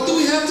 What do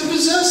we have to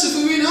possess if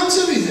we renounce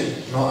everything?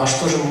 Ну а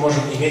что же мы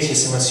можем иметь,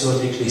 если мы от всего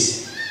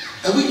отреклись?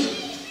 And we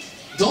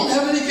don't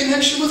have any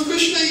connection with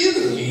Krishna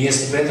either. И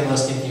если при этом у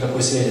нас нет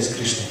никакой связи с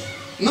Кришной?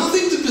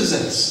 Nothing to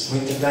possess. Мы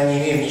тогда не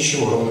имеем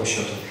ничего ровным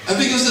счетом. And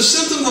because the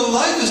symptom of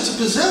life is to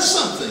possess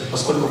something.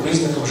 Поскольку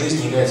признаком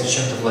жизни является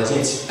чем-то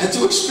владеть and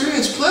to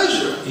experience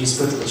pleasure. И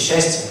испытывать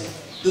счастье.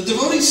 The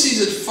devotee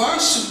sees it far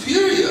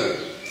superior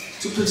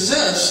to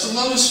possess the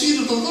lotus feet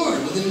of the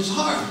Lord within his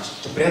heart.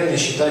 То преданный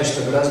считает,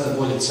 что гораздо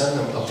более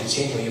ценным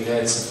обретением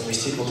является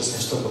поместить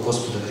лотосные стопы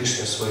Господа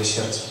Кришны в свое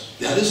сердце.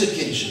 That is a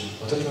kinshana.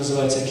 Вот это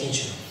называется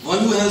кинчана.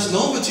 One who has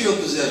no material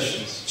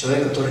possessions.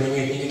 Человек, который не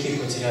имеет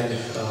никаких материальных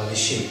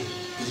вещей.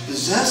 But he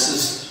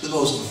possesses the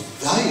most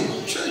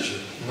valuable treasure.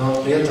 Но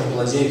он при этом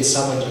владеет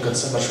самой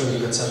большой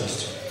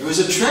драгоценностью. There is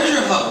a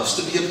treasure house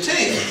to be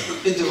obtained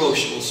in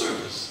devotional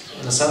service.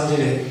 На самом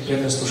деле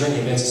преданное служение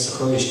является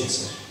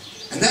сокровищницей.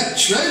 And that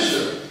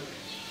treasure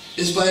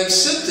is by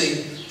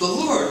accepting the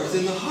Lord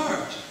within the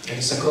heart.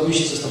 Эта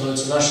сокровищница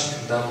становится нашей,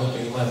 когда мы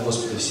принимаем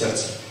Господа в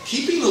сердце.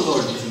 Keeping the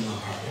Lord within the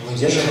heart. И мы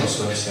держим его в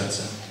своем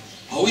сердце.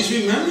 Always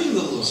remembering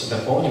the Lord. Всегда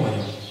помним о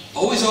нем.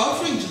 Always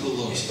offering to the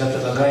Lord. И всегда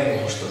предлагаем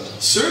ему что-то.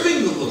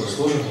 Serving the Lord.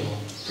 Служим ему.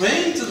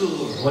 Praying to the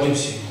Lord.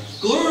 Молимся ему.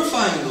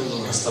 Glorifying the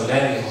Lord.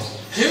 Прославляем его.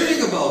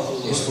 Hearing about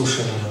the И Lord.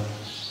 слушаем его.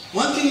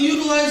 One can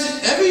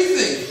utilize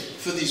everything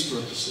for these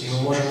purposes. И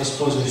мы можем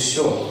использовать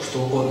все, что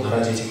угодно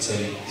ради этих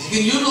целей. He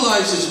can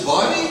utilize his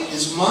body,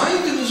 his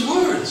mind, and his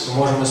words. Мы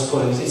можем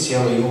использовать и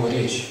тело, и ум, и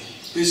речь.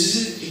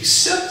 Because he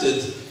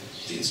accepted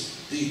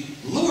the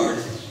Lord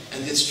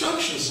and the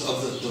instructions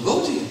of the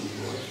devotee of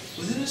the Lord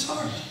within his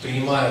heart.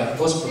 Принимая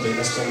Господа и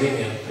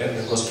наставления,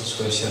 преданный Господу в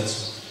свое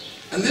сердце.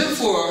 And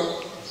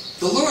therefore,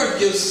 the Lord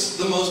gives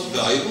the most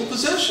valuable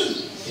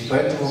possession. И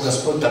поэтому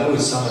Господь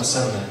дарует самое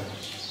ценное.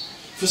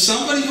 For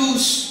somebody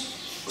who's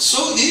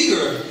so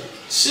eager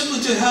simply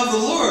to have the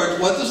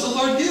Lord, what does the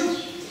Lord give?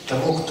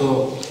 Тому,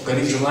 кто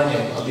горит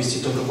желанием обрести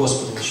только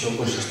Господа, ничего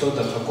больше,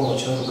 что-то такому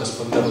человеку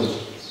Господь дарует.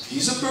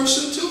 He's a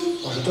person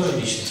too. Он же тоже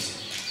личность.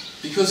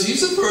 Because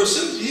he's a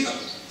person,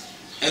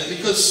 and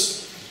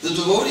because the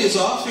devotee is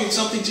offering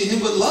something to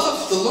him with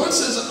love, the Lord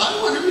says,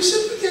 I want to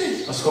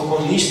reciprocate. Поскольку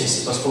он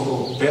личность, и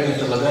поскольку преданный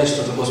предлагает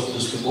что-то Господу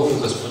с любовью,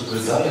 Господь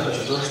говорит, да, я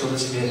хочу тоже что-то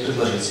тебе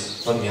предложить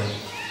в обмен.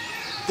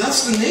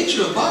 That's the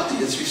nature of bhakti.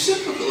 It's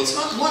reciprocal. It's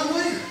not one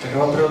way.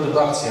 Такова природа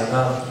бхакти,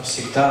 она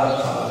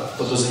всегда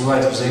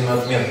подразумевает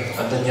взаимообмен,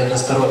 это не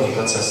односторонний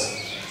процесс.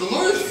 The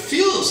Lord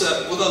feels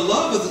that with a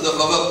love of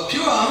a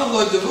pure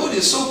unalloyed devotee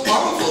is so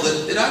powerful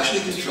that it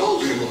actually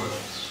controls the Lord.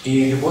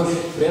 И любовь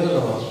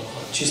преданного,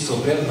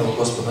 чистого преданного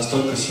Господу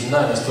настолько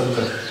сильна,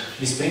 настолько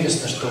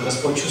беспримесна, что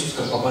Господь чувствует,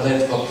 как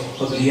попадает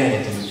под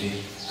влияние этой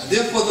любви. And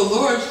therefore the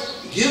Lord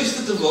gives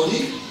the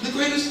devotee the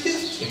greatest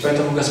gift. И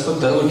поэтому Господь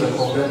дарует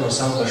такому преданному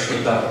самый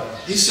большой дар.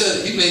 He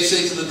may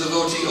say to the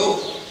devotee, oh,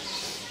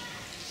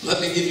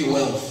 let me give you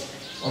wealth.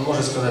 Он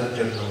может сказать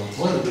преданному,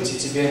 может быть, и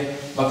тебе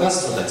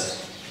богатство дать.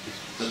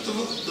 But the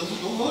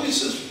devotee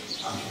says,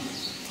 I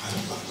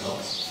don't want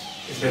wealth.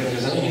 И преданный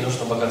говорит, мне не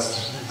нужно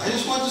богатство. I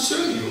just want to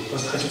serve you.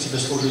 Просто хочу тебе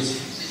служить.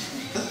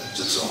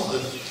 That's all.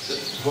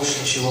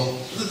 Больше ничего.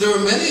 There are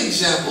many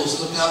examples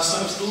in the past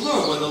times of the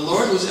Lord when the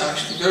Lord was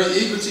actually very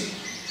eager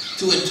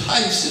to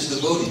entice his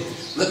devotee.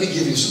 Let me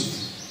give you something.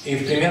 И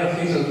в примерах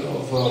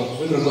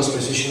в играх Господа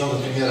есть очень много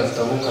примеров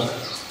того, как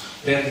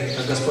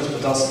Господь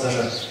пытался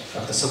даже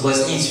как-то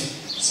соблазнить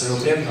своего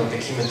преданного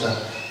какими-то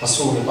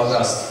посулами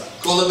богатства.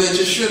 The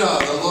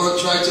Lord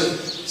tried to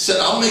say,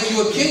 I'll make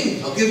you a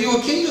king. I'll give you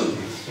a kingdom.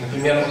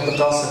 Например, он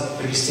пытался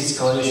прельстить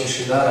Коловеча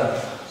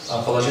Шридара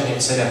положением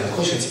царя.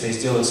 Хочешь, я тебя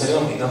сделаю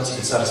царем и дам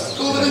тебе царство.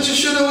 А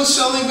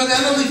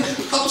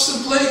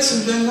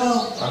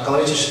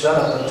Коловеча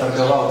Шридара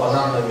торговал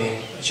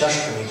бананами,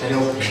 чашками и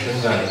тарелками в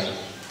Бенгалии.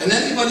 And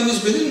anybody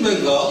who's been in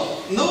Bengal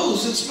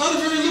knows it's not a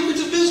very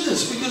lucrative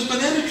business because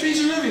banana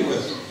trees are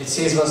everywhere. И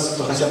все из вас,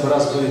 кто хотя бы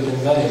раз был в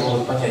Бенгалии,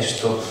 могут понять,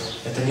 что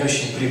это не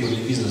очень прибыльный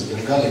бизнес в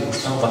Бенгалии, потому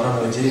что там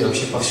банановые деревья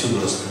вообще повсюду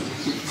растут.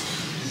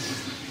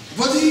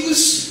 But he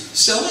was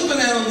selling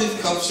banana leaf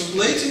cups and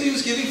plates, and he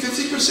was giving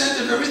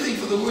 50% of everything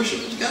for the worship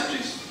of the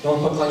countries.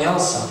 Он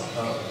поклонялся,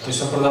 то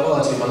есть он продавал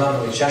эти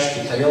банановые чашки,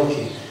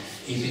 тарелки,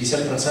 и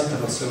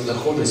 50% от своего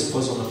дохода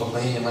использовал на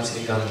поклонение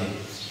матери Ганги.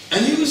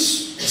 And he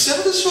was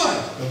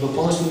satisfied. Он был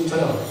полностью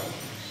удовлетворен.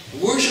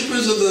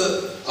 Worshippers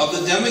of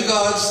the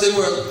demigods, they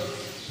were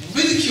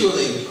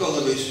ridiculing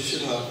Kolavesha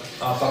Shridhara.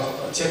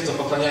 А те, кто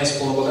поклоняется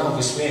полубогам,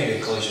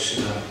 высмеяли Коловеча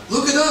Шридара.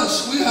 Look at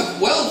us, we have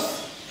wealth.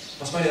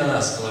 Посмотри на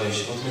нас,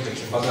 Коловеч, вот мы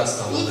таким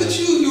богатством. Look at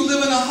you, you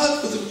live in a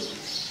hut with a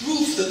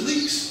roof that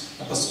leaks.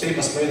 А теперь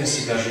посмотри на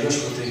себя, живешь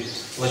в этой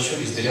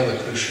лачуге с дырявой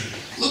крышей.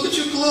 Look at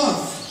your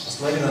cloth.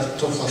 Посмотри на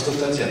то, во что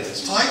ты одет.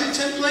 It's tied in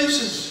 10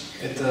 places.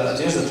 Эта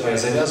одежда твоя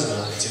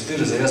завязана, эти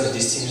дыры завязаны в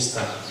 10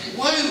 местах.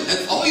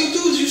 And all you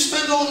do is you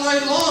spend all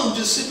night long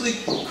just simply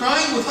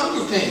crying with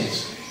hunger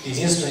pains.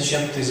 Единственное,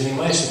 чем ты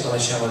занимаешься по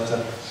ночам,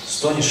 это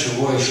стонешь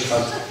и воешь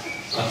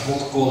от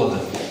мук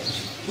голода.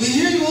 We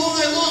hear you all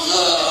night long.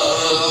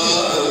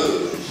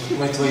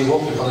 Мы твои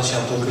вопли по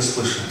ночам только и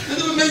слышим.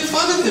 And we make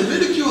fun of him,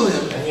 ridicule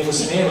him. Они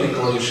высмеивали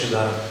Коловеча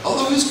Шридара.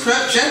 Although he's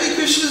chanting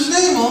Krishna's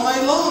name all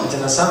night long. Хотя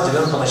на самом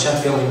деле он по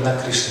ночам пел имена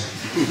Кришны.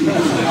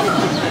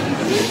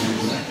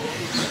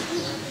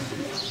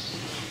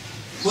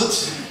 But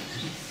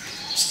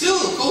still,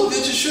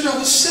 Kolavesha Shridhara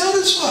was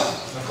satisfied.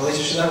 Но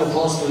Коловеча Шридар был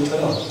полностью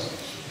удовлетворен.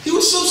 He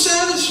was so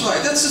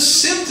satisfied. That's a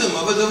symptom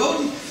of a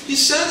devotee. He's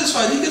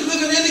satisfied. He can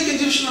live in any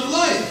condition of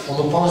life. Он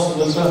был полностью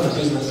удовлетворен, это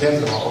признак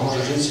преданного. Он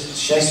может жить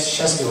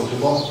счастливо в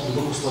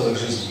любых условиях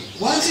жизни.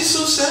 Why is he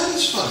so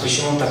satisfied?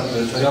 Почему он так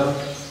удовлетворен?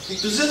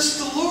 Because that's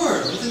the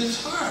Lord within his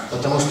heart.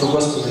 Потому что у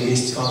Господа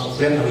есть, у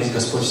преданного есть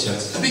Господь в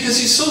сердце. And because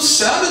he's so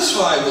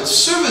satisfied with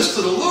service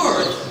to the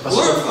Lord,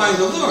 glorifying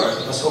the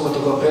Lord. Поскольку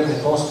такой преданный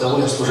полностью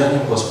доволен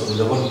служением Господу,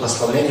 доволен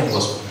прославлением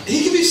Господа.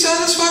 He can be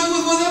satisfied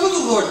with whatever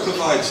the Lord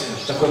provides him.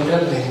 Такой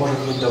преданный может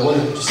быть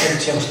доволен всем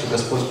тем, что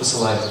Господь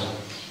посылает ему.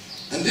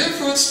 And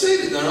therefore it's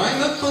stated, the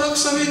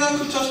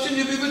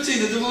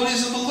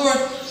devotees of the Lord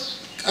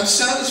are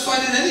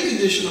satisfied in any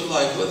condition of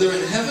life, whether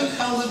in heaven,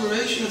 hell,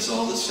 liberation, it's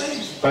all the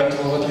same.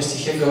 Поэтому в этом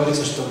стихе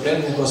говорится, что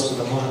преданный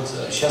Господа может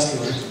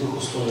счастливо жить в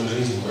любых условиях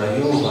жизни, в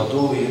раю, в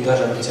аду или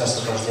даже обретя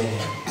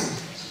освобождение.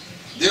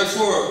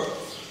 Therefore,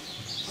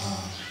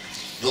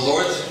 the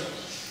Lord,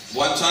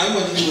 one time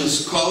when he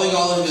was calling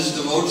all of his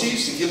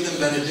devotees to give them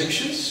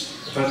benedictions,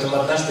 поэтому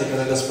однажды,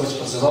 когда Господь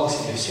созвал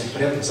себе всех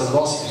преданных,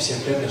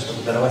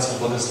 чтобы даровать им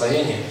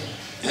благословение,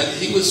 and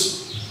he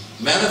was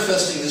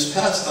manifesting this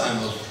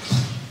pastime of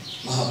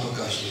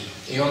Mahaprakashli.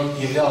 И он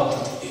являл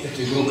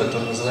эту игру,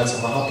 которая называется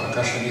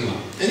Махапракаша Лила.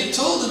 And he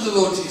told the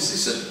devotees, he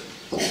said,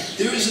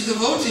 there is a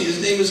devotee, his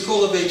name is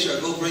Kolavesha,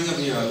 go bring him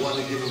here, I want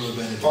to give him a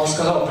benediction. Он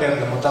сказал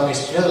преданному, там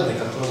есть преданный,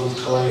 который зовут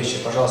Коловеча,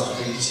 пожалуйста,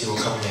 приведите его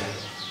ко мне.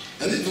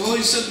 And the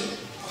devotee said,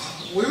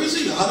 where is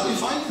he? How do we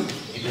find him?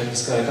 И преданные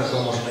сказали, как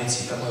его можно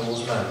найти, как мы его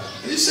узнаем.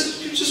 And he said,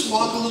 you just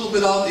walk a little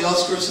bit out the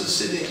outskirts of the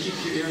city and keep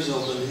your ears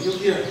open, and you'll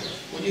hear.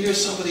 When you hear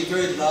somebody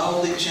very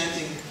loudly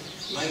chanting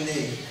my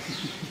name,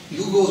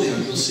 you go there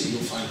and you'll see,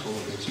 you'll find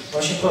Kolovich.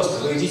 Очень просто.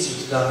 Вы идите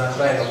туда на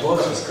окраину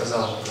города,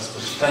 сказал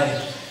Господь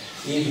Чайтанья,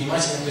 и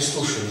внимательно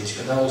прислушивайтесь.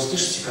 Когда вы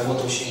услышите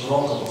кого-то очень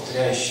громко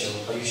повторяющего,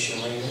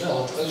 поющего мои имена,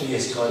 вот это и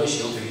есть Kolovich,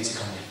 и вы придите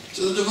ко мне.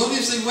 So the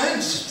devotees, they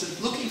went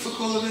looking for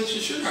Kolovich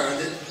and Sridhar, and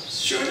then,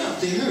 sure enough,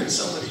 they heard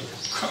somebody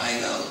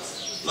crying out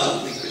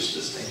loudly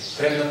Krishna's name.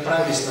 Преданные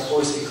отправились на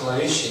поиски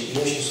Kolovich, и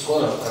очень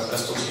скоро, как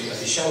Господь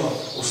обещал,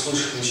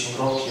 услышали очень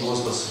громкие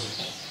возгласы.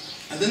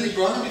 And then they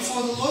brought him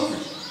before the Lord.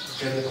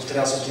 Преданный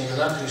повторял святые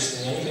имена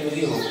Кришны, и они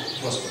привели его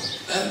к Господу.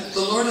 And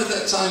the Lord at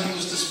that time, he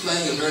was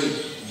displaying a very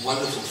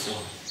wonderful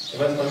form. И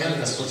в этот момент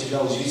Господь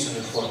являл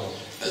удивительную форму.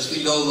 As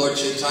we know, Lord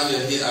Chaitanya,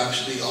 he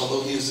actually,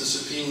 although he is the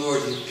Supreme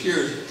Lord, he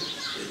appeared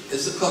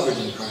as the covered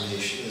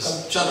incarnation,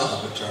 as Chana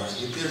Avatar.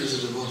 He appeared as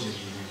a devotee.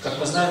 Как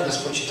мы знаем,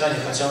 Господь Чайтанья,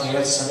 хотя Он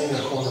является самим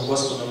Верховным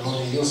Господом, но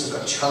Он явился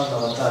как Чханна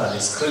Аватара,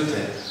 или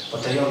скрытое,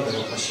 потаенное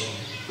воплощение.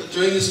 But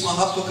during this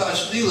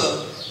Mahapakash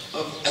Leela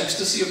of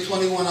ecstasy of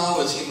 21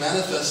 hours, he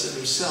manifested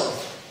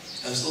himself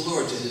as the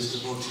Lord to his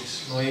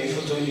devotees. Но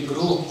явив эту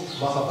игру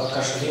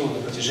Махапракаша Лилу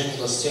на протяжении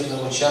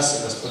 21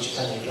 часа, Господь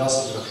Чайтанья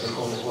являлся как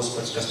Верховный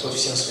Господь, Господь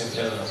всем своим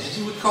преданным. And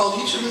he would call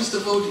each of his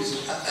devotees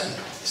and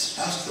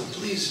ask them,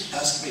 please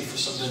ask me for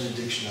some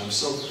benediction.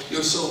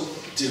 You're so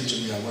dear to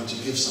me, I want to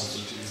give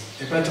something to you.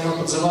 И поэтому он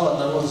подзывал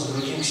одного за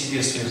другим к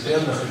себе своих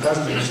преданных, и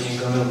каждый из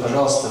них говорил,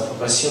 пожалуйста,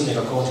 попросил мне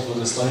какого-нибудь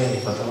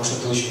благословения, потому что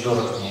ты очень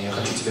дорог мне, я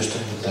хочу тебе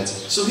что-нибудь дать.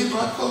 So he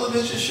brought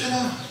Kolovich and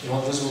Sridhar. И он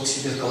вызвал к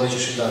себе Kolovich и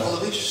Шридхара.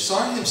 Kolovich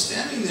saw him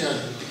standing there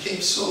and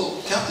became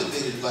so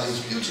captivated by his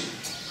beauty.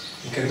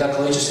 И когда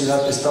Kolovich и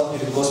Шридхар предстал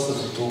перед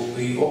Господом, то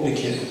при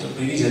облике,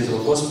 при виде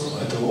этого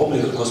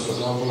облика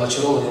Господа, он был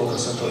очарован его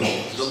красотой.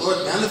 The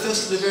Lord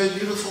manifested a very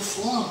beautiful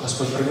form.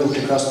 Господь провел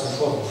прекрасную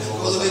форму.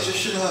 Kolovich and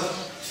Sridhar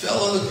fell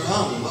on the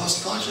ground and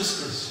lost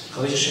consciousness.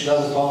 Kolovich и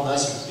Шридхар упал на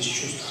землю без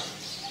чувств.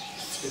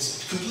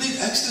 It's complete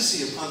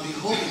ecstasy upon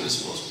beholding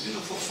this most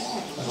beautiful form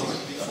of the Lord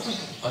before him.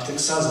 От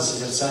экстаза,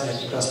 созерцания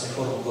прекрасной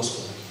формы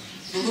Господа.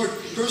 The Lord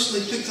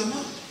personally picked him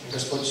up.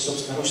 Господь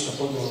собственноручно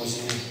поднял его с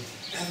земли.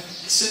 And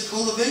said,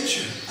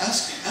 Kolovich,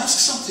 ask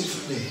something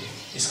for me.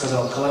 И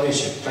сказал,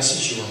 Kolovich,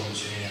 проси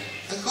чего-нибудь у меня.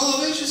 And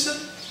Kolovich said,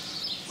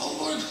 oh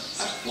Lord,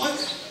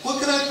 what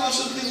could I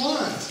possibly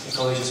want? И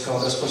Kolovich сказал,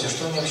 Господь, а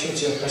что мне вообще у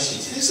тебя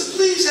просить? And he said,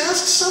 please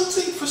ask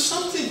something for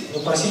something. Ну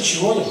проси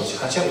чего-нибудь,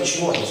 хотя бы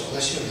чего-нибудь,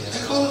 проси у меня.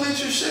 And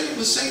Kolovich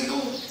was saying, no,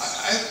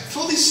 I'm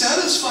fully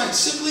satisfied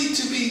simply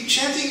to be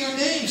chanting your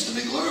names, to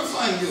be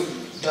glorifying you.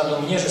 Да, но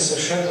мне же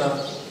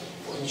совершенно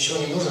ничего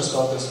не нужно,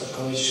 сказал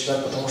Kolovich,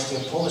 потому что я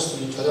полностью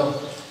удовлетворен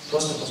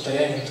просто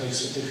повторянием твоих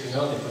святых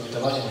имен и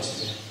поведованием о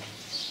тебе.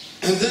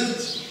 And then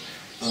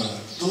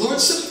the Lord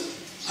said,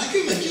 I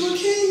can make you a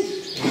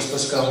king. И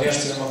Господь сказал, я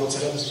же тебя могу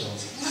царем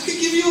сделать. I can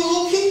give you a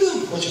whole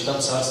kingdom. Хочешь,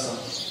 дам царство.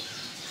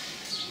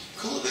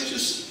 Kolovich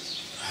said,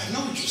 I have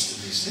no interest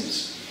in these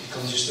things.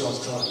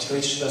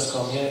 Kolovich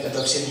сказал, мне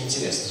это всем не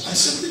интересно. I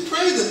simply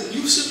pray that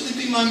you simply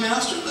be my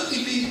master, let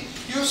me be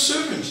your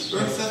servant,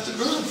 birth after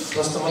birth.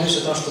 Просто молюсь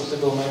о том, чтобы ты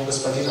был моим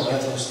господином, а я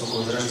твоим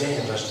слугой, из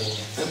рождения в рождение.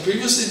 And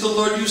previously the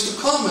Lord used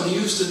to come and he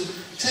used to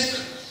take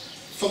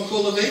from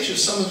Kolovich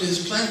some of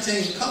his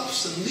plantain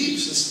cups and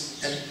leaves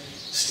and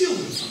steal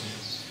them from him.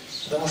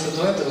 Потому что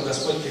до этого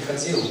Господь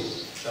приходил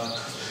к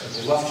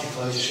этой лавке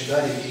Kolovich и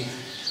Шридхаре и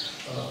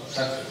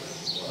так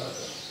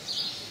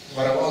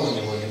воровал у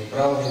него, и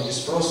брал у него без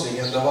спроса и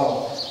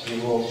отдавал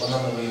его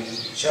банановые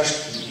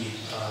чашки и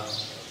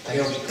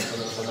тарелки,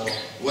 которые он подавал.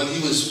 When he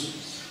was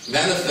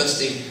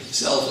manifesting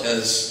himself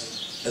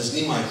as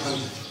Nimai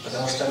Pandit.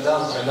 Потому что тогда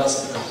он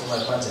проявлялся как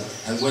Nimai Pandit.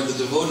 And when the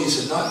devotees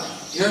had not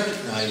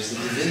recognized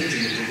the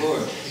divinity of the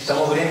Lord. И к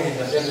тому времени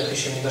до преданных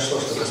еще не дошло,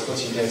 что Господь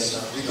является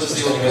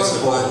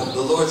Богом.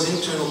 The Lord's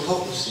internal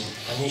potency.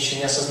 Они еще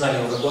не осознали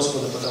его как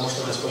Господа, потому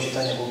что Господь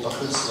Чайтанья был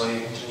покрыт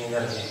своей внутренней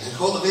энергией. And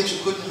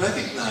Kolovich couldn't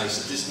recognize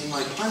that this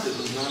Nimai Pandit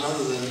was none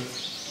other than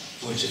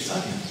Lord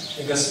Chaitanya.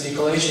 И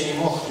Kolovich не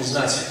мог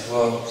признать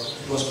в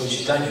Господе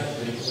Чайтанью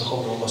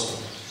Верховного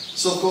Господа.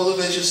 So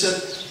Kolovich said,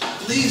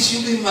 please,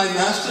 you be my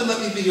master,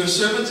 let me be your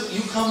servant.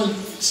 You come and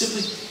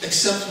simply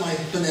accept my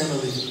banana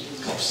leaf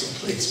cups and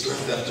plates,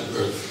 birth after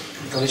birth.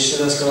 Kolovich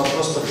сказал,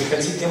 просто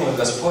приходи, ты мой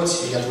Господь,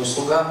 и я твой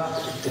слуга,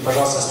 ты,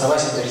 пожалуйста,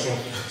 оставайся таким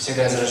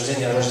всегда из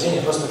рождения в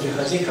рождение, просто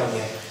приходи ко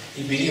мне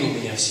и бери у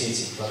меня все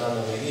эти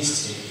банановые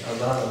листья,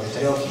 банановые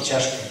тарелки,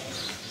 чашки.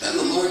 And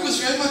the Lord was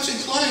very much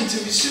inclined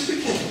to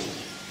reciprocate.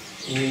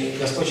 И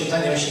Господь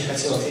Чайтанья очень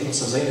хотел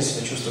ответиться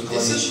взаимностью на чувство Kolovich.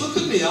 He said, look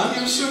at me, I'm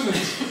your servant.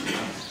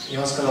 И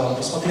он сказал,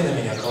 посмотри на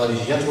меня,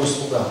 Kolovich, я твой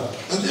слуга.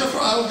 And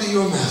therefore I will be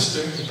your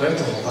master. И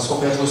поэтому,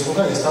 поскольку я твой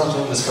слуга, я стану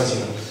твоим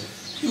господином.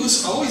 He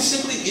was always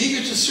simply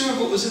eager to serve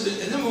what was in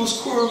the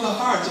innermost core of the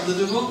heart of the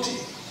devotee.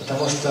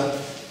 Потому что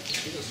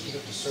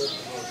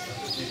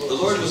the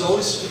Lord was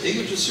always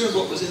eager to serve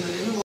what was in the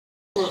innermost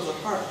core of the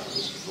heart of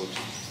his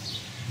devotee.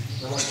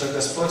 Потому что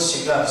Господь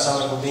всегда в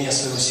самой глубине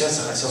своего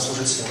сердца хотел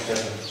служить своим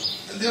преданным.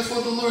 And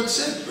therefore the Lord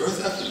said,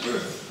 birth after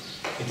birth,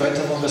 И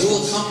поэтому you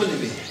will accompany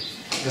me.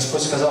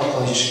 Господь сказал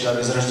Павлович, да,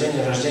 из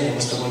рождения в рождение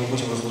мы с тобой не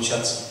будем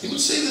разлучаться. He would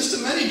say this to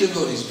many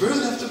devotees,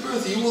 birth after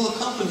birth, you will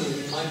accompany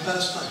me in my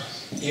pastime.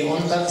 И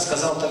он так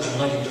сказал также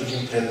многим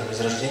другим преданным, из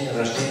рождения в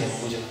рождение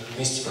мы будем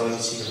вместе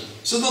проводить игры.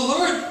 So the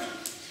Lord,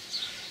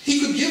 He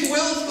could give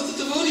wealth, but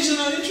the devotees are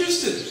not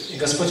interested. И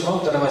Господь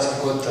мог даровать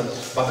какое-то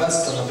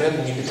богатство, но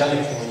преданные не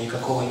питали к нему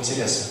никакого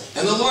интереса.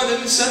 And the Lord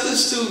even said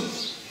this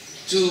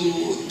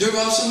to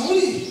Durvasa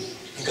Muni.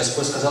 И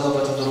Господь сказал об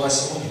этом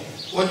Дурвасе Муни.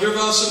 When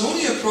Durvasa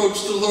Muni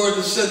approached the Lord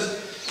and said,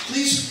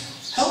 please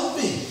help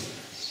me.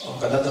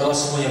 Когда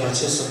Дурваса Муни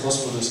обратился к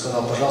Господу и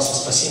сказал, пожалуйста,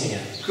 спаси меня.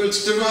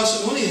 Because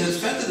Durvasa Muni had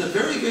offended a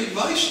very great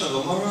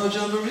Vaishnava, Maharaj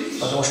Ambarish.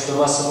 Потому что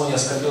Дурваса Муни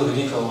оскорбил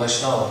великого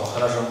Вайшнава,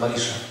 Махараджа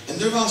Амбариша. And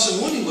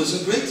Durvasa Muni was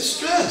in great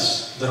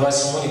distress.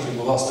 Дурваса Муни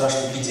пребывал в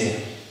страшной беде.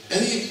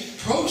 And he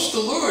approached the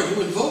Lord,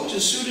 who invoked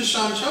his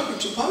Sudarshan Chakra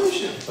to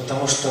punish him.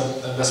 Потому что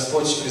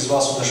Господь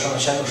призвал Сударшана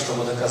Чакру,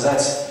 чтобы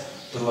наказать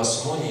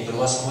Дурвасу Муни, и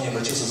Дурваса Муни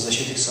обратился за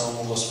защитой к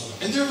самому Господу.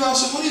 And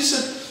Durvasa Muni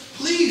said,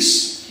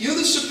 please, you're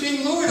the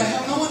Supreme Lord, I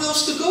have no one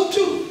else to go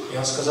to. И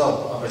он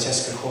сказал,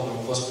 обратясь к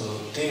Верховному Господу,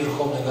 ты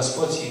Верховный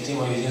Господь, и ты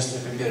мое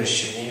единственное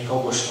прибежище, мне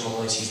никого больше не могу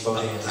найти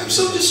избавления. I'm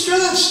so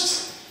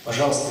distressed.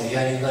 Пожалуйста,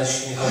 я не знаю,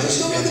 I have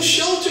no other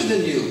shelter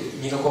than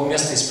you. никакого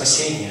места и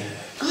спасения.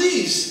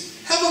 Please,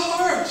 have a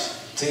heart.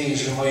 Ты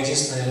же мое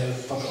единственное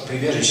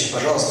прибежище,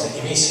 пожалуйста,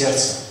 имей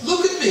сердце.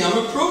 Look at me, I'm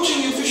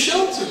approaching you for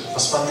shelter.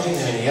 Посмотри на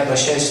меня, я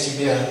обращаюсь к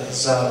тебе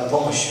за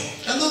помощью.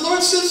 And the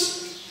Lord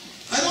says,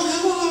 I don't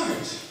have a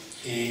heart.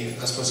 И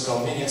Господь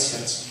сказал, у меня нет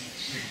сердца.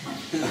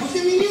 What do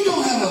you mean you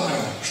don't have a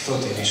heart? Что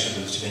ты имеешь в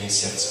виду, у тебя нет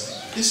сердца?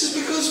 This is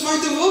because my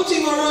devotee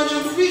Maharaj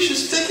Ambarish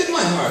has taken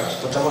my heart.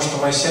 Потому что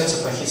мое сердце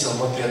похитил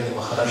мой преданный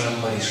Махараджа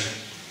Амбариш.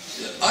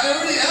 I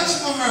already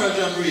asked Maharaj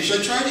Ambarish,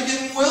 I tried to give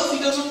him wealth, he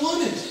doesn't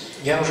want it.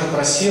 Я уже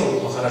просил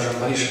Махараджа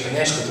Амбариша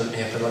принять что-то от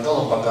меня,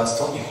 предлагал ему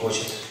богатство, он не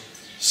хочет.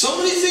 So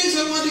many things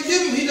I want to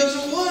give him, he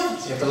doesn't want.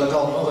 Я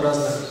предлагал много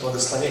разных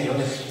благословений,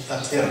 он их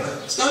отверг.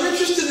 He's not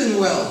interested in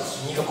wealth.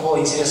 Никакого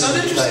He's интереса not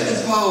не interested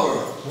питает. in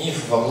power. Ни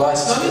во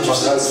власти, He's not ни в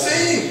interested in богатстве,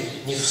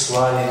 fame. ни в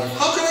славе.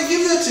 How can I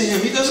give that to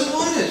him? He doesn't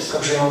want it.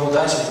 Как же я могу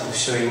дать это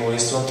все ему,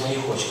 если он этого не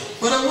хочет?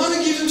 But I want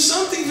to give him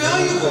something Я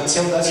valuable.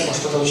 хотел дать ему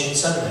что-то очень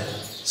ценное.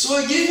 So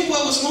I gave him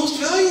what was most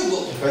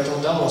valuable. И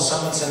поэтому дал ему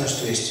самое ценное,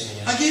 что есть у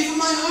меня. I gave him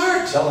my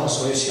heart. Дал ему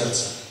свое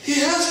сердце. He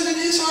has it in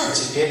his heart.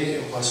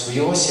 Теперь в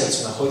его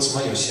сердце находится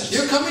мое сердце.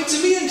 You're coming to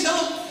me and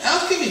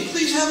asking me,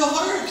 please have a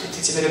heart.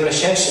 Ты теперь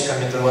обращаешься ко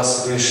мне, до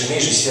вас, и говоришь,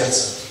 имей же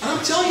сердце. And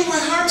I'm telling you, my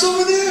heart's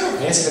over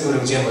there. Я тебе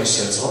говорю, где мое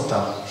сердце? Вон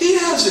там. He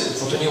has it.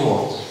 Вот у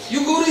него.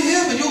 You go to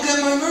him and you'll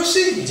get my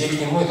mercy. Иди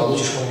к нему и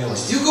получишь мою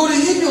милость. You go to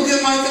him, you'll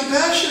get my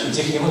compassion.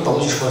 Иди к нему и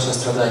получишь мое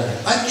сострадание.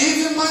 I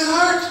gave him my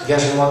heart. Я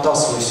же ему отдал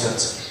свое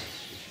сердце.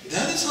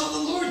 That is how the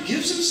Lord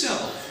gives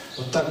himself.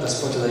 Вот так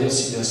Господь и дает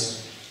себе.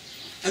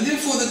 And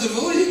therefore the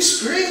devotee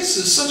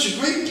experiences such a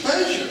great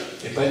pleasure.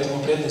 И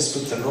поэтому преданный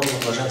испытывает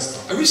огромное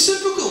блаженство. A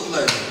reciprocal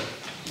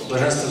pleasure.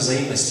 Блаженство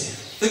взаимности.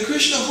 That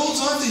Krishna holds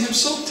on to him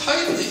so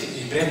tightly.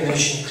 И преданный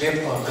очень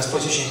крепко,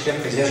 Господь очень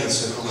крепко держит в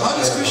своих руках. How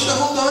does Krishna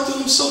hold on to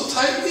him so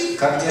tightly?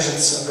 Как держит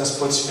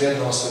Господь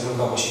преданного в своих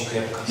руках очень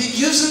крепко? He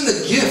gives him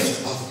the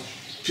gift of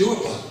pure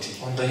bhakti.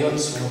 Он дает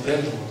своему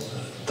преданному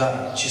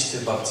дар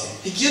чистой бхакти.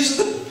 He gives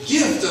the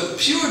gift of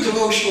pure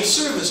devotional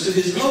service to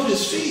his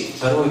lotus feet.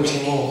 Дарует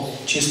ему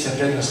чистое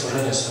преданное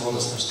служение своим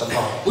лотосным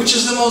стопам. Which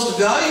is the most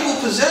valuable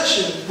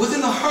possession within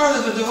the heart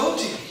of a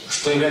devotee.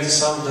 Что является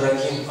самым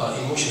дорогим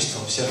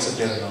имуществом в сердце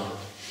преданного.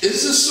 It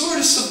is the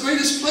source of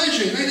greatest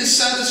pleasure and greatest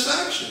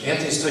satisfaction.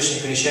 Это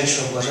источник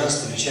величайшего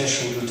блаженства,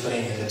 величайшего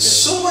удовлетворения для преданного.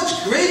 So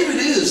much greater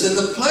it is than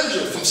the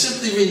pleasure from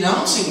simply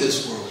renouncing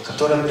this world.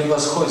 Которое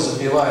превосходит,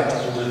 забивает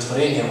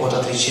удовлетворение от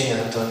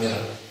отречения от этого мира.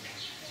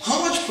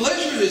 How much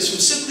pleasure it is from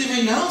simply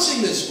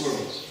renouncing this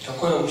world.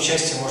 Какое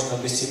счастье можно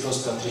обрести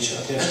просто отречься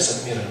от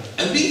мира.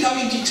 And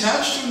becoming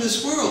detached from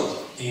this world.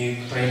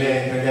 И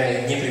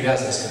проявляя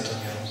непривязанность к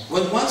этому миру.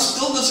 When one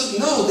still doesn't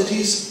know that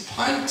he's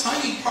a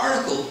tiny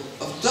particle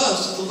of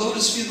dust at the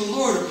lotus feet of the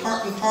Lord, a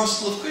part and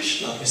parcel of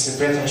Krishna. Если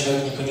при этом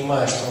человек не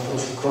понимает, что он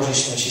просто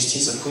крошечная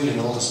частица пыли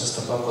на лотосных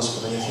стопах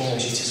Господа, неотъемлемая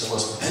частица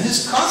Господа. And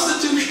his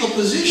constitutional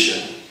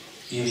position.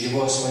 И в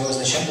его своем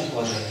изначальном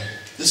положении.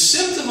 The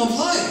symptom of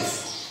life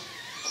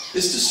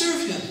is to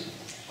serve him.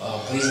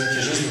 Признаки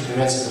жизни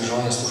проявляются как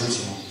желание служить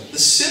ему. The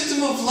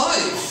symptom of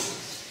life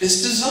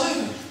is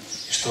desire.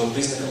 И что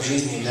признаком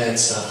жизни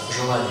является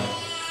желание.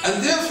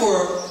 And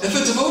therefore, if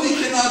a devotee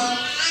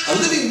a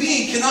living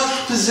being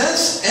cannot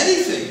possess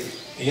anything,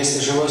 И если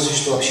живое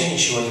существо вообще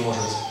ничего не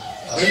может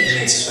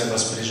иметь в своем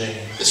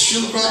распоряжении. as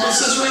Srila Prabhupada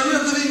says right here,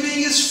 a living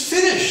being is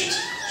finished.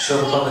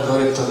 Шрила Прабхупада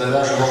говорит, что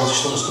тогда живому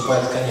существу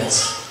наступает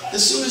конец. As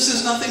soon as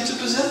there's nothing to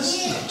possess.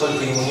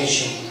 Только ему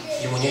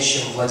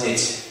нечем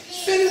владеть.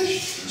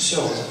 Finished. Все,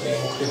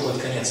 ему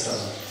приходит конец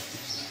сразу.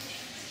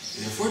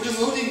 Therefore,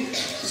 devotee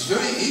is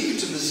very eager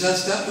to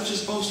possess that which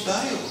is most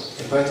valuable.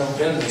 И поэтому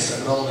преданный с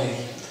огромной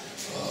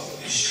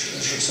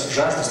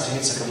жаждой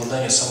стремится к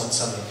обладанию самым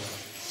ценным.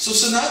 So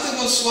Sanatana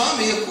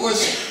Goswami, of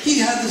course, he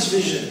had this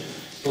vision.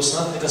 У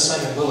Санатана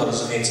Госвами было,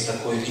 разумеется,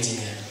 такое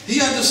видение. He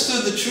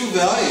understood the true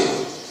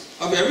value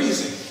of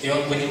everything. И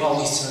он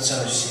понимал истинную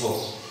ценность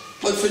всего.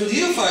 But for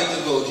neophyte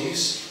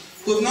devotees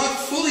who have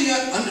not fully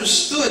yet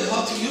understood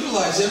how to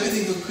utilize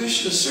everything for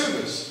Krishna's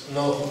service,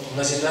 Но в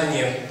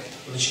назидание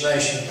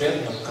начинающим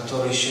преданным,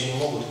 которые еще не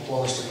могут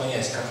полностью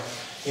понять, как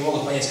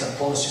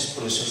полностью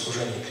использовать все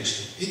служение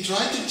Кришне. he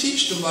tried to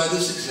teach them by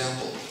this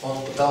example.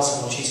 Он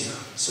пытался научить их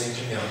своим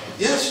примером.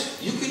 Yes,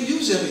 you can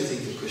use everything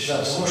for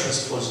Да, Krishna's вы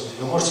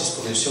service. можете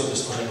использовать все для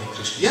служения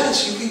Кришне.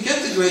 Yes, you can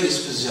get the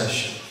greatest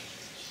possession.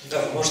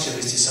 Да, вы можете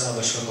обрести самое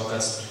большое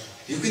богатство.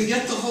 You can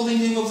get the holy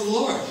name of the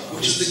Lord,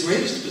 which is the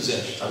greatest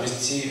possession.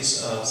 Обрести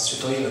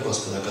святое имя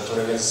Господа,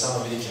 которое является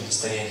самым великим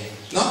достоянием.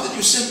 Not that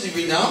you simply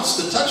renounce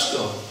the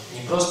touchstone.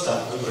 Не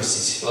просто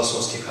выбросить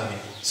философский камень.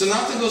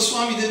 Sanatana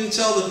Goswami didn't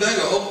tell the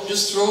beggar, oh,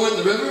 just throw it in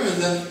the river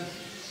and then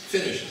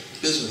finish.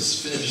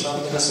 Business, finish.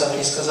 Санатана Госвами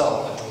не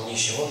сказал этому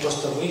нищему, он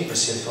просто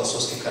выбросил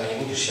философский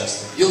камень и будешь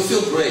счастлив. You'll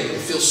feel great.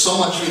 You'll feel so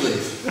much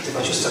relief. Ты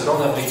почувствуешь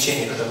огромное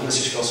облегчение, когда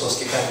выбросишь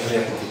философский камень в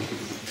реку.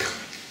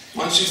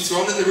 Once you've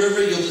thrown it in the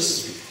river, you'll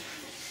just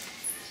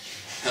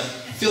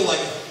feel like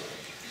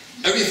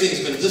everything's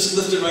been just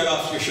lifted right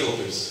off your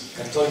shoulders.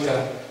 Как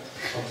только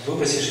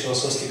выбросишь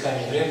философский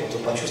камень в реку, то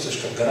почувствуешь,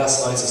 как гора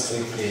свалится с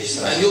твоих плеч.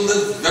 And you'll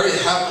live very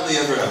happily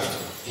ever after.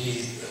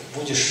 И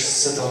будешь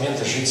с этого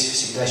момента жить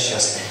всегда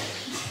счастливо.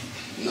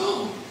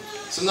 No.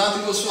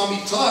 Sanatana Goswami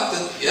taught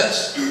that,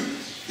 yes,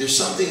 there's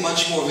something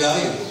much more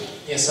valuable.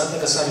 Нет, Санатана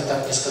Госвами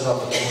так не сказал,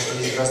 потому что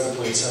есть гораздо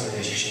более ценные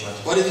вещи, чем это.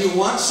 But if you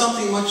want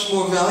something much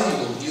more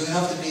valuable, you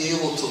have to be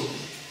able to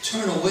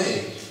turn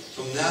away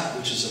from that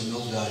which is of no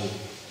value.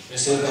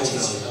 Если вы хотите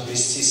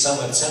обрести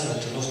самое ценное,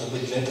 то нужно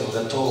быть для этого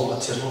готовым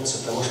отвернуться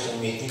от того, что не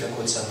имеет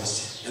никакой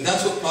ценности. And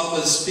that's what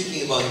Prabhupada is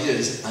speaking about here,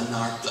 is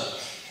anartha.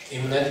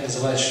 Именно это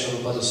называет Шрила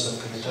Прабхупада в своем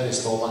комментарии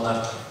словом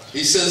анарха.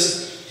 He said,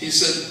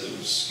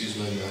 excuse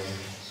my name.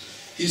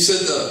 He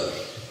said,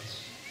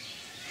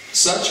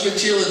 such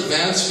material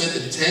advancement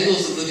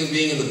entangles the living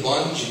being in the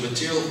bondage of a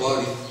material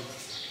body,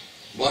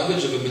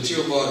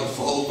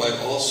 followed by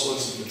all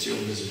sorts of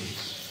material misery.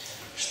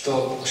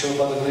 Что Шрила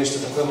Прабхупада говорит, что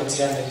такой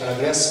материальный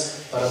прогресс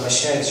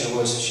порабощает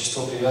живое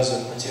существо,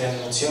 привязывает к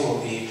материальному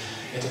телу, и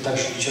это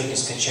также влечет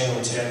нескончаемые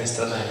материальные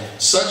страдания.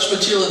 Such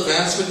material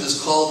advancement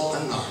is called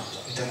anartha.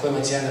 И такой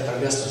материальный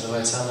прогресс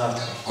называется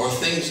анарха. Or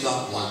things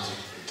not wanted.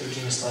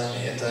 Другими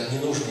словами, это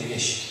ненужные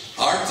вещи.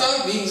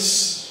 Artha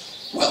means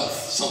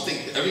wealth, something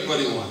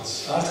everybody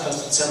wants. Артха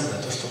 – ценное,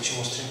 то, к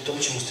чему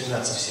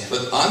стремятся все.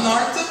 But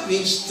anartha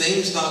means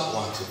things not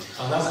wanted.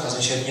 Анарха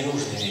означает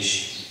ненужные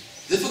вещи.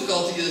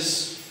 Difficulty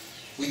is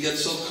we get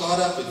so caught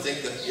up and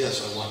think that,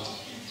 yes, I want it.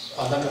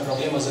 Однако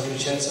проблема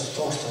заключается в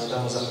том, что иногда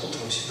мы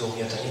запутываемся и думаем,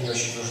 нет, они не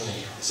очень нужны.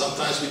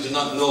 Sometimes we do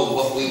not know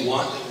what we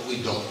want and what we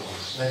don't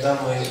want. Иногда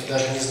мы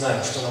даже не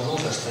знаем, что нам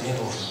нужно, а что не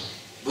нужно.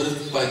 But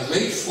if by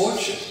great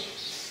fortune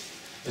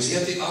we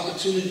get the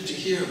opportunity to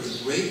hear of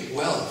the great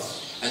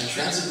wealth and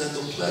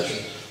transcendental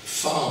pleasure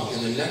found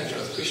in the nectar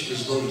of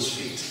Krishna's lotus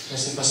feet.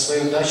 Если по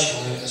своей удаче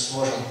мы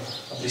сможем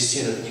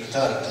обрести этот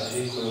нектар, это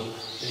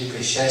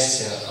великое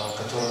счастье,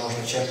 которое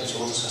можно черпать у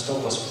лотосных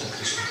стоп Господа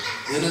Кришны,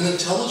 Then an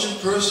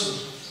intelligent person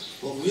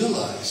will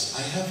realize,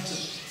 I have to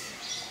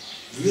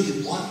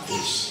really want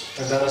this.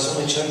 тогда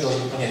разумный человек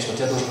должен понять, вот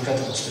я должен к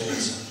этому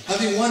стремиться.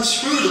 Having once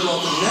heard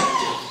about the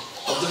nectar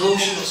of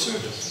devotional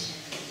service.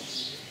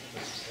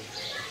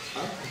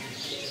 Huh?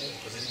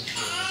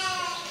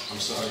 I'm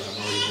sorry, I'm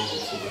already over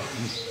for that.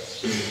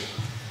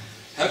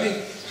 Having,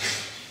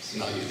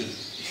 no, you didn't.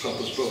 That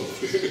was both.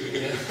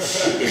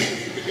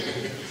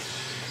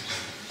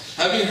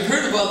 Having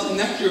heard about the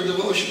nectar of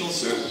devotional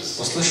service.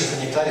 Услышав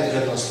о нектаре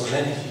преданного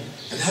служения,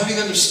 and having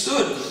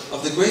understood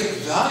of the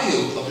great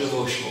value of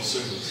devotional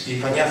service. И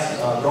поняв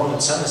огромную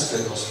ценность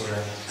преданного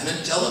служения, an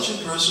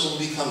intelligent person will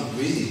become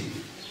greedy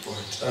for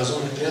it.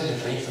 Разумный преданный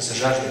проникнется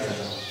жаждой к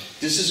этому.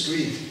 This is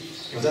greed.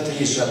 И вот это и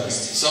есть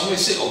жадность. Some may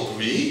say, oh,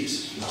 greed?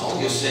 No,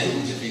 you're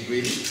saying to be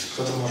greedy.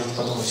 Кто-то может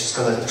подумать и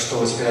сказать, что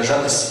вы теперь о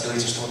жадности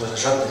говорите, что мы должны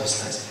жадными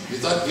стать. We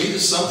thought greed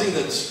is something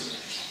that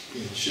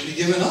should be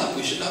given up.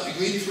 We should not be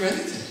greedy for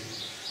anything.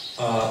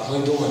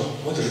 Мы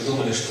тоже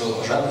думали,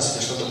 что жадность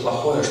это что-то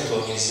плохое,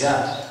 что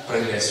нельзя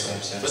проявлять в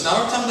своем сердце. But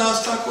Narottam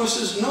Das Thakur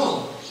says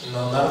no.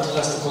 Но Нароттам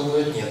Дас Такур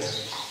говорит нет.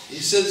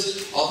 He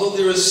says, although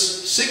there is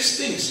 6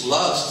 things: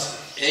 lust,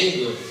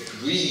 anger,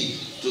 greed,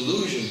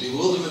 delusion,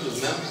 bewilderment,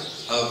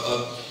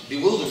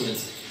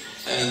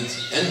 and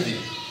envy.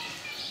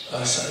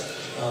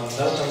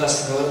 Нароттам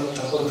Дас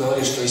Такур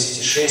говорит, что есть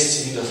эти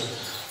 6 видов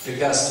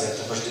препятствий: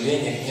 это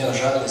вожделение, гнев,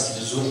 жадность,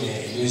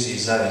 безумие, иллюзии,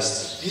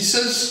 зависть. He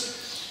says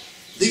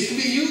they can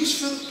be used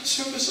for the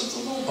service of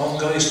the Lord. Он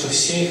говорит, что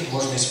все их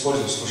можно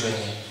использовать в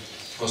служении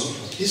Господу.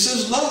 He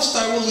says, lust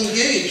I will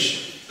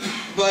engage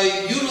by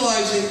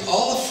utilizing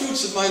all the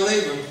fruits of my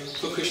labor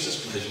for Krishna's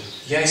pleasure.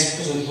 Я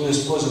буду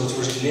использовать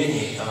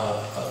вожделение,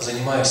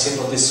 занимая все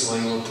плоды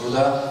своего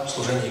труда в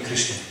служении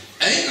Кришне.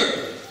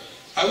 Anger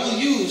I will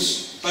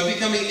use by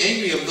becoming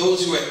angry of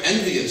those who are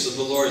envious of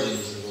the Lord and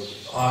His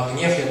devotees. А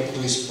гнев я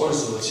буду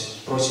использовать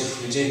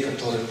против людей,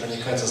 которые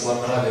проникаются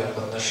злонравием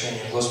по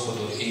отношению к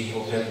Господу и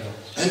Его преданным.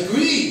 And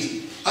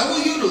greed, I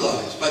will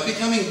utilize by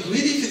becoming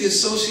greedy for the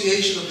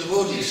association of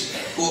devotees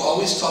who are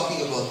always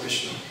talking about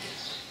Krishna.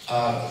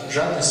 А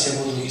жадность я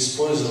буду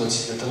использовать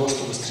для того,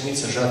 чтобы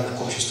стремиться жадно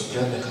к обществу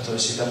преданных, которые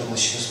всегда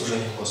поглощены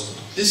служением Господу.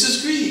 This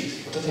is greed.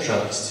 Вот это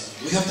жадность.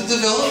 We have to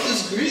develop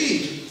this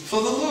greed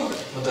for the Lord.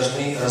 Мы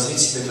должны развить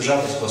в себе эту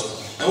жадность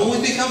Господу. And when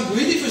we become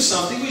greedy for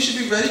something, we should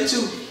be ready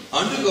to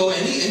undergo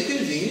any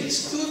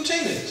inconvenience to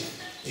obtain it.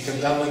 И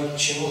когда мы к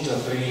чему-то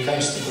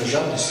привлекаемся такой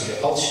жадностью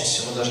или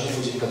алчностью, мы должны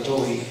быть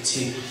готовы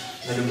идти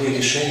на любые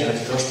решения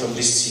ради того, чтобы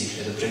обрести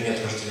этот предмет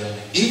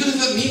вожделенный. Even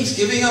if it means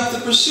giving up the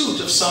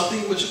pursuit of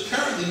something which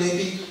apparently may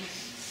be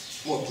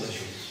more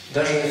pleasurable.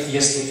 Даже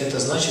если это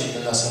значит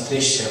для нас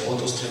отречься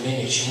от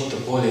устремления к чему-то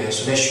более,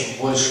 сулящему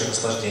большее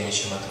наслаждение,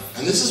 чем это.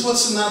 And this is what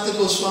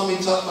Sanatana Swami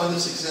taught by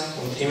this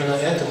example. Вот именно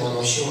этому он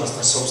научил нас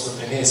на собственном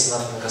примере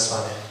Санатана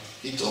Госвами.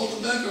 He told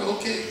the beggar,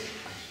 okay,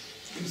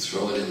 you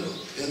throw it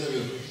in the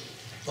river.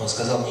 Он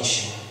сказал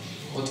нищему: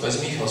 вот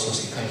возьми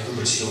философский камень,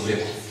 выброси его в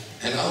реку.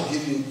 And I'll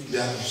give you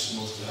that which is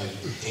most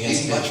valuable.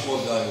 It's much more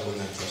valuable than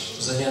that precious.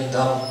 Взамен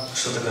дам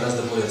что-то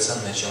гораздо более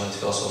ценное, чем этот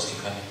философский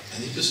камень.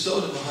 And he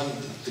bestowed upon him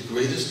the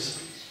greatest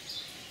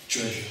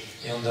treasure.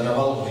 И он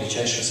даровал ему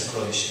величайшее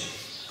сокровище.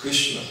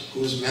 Krishna,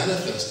 who has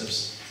manifested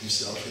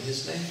himself in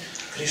his name.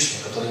 Кришна,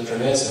 который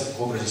проявляется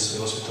в образе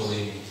своего святого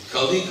имени.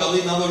 Kali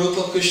Kali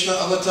Namarupa Krishna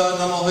Avatar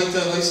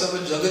Namahoita Vaisava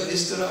Jagat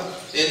Istara.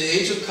 In the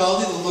age of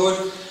Kali, the Lord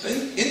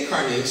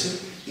incarnates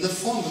in the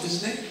form of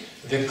his name.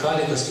 В век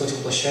Кали Господь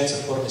воплощается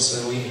в форме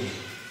своего имени.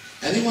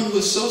 Anyone who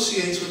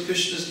associates with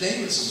Krishna's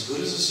name is as good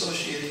as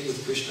associating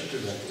with Krishna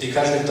directly. И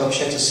каждый, кто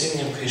общается с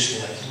именем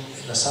Кришны,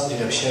 на самом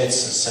деле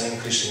общается с самим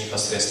Кришной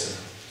непосредственно.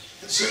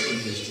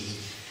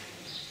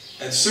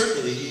 And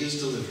certainly he is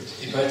delivered.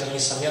 И поэтому,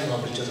 несомненно,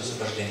 он придет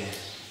освобождение.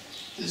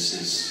 This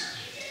is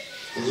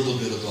a little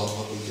bit about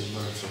what we can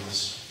learn from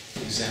this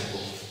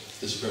example,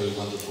 this very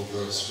wonderful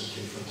verse from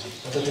King Kunti.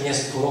 Вот это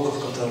несколько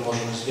уроков, которые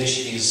можем извлечь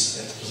из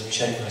этого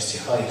замечательного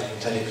стиха и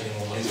комментария к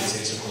нему молитвы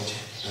царицы Кунти.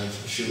 And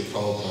from Srila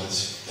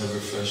Prabhupada's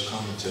ever-fresh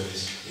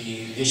commentaries,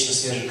 И вечно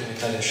свежие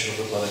комментарии Шрилы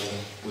Прабхупады к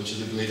ним, which are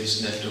the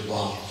greatest nectar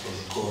bomb for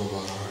the core of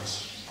our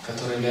hearts.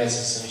 который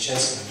является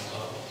замечательным,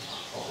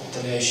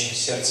 утоляющим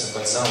сердце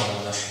бальзамом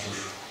на нашу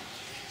душу.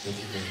 Thank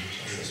you very much.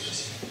 Большое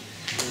спасибо.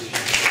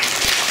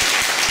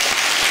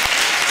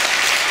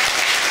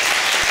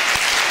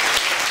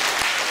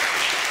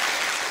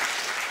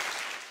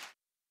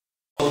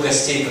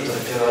 Гостей,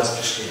 которые первый раз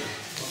пришли.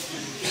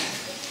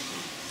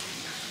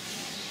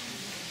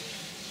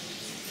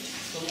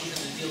 Что может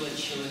сделать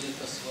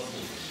человека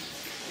свободным?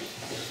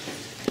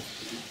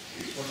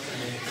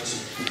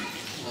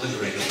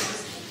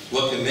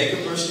 What can make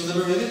a person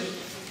liberated?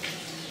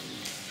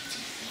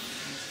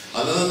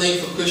 Another name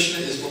for Krishna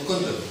is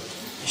Mukunda.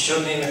 Еще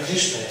одно имя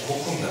Кришны –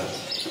 Мукунда.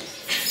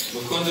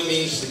 Mukunda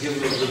means the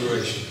giver of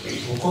liberation.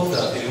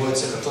 Мукунда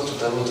переводится как тот, кто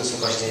дарует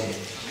освобождение.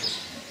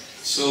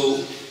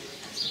 So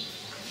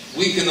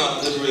we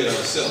cannot liberate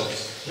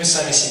ourselves. Мы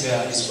сами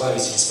себя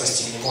избавить или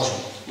спасти не можем.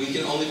 We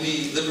can only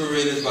be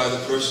liberated by the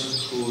person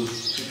who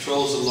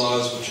controls the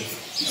laws which are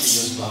keeping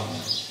us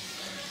bound.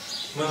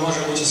 Мы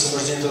можем быть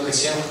освобождены только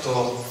тем,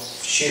 кто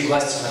в чьей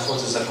власти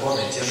находятся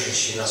законы,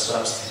 держащие нас в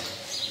рабстве.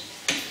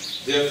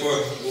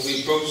 Therefore, when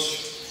we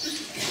approach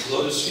the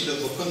lotus feet of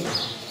Mukunda,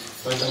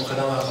 Поэтому,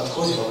 когда мы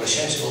подходим,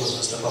 обращаемся к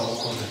образу стопам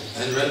Мукунды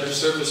and render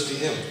service to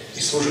him, и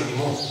служим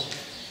ему,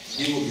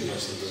 he will give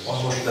us liberation.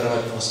 он может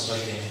даровать нам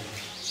освобождение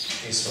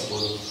и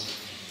свободу.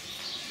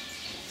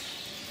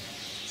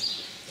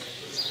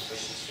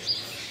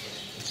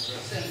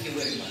 Thank you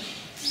very much.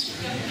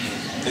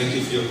 Thank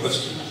you for your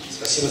question.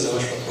 Спасибо за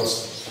ваш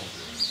вопрос.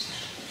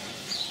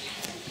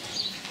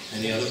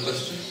 Any other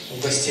question?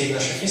 У гостей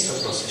наших есть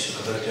вопросы еще,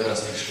 которые первый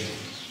раз пришли?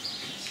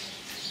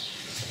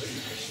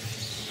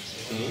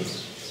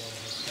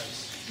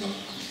 No.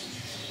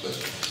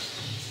 Question?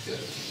 Yeah.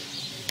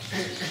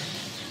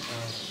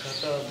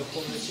 Когда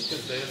духовный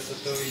учитель дается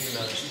то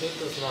имя, что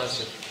это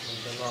значит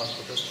для нас?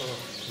 Потому что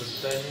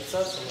до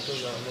инициации мы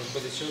тоже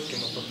были четки,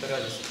 мы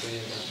повторялись это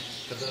имя.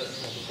 Когда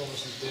духовный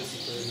учитель дается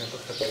то имя,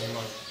 как это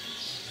понимать?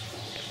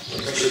 The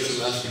spiritual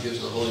master gives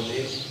the holy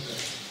name.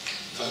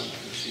 Time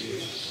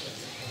initiation.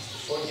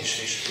 Before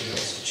initiation, we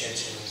also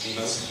chanting on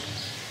beads.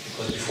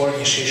 Because before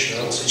initiation,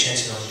 we also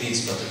chanting on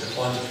beads, but at the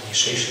point of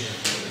initiation,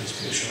 the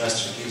spiritual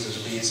master gives us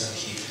beads and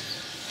he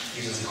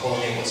gives us the whole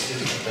name. What's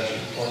different at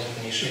the point of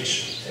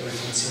initiation?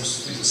 Everything seems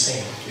to be the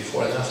same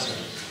before and after.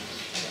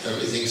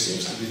 Everything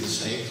seems to be the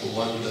same for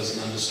one who doesn't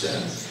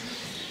understand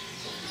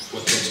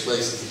what takes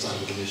place at the time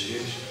of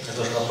initiation. Я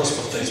должен вопрос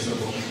повторить,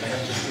 Прабху. I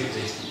have to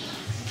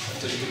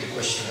repeat the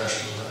question in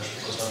Russian,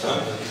 because not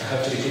everybody. I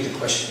have to repeat the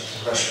question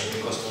in Russian,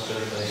 because not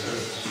everybody heard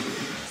it.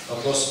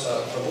 Вопрос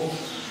Прабху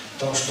в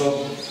том,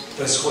 что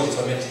происходит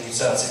в момент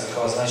инициации,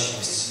 какова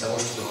значимость того,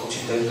 что Дух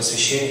Учитель дает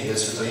посвящение, дает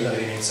святое имя во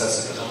время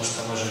инициации, потому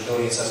что мы же до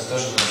инициации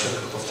тоже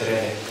четко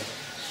повторяли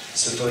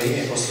святое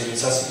имя после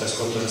инициации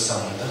происходит то же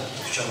самое, да?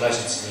 В чем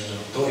разница между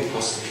до и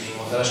после? И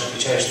Махарадж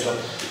отвечает, что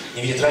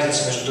не видит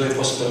разницы между до и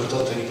после только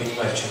тот, кто не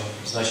понимает, в чем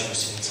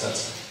значимость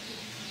инициации.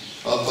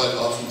 But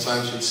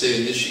oftentimes we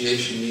say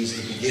initiation means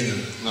the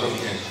beginning, not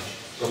the end.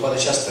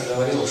 Прабхупада часто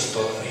говорил,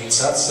 что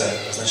инициация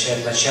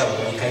означает начало,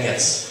 но не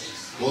конец.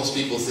 Most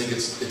people think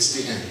it's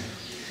the end.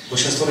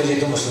 Большинство людей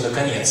думают, что это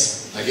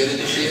конец. I get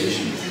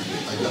initiation,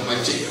 I got my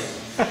ticket.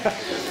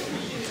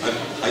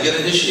 I get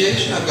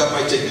initiation, I've got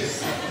my ticket.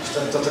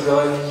 Кто-то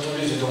говорит,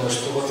 люди думают,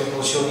 что вот я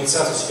получил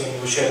инициацию, теперь не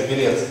получаю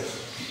билет.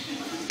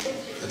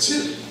 That's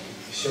it.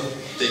 Все.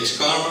 Takes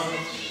karma,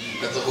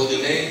 got the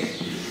holy name,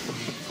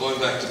 going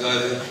back to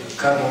God.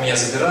 Карму меня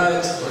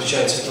забирают,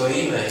 вручают святое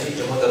имя и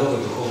прямой дорогой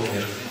в духовный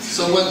мир.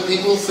 So when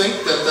people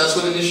think that that's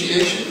what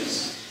initiation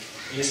is,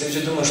 Если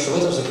люди думают, что в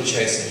этом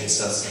заключается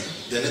инициация,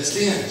 then it's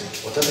the end.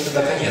 вот это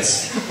тогда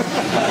конец.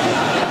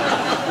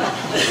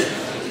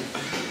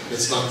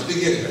 It's not the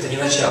beginning. Это не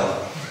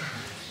начало.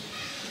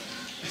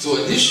 So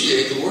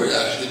initiate, the word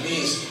actually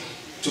means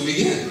to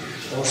begin.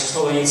 Потому что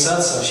слово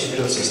инициация вообще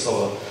берется из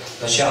слова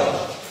начало.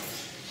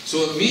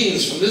 So it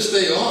means from this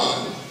day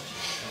on,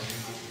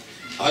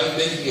 I'm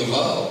making a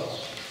vow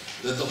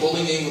that the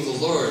holy name of the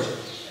Lord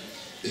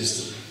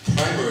is the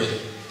primary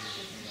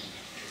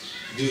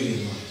duty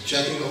of mine.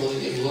 Chanting the holy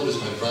name of the Lord is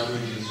my primary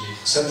duty.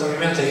 С этого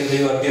момента я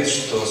даю обет,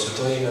 что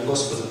святое имя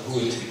Господа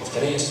будет, и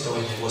повторение святого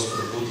имени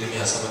Господа будет для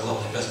меня самой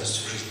главной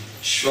обязанностью в жизни.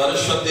 Shvara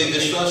Shabde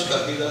Vishwas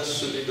Kapila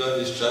Sudhika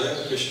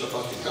Vishchaya Krishna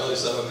Bhakti Kali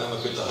Savakama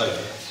Kritahaya.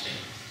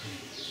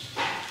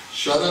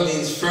 Shvara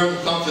means firm,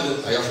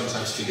 confident. I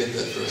oftentimes forget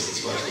that verse,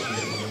 that's why I was looking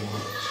at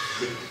Madhumana.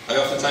 I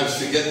oftentimes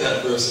forget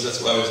that verse, and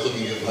that's why I was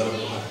looking at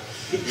Madhumana.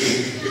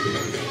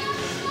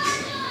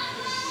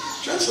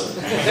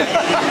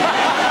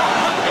 Translate.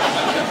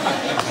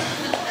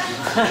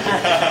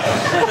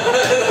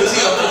 Because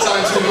he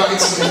oftentimes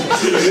reminds me.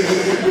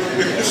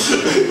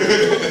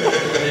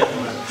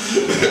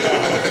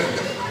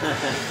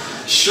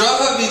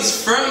 Shraddha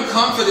means firm,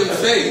 confident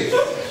faith.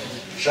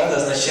 Шрада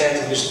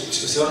означает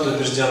твердую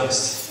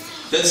убежденность.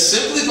 That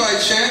simply by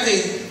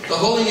chanting the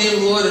holy name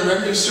of the Lord and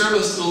rendering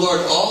service to the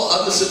Lord, all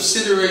other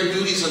subsidiary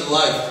duties in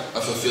life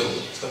are fulfilled.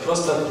 Что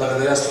просто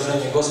благодаря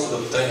служению Господу,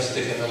 повторению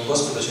святых имен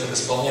Господа, человек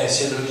исполняет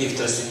все другие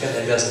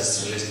второстепенные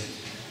обязанности в жизни.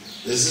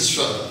 This is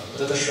Shraddha.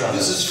 Вот это шрада.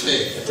 This is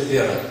faith. Это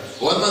вера.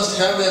 One must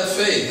have that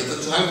faith. At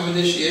the time of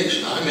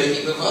initiation, I'm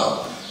making the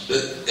vow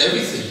that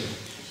everything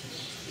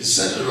is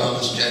centered around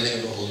this chanting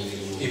of the holy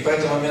name. И по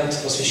этому моменту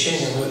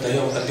посвящения мы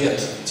даем обет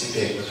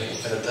теперь.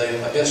 Мы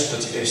даем обет, что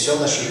теперь все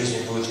в нашей жизни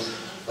будет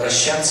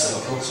вращаться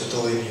вокруг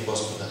святого имени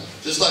Господа.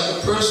 Just like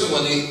a person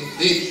when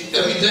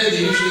every day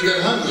they usually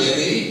get hungry and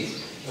they eat.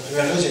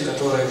 Например, люди,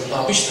 которые,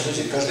 обычно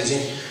люди каждый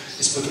день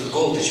испытывают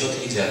голод и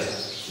чего-то едят.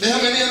 They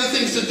have many other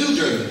things to do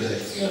during the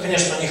day. Ну,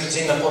 конечно, у них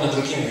день наполнен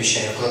другими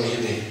вещами, кроме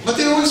еды. But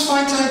they always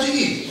find time to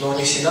eat. Но у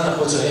них всегда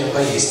находится время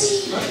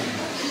поесть.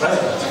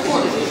 Правильно?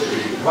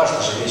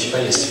 Важно же вещь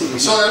поесть.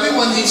 So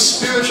everyone needs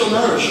spiritual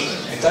nourishment.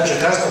 И также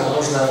каждому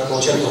нужно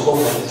получать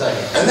духовное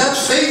питание. And that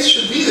faith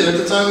should be there at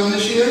the time of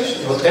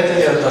initiation. И вот эта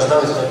вера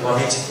должна быть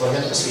в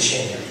момент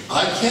посвящения.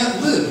 I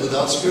can't live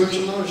without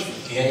spiritual nourishment.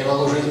 И я не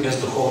могу жить без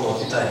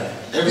духовного питания.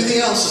 Everything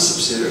else is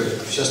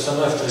subsidiary. Все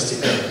остальное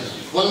второстепенно.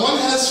 When one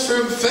has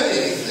firm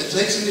faith and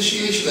takes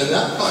initiation in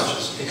that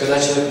consciousness, И когда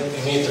человек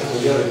имеет такую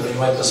веру и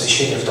принимает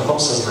посвящение в таком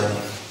сознании,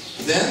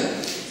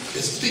 then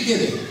it's the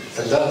beginning.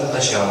 тогда это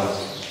начало.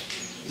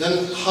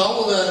 Then how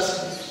will that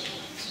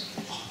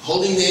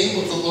holy name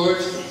of the Lord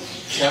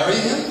carry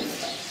him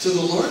to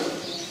the Lord?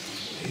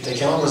 И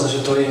таким образом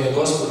святое имя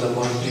Господа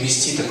может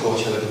привести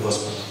такого человека к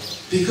Господу.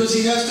 Because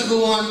he has to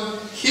go on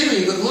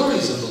hearing the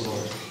glories of the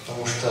Lord.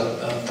 Потому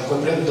что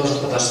такой преданный должен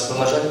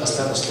продолжать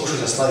постоянно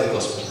слушать о славе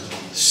Господа.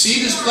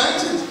 Seed is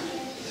planted.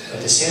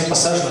 Это семя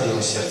посажено в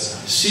его сердце.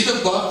 Seed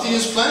of bhakti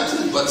is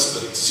planted, but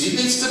seed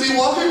needs to be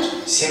watered.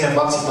 Семя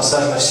бхакти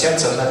посажено в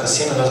сердце, однако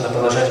семя нужно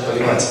продолжать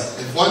поливать.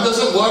 If one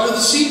doesn't water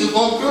the seed, it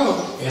won't grow.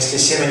 Если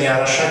семя не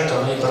орошать, то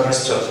оно не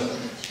прорастет.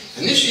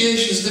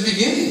 Initiation is the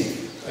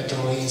beginning.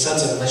 Поэтому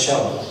инициация – это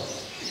начало.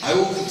 I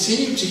will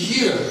continue to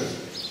hear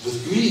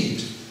with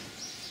greed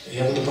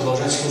Я буду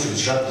продолжать слушать с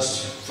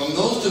жадностью. from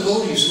those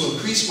devotees who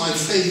increase my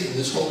faith in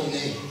His holy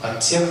name. От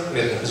тех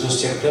преданных, из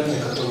уст тех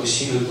преданных, которые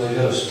усиливают мою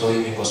веру в святое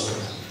имя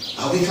Господа.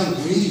 I'll become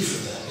greedy for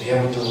that.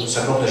 Я буду с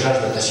огромной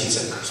жаждой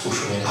относиться к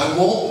слушанию I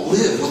won't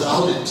live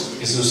without it.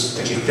 из уст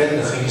таких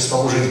преданных и не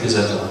смогу жить без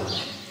этого.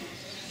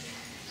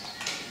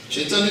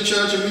 Chaitanya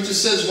Charitamrita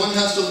says one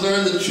has to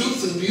learn the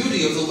truth and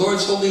beauty of the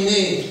Lord's holy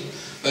name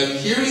by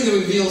hearing the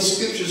revealed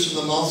scriptures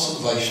from the mouths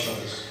of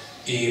Vaishnavas.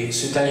 И в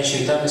Чайтанье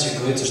Чаритамрите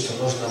говорится, что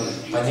нужно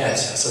понять,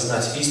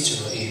 осознать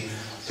истину и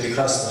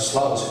прекрасную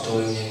славу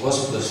святого имени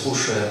Господа,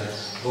 слушая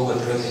Бога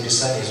откровенные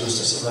Писания из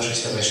уст наших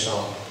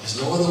Вайшнавов. There's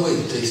no other way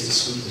to taste the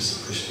sweetness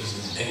of Krishna's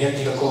name. И нет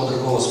никакого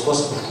другого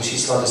способа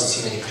вкусить сладость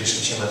имени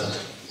Кришны, чем этот.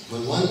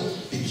 When one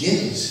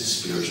begins his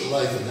spiritual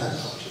life in that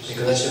И consciousness,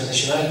 когда человек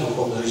начинает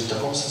духовно жить в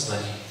таком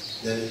сознании,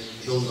 then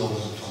he'll know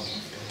what I'm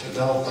talking about.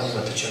 тогда он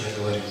поймет, о чем я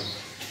говорю.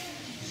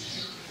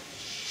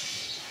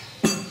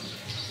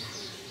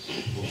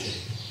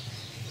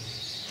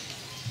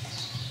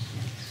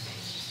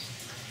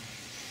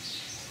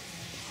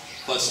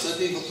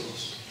 Последний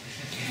вопрос.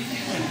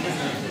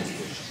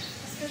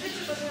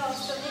 Скажите,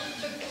 пожалуйста,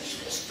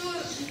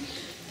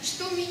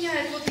 что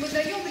меняет? Вот мы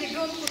даем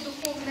ребенку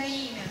духовное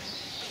имя.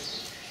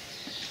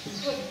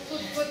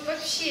 Вот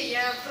вообще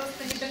я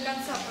просто не до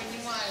конца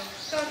понимаю,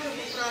 как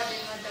его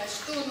правильно дать,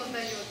 что оно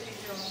дает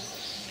ребенку.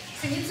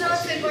 С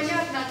инициацией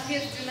понятна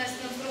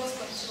ответственность на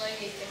взрослом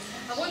человеке.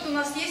 А вот у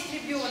нас есть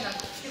ребенок,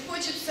 и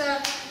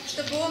хочется,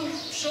 чтобы он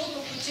шел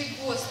по пути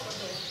к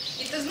Господу.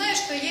 И ты знаешь,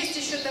 что есть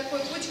еще такой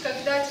путь,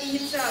 как дать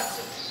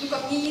инициацию. Ну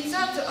как не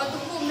инициацию, а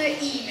духовное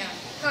имя.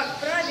 Как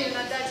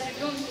правильно дать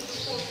ребенку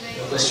духовное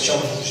имя? То есть в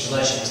чем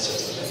значимость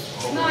этого?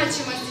 Да?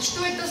 Значимость.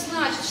 Что это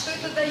значит? Что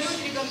это дает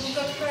ребенку?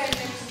 Как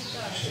правильно ему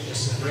дать?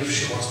 In brief,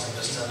 she wants to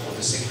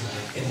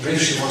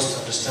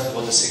understand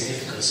what the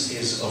significance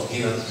is of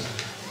giving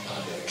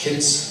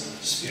kids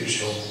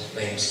spiritual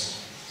names.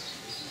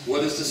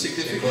 What is the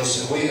significance?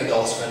 Because we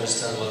adults we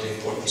understand what the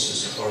importance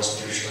is of our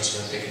spiritualness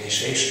when we take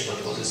initiation,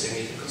 but what is the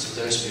significance of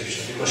their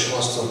spiritual? Because she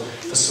wants to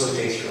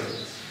facilitate her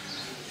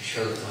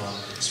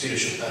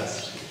spiritual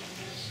path.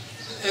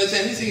 Is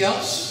there anything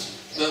else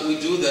that we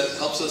do that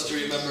helps us to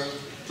remember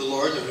the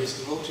Lord or His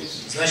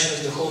devotees?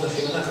 Значимость духовных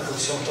имена, как и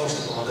всем том,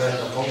 что помогает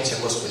нам помнить о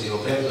Господе и Его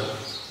преданных.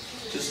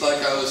 Just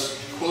like I was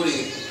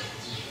quoting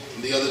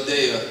the other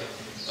day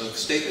a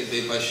statement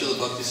made by Srila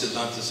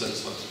Bhaktisiddhanta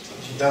Saraswati.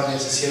 Недавно я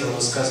цитировал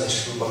высказывание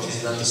Шрилы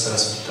Бхактисиддханты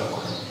Сарасвати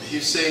Тхакура.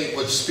 He's saying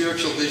what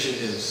spiritual vision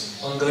is.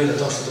 Он говорит о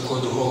том, что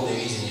такое духовное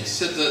видение. He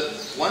said that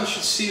one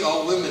should see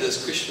all women as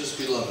Krishna's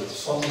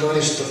beloveds. Он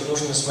говорит, что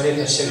нужно смотреть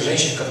на всех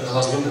женщин, как на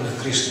возлюбленных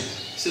Кришны.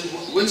 He said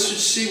one should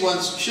see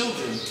one's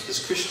children as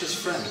Krishna's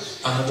friends.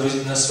 А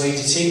на своих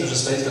детей нужно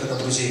смотреть, как на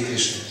друзей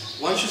Кришны.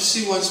 One should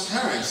see one's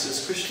parents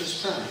as Krishna's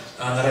parents.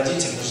 А на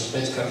родителей нужно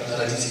смотреть, как на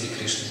родителей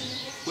Кришны.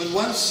 When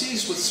one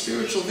sees with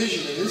spiritual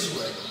vision in this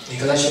way, И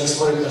когда человек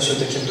смотрит на все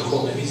таким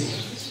духовным видением,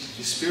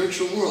 the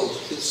spiritual world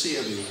he'll see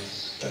everywhere.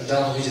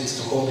 тогда он видит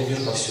духовный мир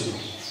повсюду.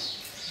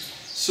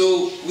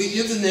 So we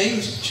give the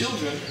names of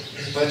children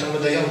Поэтому мы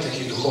даем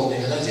такие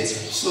духовные имена детям,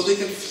 so they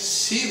can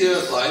see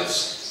their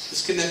lives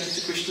as connected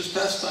to Krishna's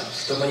pastimes,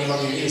 чтобы они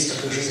могли видеть,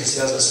 как их жизнь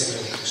связана с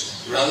играми Кришны.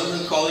 rather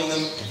than calling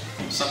them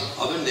some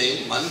other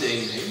name,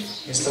 mundane name.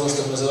 Вместо того,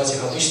 чтобы называть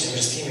их обычными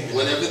мирскими именами.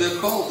 Whenever they're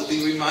called, to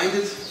be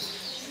reminded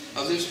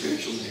of their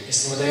spiritual name.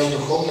 Если мы даем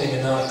духовные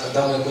имена,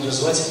 когда мы их будем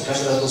звать, они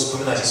каждый раз будут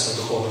вспоминать о своем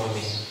духовном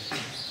имени.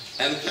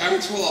 And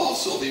parents will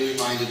also be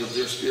reminded of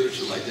their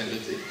spiritual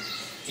identity.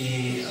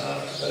 И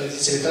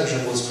родители также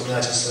будут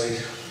вспоминать о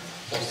своих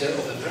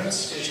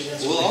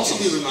Will also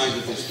be reminded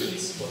of their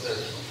spiritual.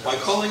 By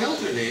calling out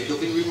their name, they'll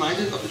be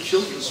reminded of the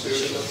children's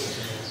spiritual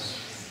identity.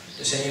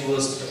 То есть они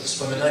будут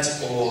вспоминать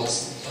о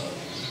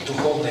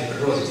духовной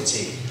природе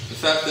детей. In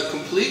fact, the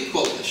complete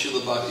quote that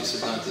Srila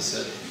Bhaktisiddhanta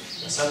said,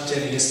 На самом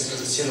деле, если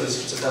процитировать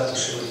цитату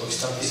Шрилы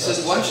Бхактисиддханты he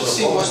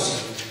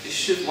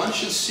says one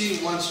should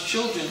see one's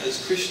children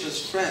as Krishna's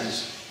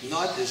friends,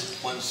 not as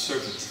one's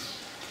servants.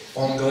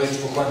 Он говорит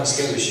буквально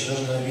следующее: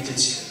 нужно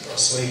видеть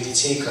своих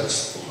детей как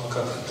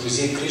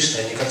друзей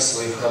Кришны, а не как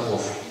своих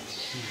рабов.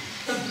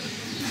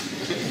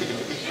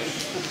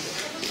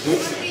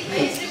 Смотри, а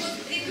если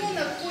вот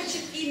ребенок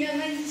хочет имя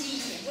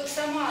Нандини, вот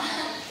сама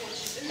она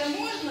хочет, это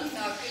можно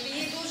так? Или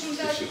ей должен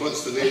дать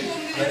духовный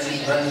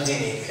учитель?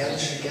 Nandini, can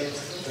she get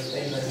the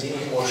name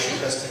Nandini, or she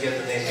has to get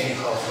the name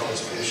anyhow from the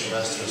spiritual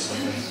master or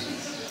something?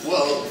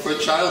 Well, for a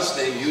child's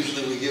name,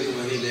 usually we give them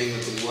any name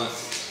that they want.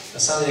 На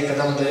самом деле,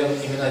 когда мы даем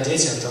имена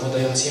детям, то мы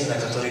даем те имена,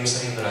 которые им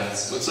самим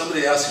нравятся. When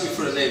somebody asks me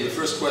for a name, the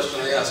first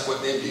question I ask,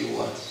 what name do you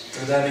want?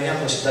 Когда меня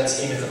просят дать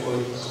имя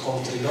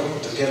какому-то ребенку,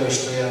 то первое,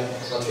 что я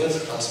в ответ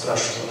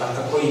спрашиваю: а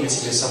какое имя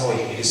тебе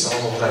самой или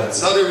самому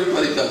нравится? Not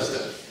everybody does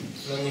that.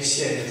 Но не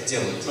все это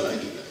делают. But I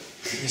do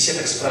that. Не все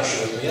так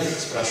спрашивают, но я так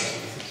спрашиваю.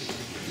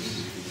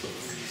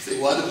 If they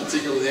want a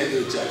particular name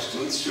they're attached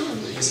to, it's sure.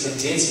 Если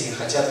дети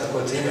хотят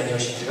какое-то имя, они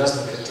очень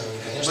привязаны к этому,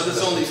 конечно. But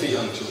it's only for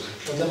young children.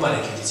 Но для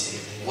маленьких детей.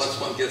 Once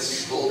one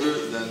gets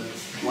older, then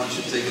one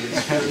should take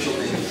a spiritual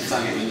name at the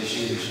time of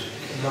initiation.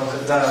 Но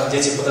когда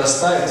дети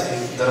подрастают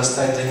и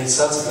дорастают до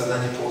инициации, тогда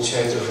они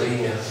получают уже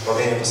имя во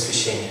время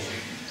посвящения.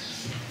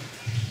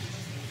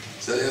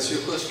 Does that answer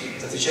your question?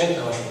 Это отвечает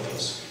на ваш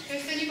вопрос? То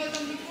есть они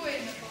потом другое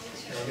имя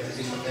получают?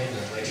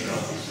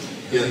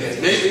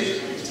 Yeah,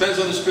 maybe. Depends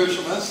on the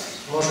spiritual master.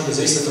 Может быть,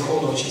 зависит от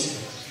духовного учителя.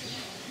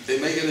 They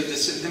may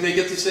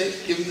get the same,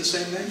 give him the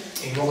same name.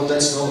 И могут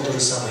дать снова то же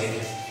самое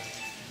имя.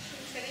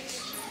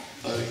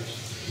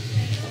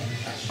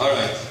 All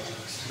right.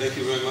 Thank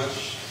you very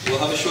much. We'll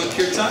have a short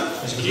kirtan.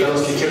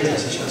 Короткий киртан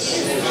сейчас.